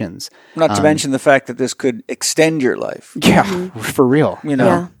dysfunctions. Not to mention the fact that this could extend your life. Yeah, for real.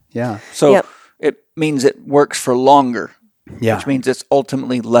 Yeah. So it means it works for longer. Yeah. Which means it's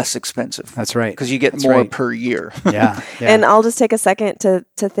ultimately less expensive. That's right. Because you get more per year. Yeah. And I'll just take a second to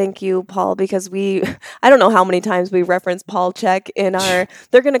thank you, Paul, because I don't know how many times we reference Paul Chek in our,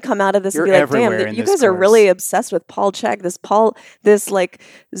 they're going to come out of this and be like, damn, you guys are really obsessed with Paul Chek, this like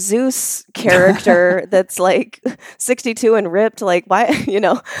Zeus character that's like 62 and ripped. Like, why,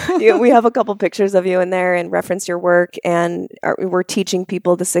 we have a couple pictures of you in there and reference your work. And we're teaching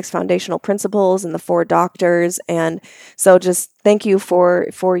people the 6 foundational principles and the 4 doctors. And so just thank you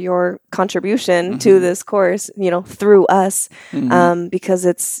for your contribution to this course, through us, because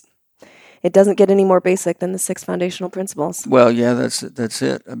it doesn't get any more basic than the 6 foundational principles. Well, yeah, that's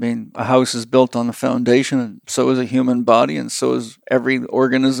it. I mean, a house is built on the foundation, and so is a human body, and so is every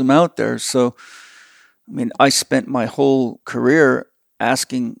organism out there. So, I mean, I spent my whole career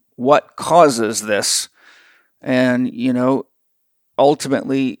asking what causes this, and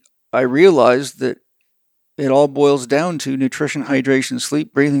ultimately, I realized that it all boils down to nutrition, hydration,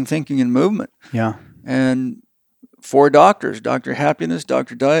 sleep, breathing, thinking, and movement. Yeah. And 4 doctors, Dr. Happiness,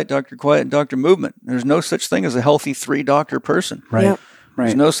 Dr. Diet, Dr. Quiet, and Dr. Movement. There's no such thing as a healthy 3-doctor person. Right. Yep. Right.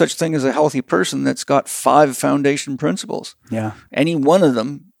 There's no such thing as a healthy person that's got 5 foundation principles. Yeah. Any one of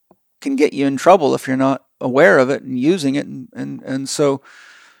them can get you in trouble if you're not aware of it and using it. And so,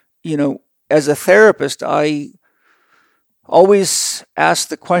 as a therapist, I always ask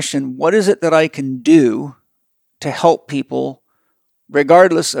the question, what is it that I can do to help people,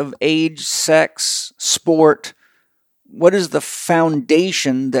 regardless of age, sex, sport? What is the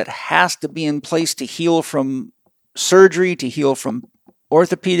foundation that has to be in place to heal from surgery, to heal from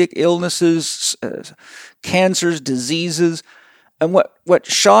orthopedic illnesses, cancers, diseases. And what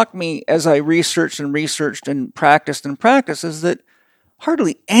shocked me as I researched and practiced is that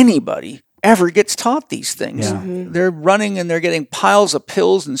hardly anybody ever gets taught these things. Yeah. They're running and they're getting piles of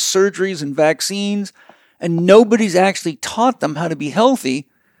pills and surgeries and vaccines, and nobody's actually taught them how to be healthy.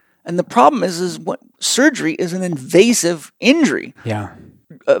 And the problem is what surgery is an invasive injury. Yeah.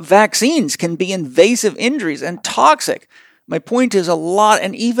 Vaccines can be invasive injuries and toxic. My point is a lot,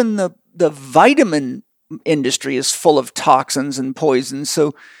 and even the vitamin industry is full of toxins and poisons.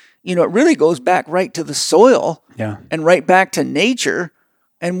 So, it really goes back right to the soil and right back to nature.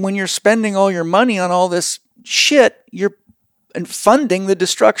 And when you're spending all your money on all this shit, you're funding the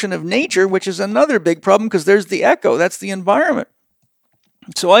destruction of nature, which is another big problem because there's the echo. That's the environment.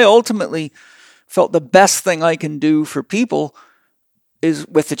 So I ultimately felt the best thing I can do for people is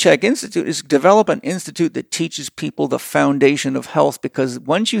with the CHEK Institute is develop an institute that teaches people the foundation of health, because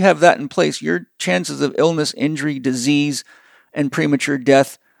once you have that in place, your chances of illness, injury, disease, and premature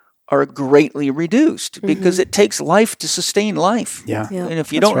death are greatly reduced because it takes life to sustain life. Yeah. And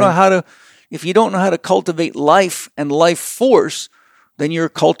if you don't know how to cultivate life and life force, then you're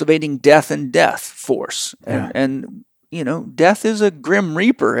cultivating death and death force. Yeah. And death is a grim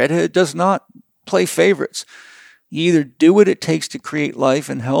reaper. It does not play favorites. You either do what it takes to create life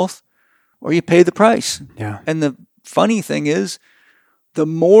and health, or you pay the price. Yeah. And the funny thing is, the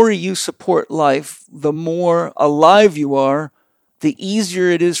more you support life, the more alive you are, the easier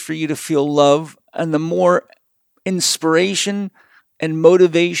it is for you to feel love, and the more inspiration and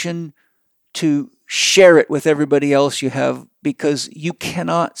motivation to share it with everybody else you have, because you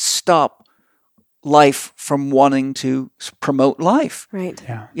cannot stop life from wanting to promote life. Right.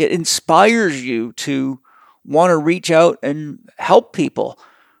 Yeah. It inspires you to want to reach out and help people.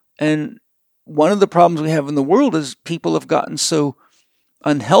 And one of the problems we have in the world is people have gotten so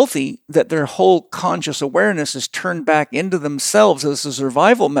unhealthy that their whole conscious awareness is turned back into themselves as a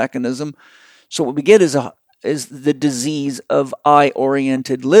survival mechanism. So what we get is the disease of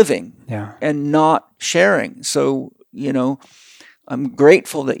I-oriented living and not sharing. So, I'm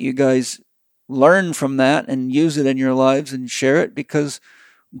grateful that you guys learn from that and use it in your lives and share it, because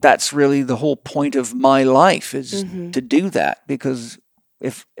that's really the whole point of my life is to do that. Because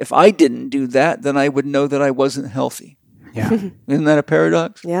if I didn't do that, then I would know that I wasn't healthy. Yeah. Isn't that a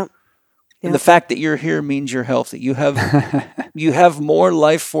paradox? Yeah. And the fact that you're here means you're healthy. You have more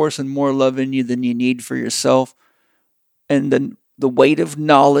life force and more love in you than you need for yourself. And then the weight of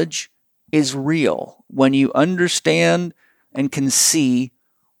knowledge is real. When you understand and can see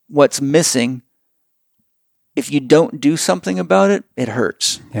what's missing, if you don't do something about it, it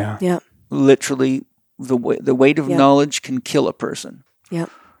hurts. Yeah. Yeah. Literally, the weight of knowledge can kill a person. Yeah.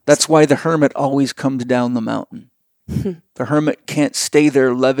 That's why the hermit always comes down the mountain. The hermit can't stay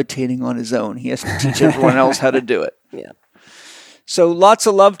there levitating on his own. He has to teach everyone else how to do it. Yeah. So lots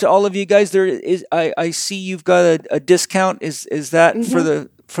of love to all of you guys. There is, I see you've got a discount. Is that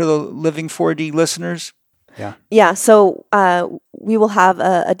for the Living 4D listeners? Yeah. Yeah. So we will have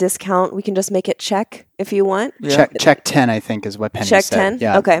a discount. We can just make it CHEK if you want. Yeah. Check 10, I think, is what Penny CHEK said. 10.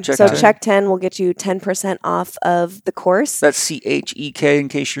 Yeah. Okay. CHEK So 10. CHEK 10 will get you 10% off of the course. That's CHEK in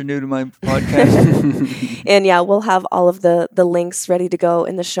case you're new to my podcast. And yeah, we'll have all of the links ready to go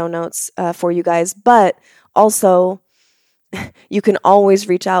in the show notes for you guys. But also, you can always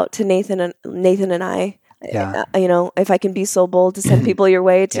reach out to Nathan and I. Yeah. If I can be so bold to send people your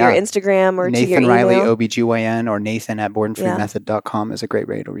way to your Instagram or Nathan to your Riley, email. OBGYN, or Nathan at bornfreemethod.com is a great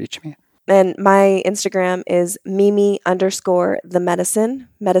way to reach me. And my Instagram is Mimi_the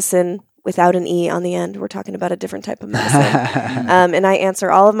medicine without an E on the end. We're talking about a different type of medicine. And I answer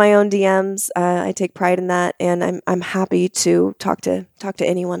all of my own DMs. I take pride in that, and I'm happy to talk to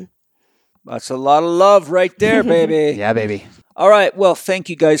anyone. That's a lot of love right there, baby. Yeah, baby. All right. Well, thank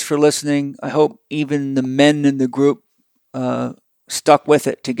you guys for listening. I hope even the men in the group stuck with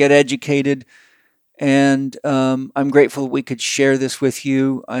it to get educated. And I'm grateful we could share this with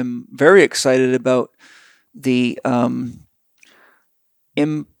you. I'm very excited about the Immune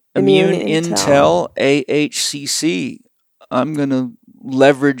Intel AHCC. I'm going to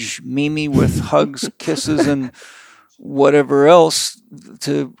leverage Mimi with hugs, kisses, and whatever else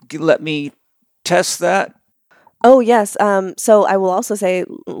to let me test that. Oh, yes. So I will also say,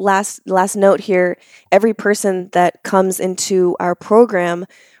 last note here, every person that comes into our program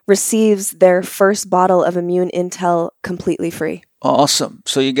receives their first bottle of Immune Intel completely free. Awesome.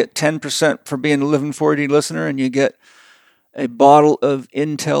 So you get 10% for being a Living 4D listener, and you get a bottle of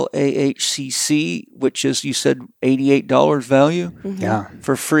Intel AHCC, which is, you said, $88 value Yeah.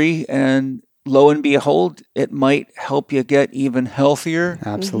 for free. And lo and behold, it might help you get even healthier.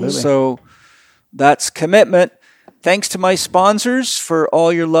 Absolutely. So that's commitment. Thanks to my sponsors for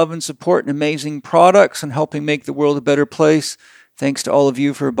all your love and support and amazing products and helping make the world a better place. Thanks to all of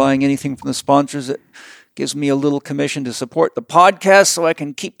you for buying anything from the sponsors. It gives me a little commission to support the podcast so I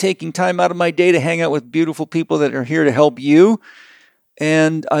can keep taking time out of my day to hang out with beautiful people that are here to help you.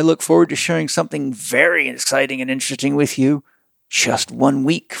 And I look forward to sharing something very exciting and interesting with you just 1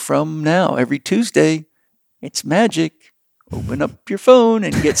 week from now. Every Tuesday, it's magic. Open up your phone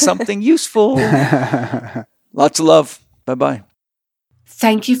and get something useful. Lots of love. Bye-bye.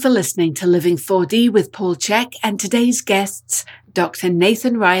 Thank you for listening to Living 4D with Paul Chek and today's guests, Dr.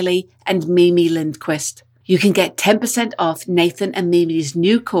 Nathan Riley and Mimi Lindquist. You can get 10% off Nathan and Mimi's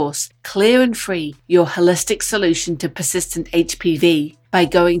new course, Clear and Free, Your Holistic Solution to Persistent HPV, by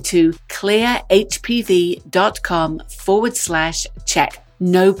going to clearhpv.com/check.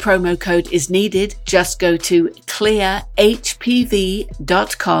 No promo code is needed. Just go to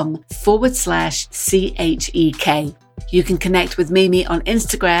clearhpv.com/CHEK. You can connect with Mimi on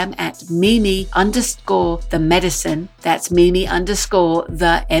Instagram at Mimi_the_medicine. That's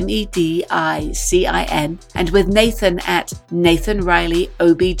Mimi_the MEDICIN. And with Nathan at Nathan Riley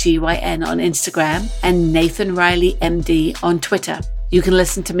OBGYN on Instagram and Nathan Riley MD on Twitter. You can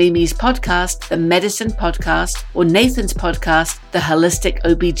listen to Mimi's podcast, The Medicine Podcast, or Nathan's podcast, The Holistic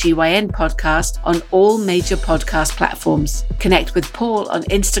OBGYN Podcast, on all major podcast platforms. Connect with Paul on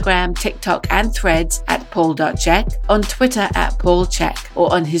Instagram, TikTok, and Threads at paul.check, on Twitter at paulcheck, or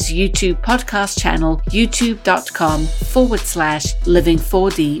on his YouTube podcast channel,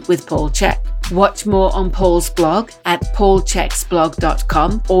 youtube.com/living4D with Paul Chek. Watch more on Paul's blog at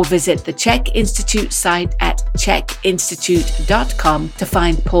paulchecksblog.com or visit the Chek Institute site at chekinstitute.com to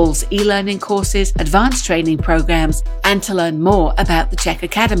find Paul's e-learning courses, advanced training programs, and to learn more about the Chek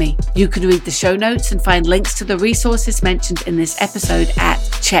Academy. You can read the show notes and find links to the resources mentioned in this episode at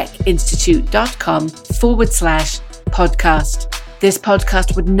chekinstitute.com/podcast. This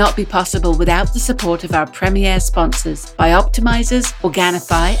podcast would not be possible without the support of our premier sponsors, Bioptimizers,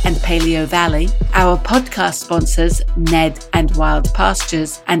 Organifi, and Paleo Valley, our podcast sponsors, Ned and Wild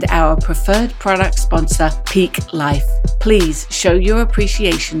Pastures, and our preferred product sponsor, Peak Life. Please show your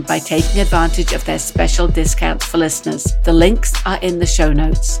appreciation by taking advantage of their special discounts for listeners. The links are in the show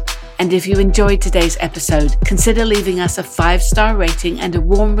notes. And if you enjoyed today's episode, consider leaving us a 5-star rating and a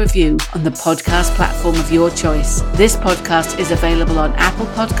warm review on the podcast platform of your choice. This podcast is available on Apple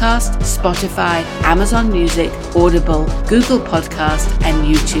Podcast, Spotify, Amazon Music, Audible, Google Podcast, and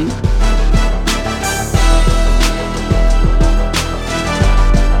YouTube.